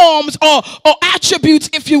human forms or attributes,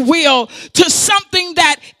 if you will, to something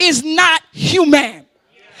that is not human.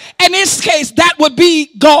 In this case, that would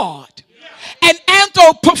be God. And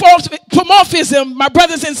anthropomorphism, my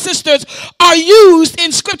brothers and sisters, are used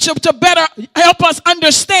in scripture to better help us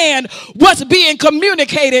understand what's being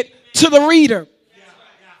communicated to the reader.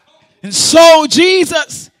 And so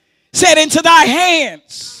Jesus said, into thy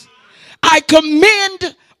hands I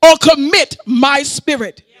commend or commit my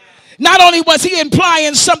spirit. Not only was he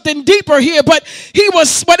implying something deeper here, but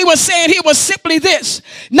what he was saying here was simply this.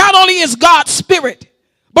 Not only is God spirit,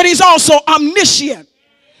 but he's also omniscient,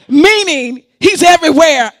 meaning he's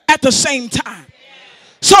everywhere at the same time.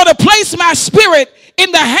 So to place my spirit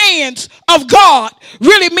in the hands of God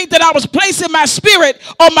really meant that I was placing my spirit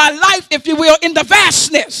or my life, if you will, in the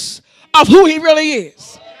vastness of who he really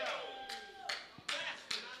is.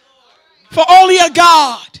 For only a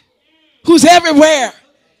God who's everywhere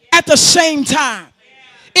at the same time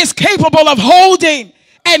is capable of holding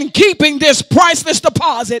and keeping this priceless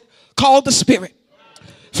deposit called the Spirit.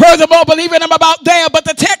 Furthermore, believe it, I'm about there, but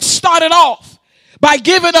the text started off by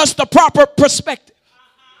giving us the proper perspective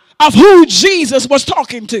of who Jesus was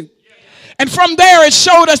talking to. And from there, it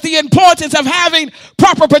showed us the importance of having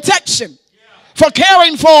proper protection for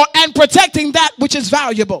caring for and protecting that which is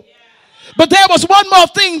valuable. But there was one more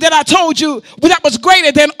thing that I told you that was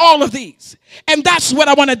greater than all of these. And that's what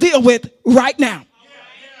I want to deal with right now.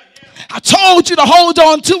 I told you to hold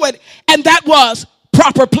on to it, and that was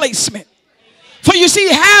proper placement. For you see,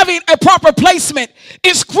 having a proper placement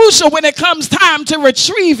is crucial when it comes time to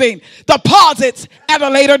retrieving deposits at a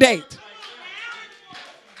later date.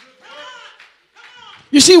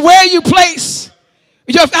 You see, where you place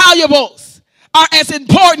your valuables are as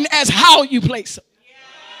important as how you place them.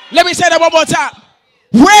 Let me say that one more time.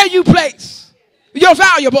 Where you place your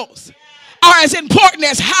valuables are as important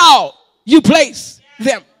as how you place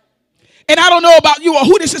them. And I don't know about you or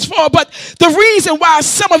who this is for, but the reason why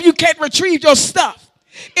some of you can't retrieve your stuff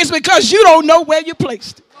is because you don't know where you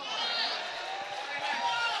placed it.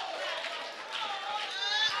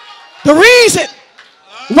 The reason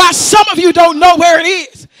why some of you don't know where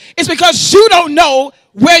it is because you don't know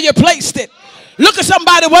where you placed it. Look at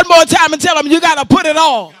somebody one more time and tell them you got to put it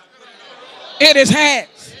all in his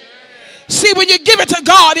hands. See, when you give it to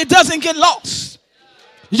God, it doesn't get lost.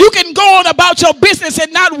 You can go on about your business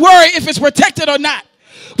and not worry if it's protected or not.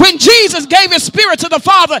 When Jesus gave his spirit to the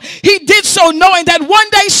Father, he did so knowing that one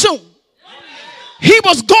day soon he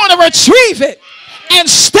was going to retrieve it and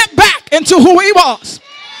step back into who he was.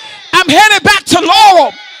 I'm headed back to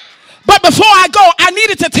Laurel, but before I go, I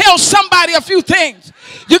needed to tell somebody a few things.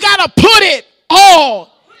 You got to put it all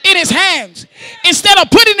in his hands. Instead of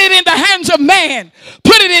putting it in the hands of man,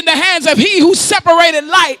 put it in the hands of he who separated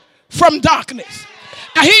light from darkness.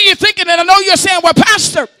 I hear you thinking, and I know you're saying, well,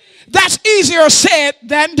 Pastor, that's easier said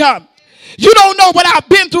than done. You don't know what I've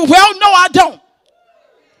been through. Well, no, I don't.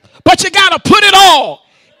 But you got to put it all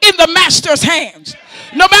in the master's hands.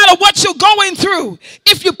 No matter what you're going through,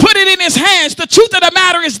 if you put it in his hands, the truth of the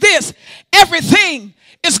matter is this: everything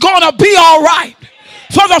is going to be all right.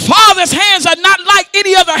 For the Father's hands are not like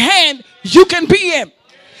any other hand you can be in.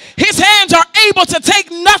 His hands are able to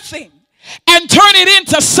take nothing and turn it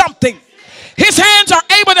into something. His hands are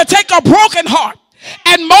able to take a broken heart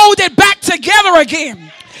and mold it back together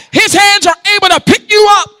again. His hands are able to pick you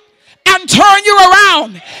up and turn you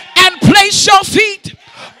around and place your feet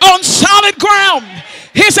on solid ground.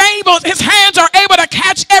 His hands are able to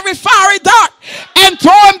catch every fiery dart and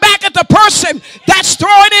throw them back at the person that's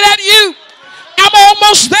throwing it at you. I'm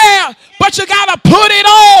almost there, but you got to put it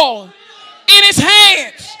all in his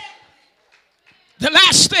hands. The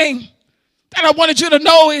last thing that I wanted you to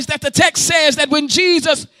know is that the text says that when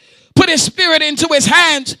Jesus put his spirit into his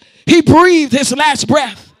hands, he breathed his last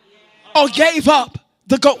breath or gave up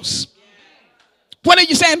the ghost. What are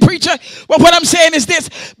you saying, preacher? Well, what I'm saying is this: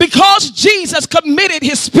 because Jesus committed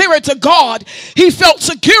his spirit to God, he felt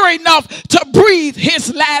secure enough to breathe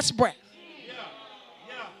his last breath.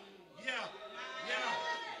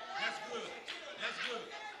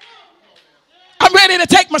 I'm ready to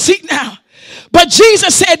take my seat now. But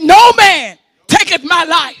Jesus said, no man taketh my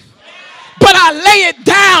life, but I lay it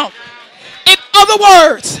down. In other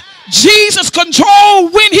words, Jesus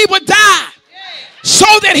controlled when he would die so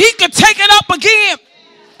that he could take it up again.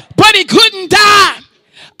 But he couldn't die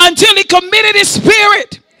until he committed his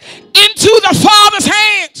spirit into the Father's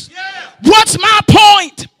hands. What's my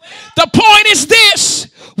point? The point is this: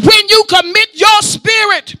 when you commit your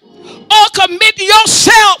spirit or commit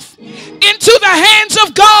yourself into the hands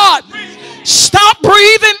of God. Stop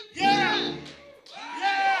breathing.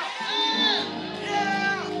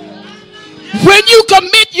 When you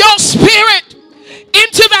commit your spirit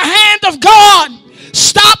into the hand of God,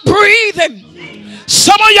 stop breathing.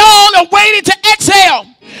 Some of y'all are waiting to exhale,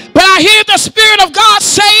 but I hear the Spirit of God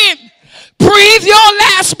saying, breathe your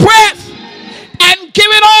last breath and give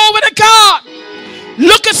it over to God.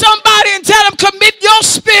 Look at somebody and tell them, commit your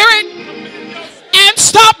spirit and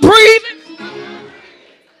stop breathing.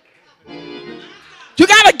 You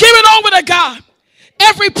got to give it over to God.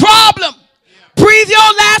 Every problem, breathe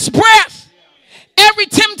your last breath. Every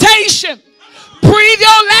temptation, breathe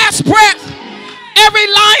your last breath. Every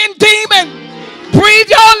lying demon, breathe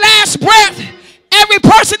your last breath. Every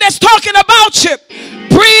person that's talking about you,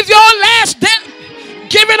 breathe your last breath.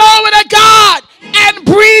 Give it over to God and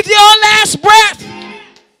breathe your last breath.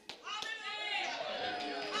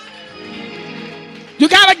 You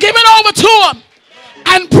got to give it over to him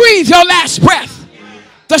and breathe your last breath.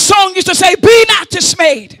 The song used to say, be not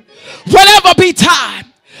dismayed, whatever be time,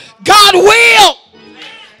 God will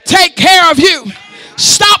take care of you.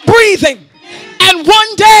 Stop breathing, and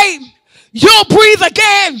one day you'll breathe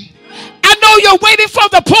again. I know you're waiting for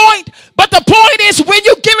the point, but the point is when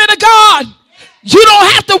you give it to God, you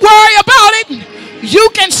don't have to worry about it. You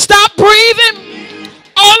can stop breathing.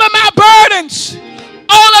 All of my burdens,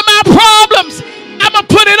 all of my problems, I'm going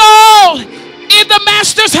to put it all in the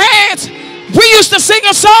Master's hands. We used to sing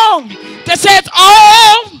a song that says,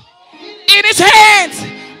 all in his hands.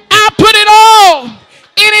 I put it all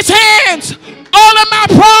in his hands. All of my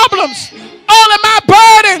problems, all of my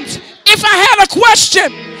burdens. If I had a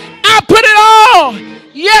question, I put it all.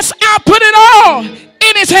 Yes, I put it all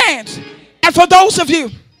in his hands. And for those of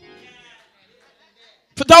you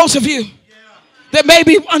that may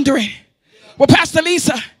be wondering, well, Pastor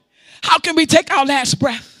Lisa, how can we take our last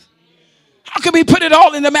breath? How can we put it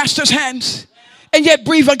all in the Master's hands and yet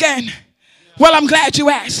breathe again? Well, I'm glad you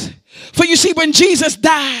asked. For you see, when Jesus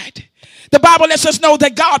died, the Bible lets us know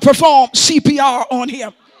that God performed CPR on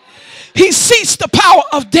him. He ceased the power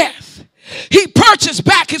of death. He purchased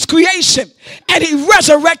back his creation and he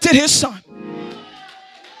resurrected his son.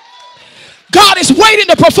 God is waiting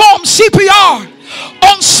to perform CPR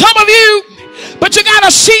on some of you, but you got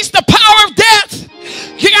to cease the power of death.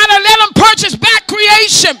 You got to let him purchase back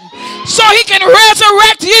creation so he can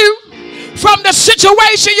resurrect you from the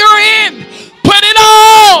situation you're in. Put it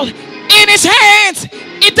all in his hands.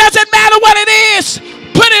 It doesn't matter what it is.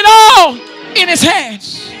 Put it all in his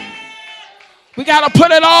hands. We got to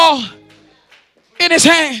put it all in his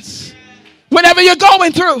hands. Whatever you're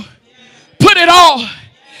going through, put it all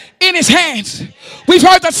in his hands. We've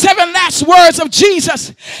heard the 7 last words of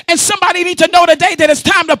Jesus, and somebody needs to know today that it's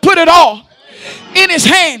time to put it all in his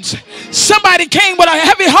hands. Somebody came with a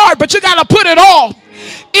heavy heart, but you got to put it all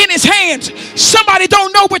in his hands. Somebody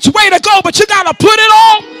don't know which way to go, but you got to put it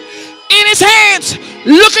all in his hands.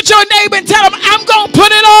 Look at your neighbor and tell him, I'm going to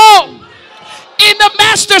put it all in the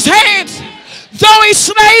Master's hands. Though he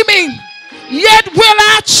slay me, yet will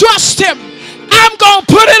I trust him. I'm going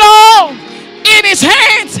to put it all in his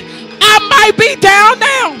hands. I might be down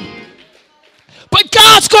now, but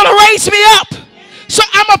God's going to raise me up. So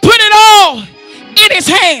I'm going to put it all in his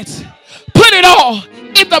hands. Put it all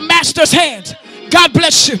in the Master's hands. God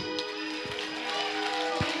bless you.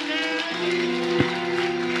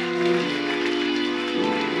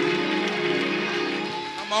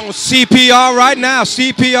 I'm on CPR right now,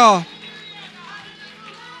 CPR.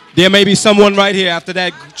 There may be someone right here after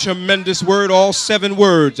that tremendous word, all 7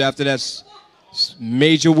 words, after that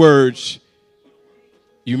major words,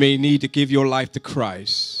 you may need to give your life to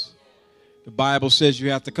Christ. The Bible says you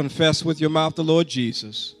have to confess with your mouth the Lord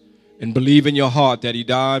Jesus and believe in your heart that he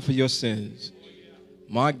died for your sins.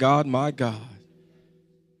 My God, my God.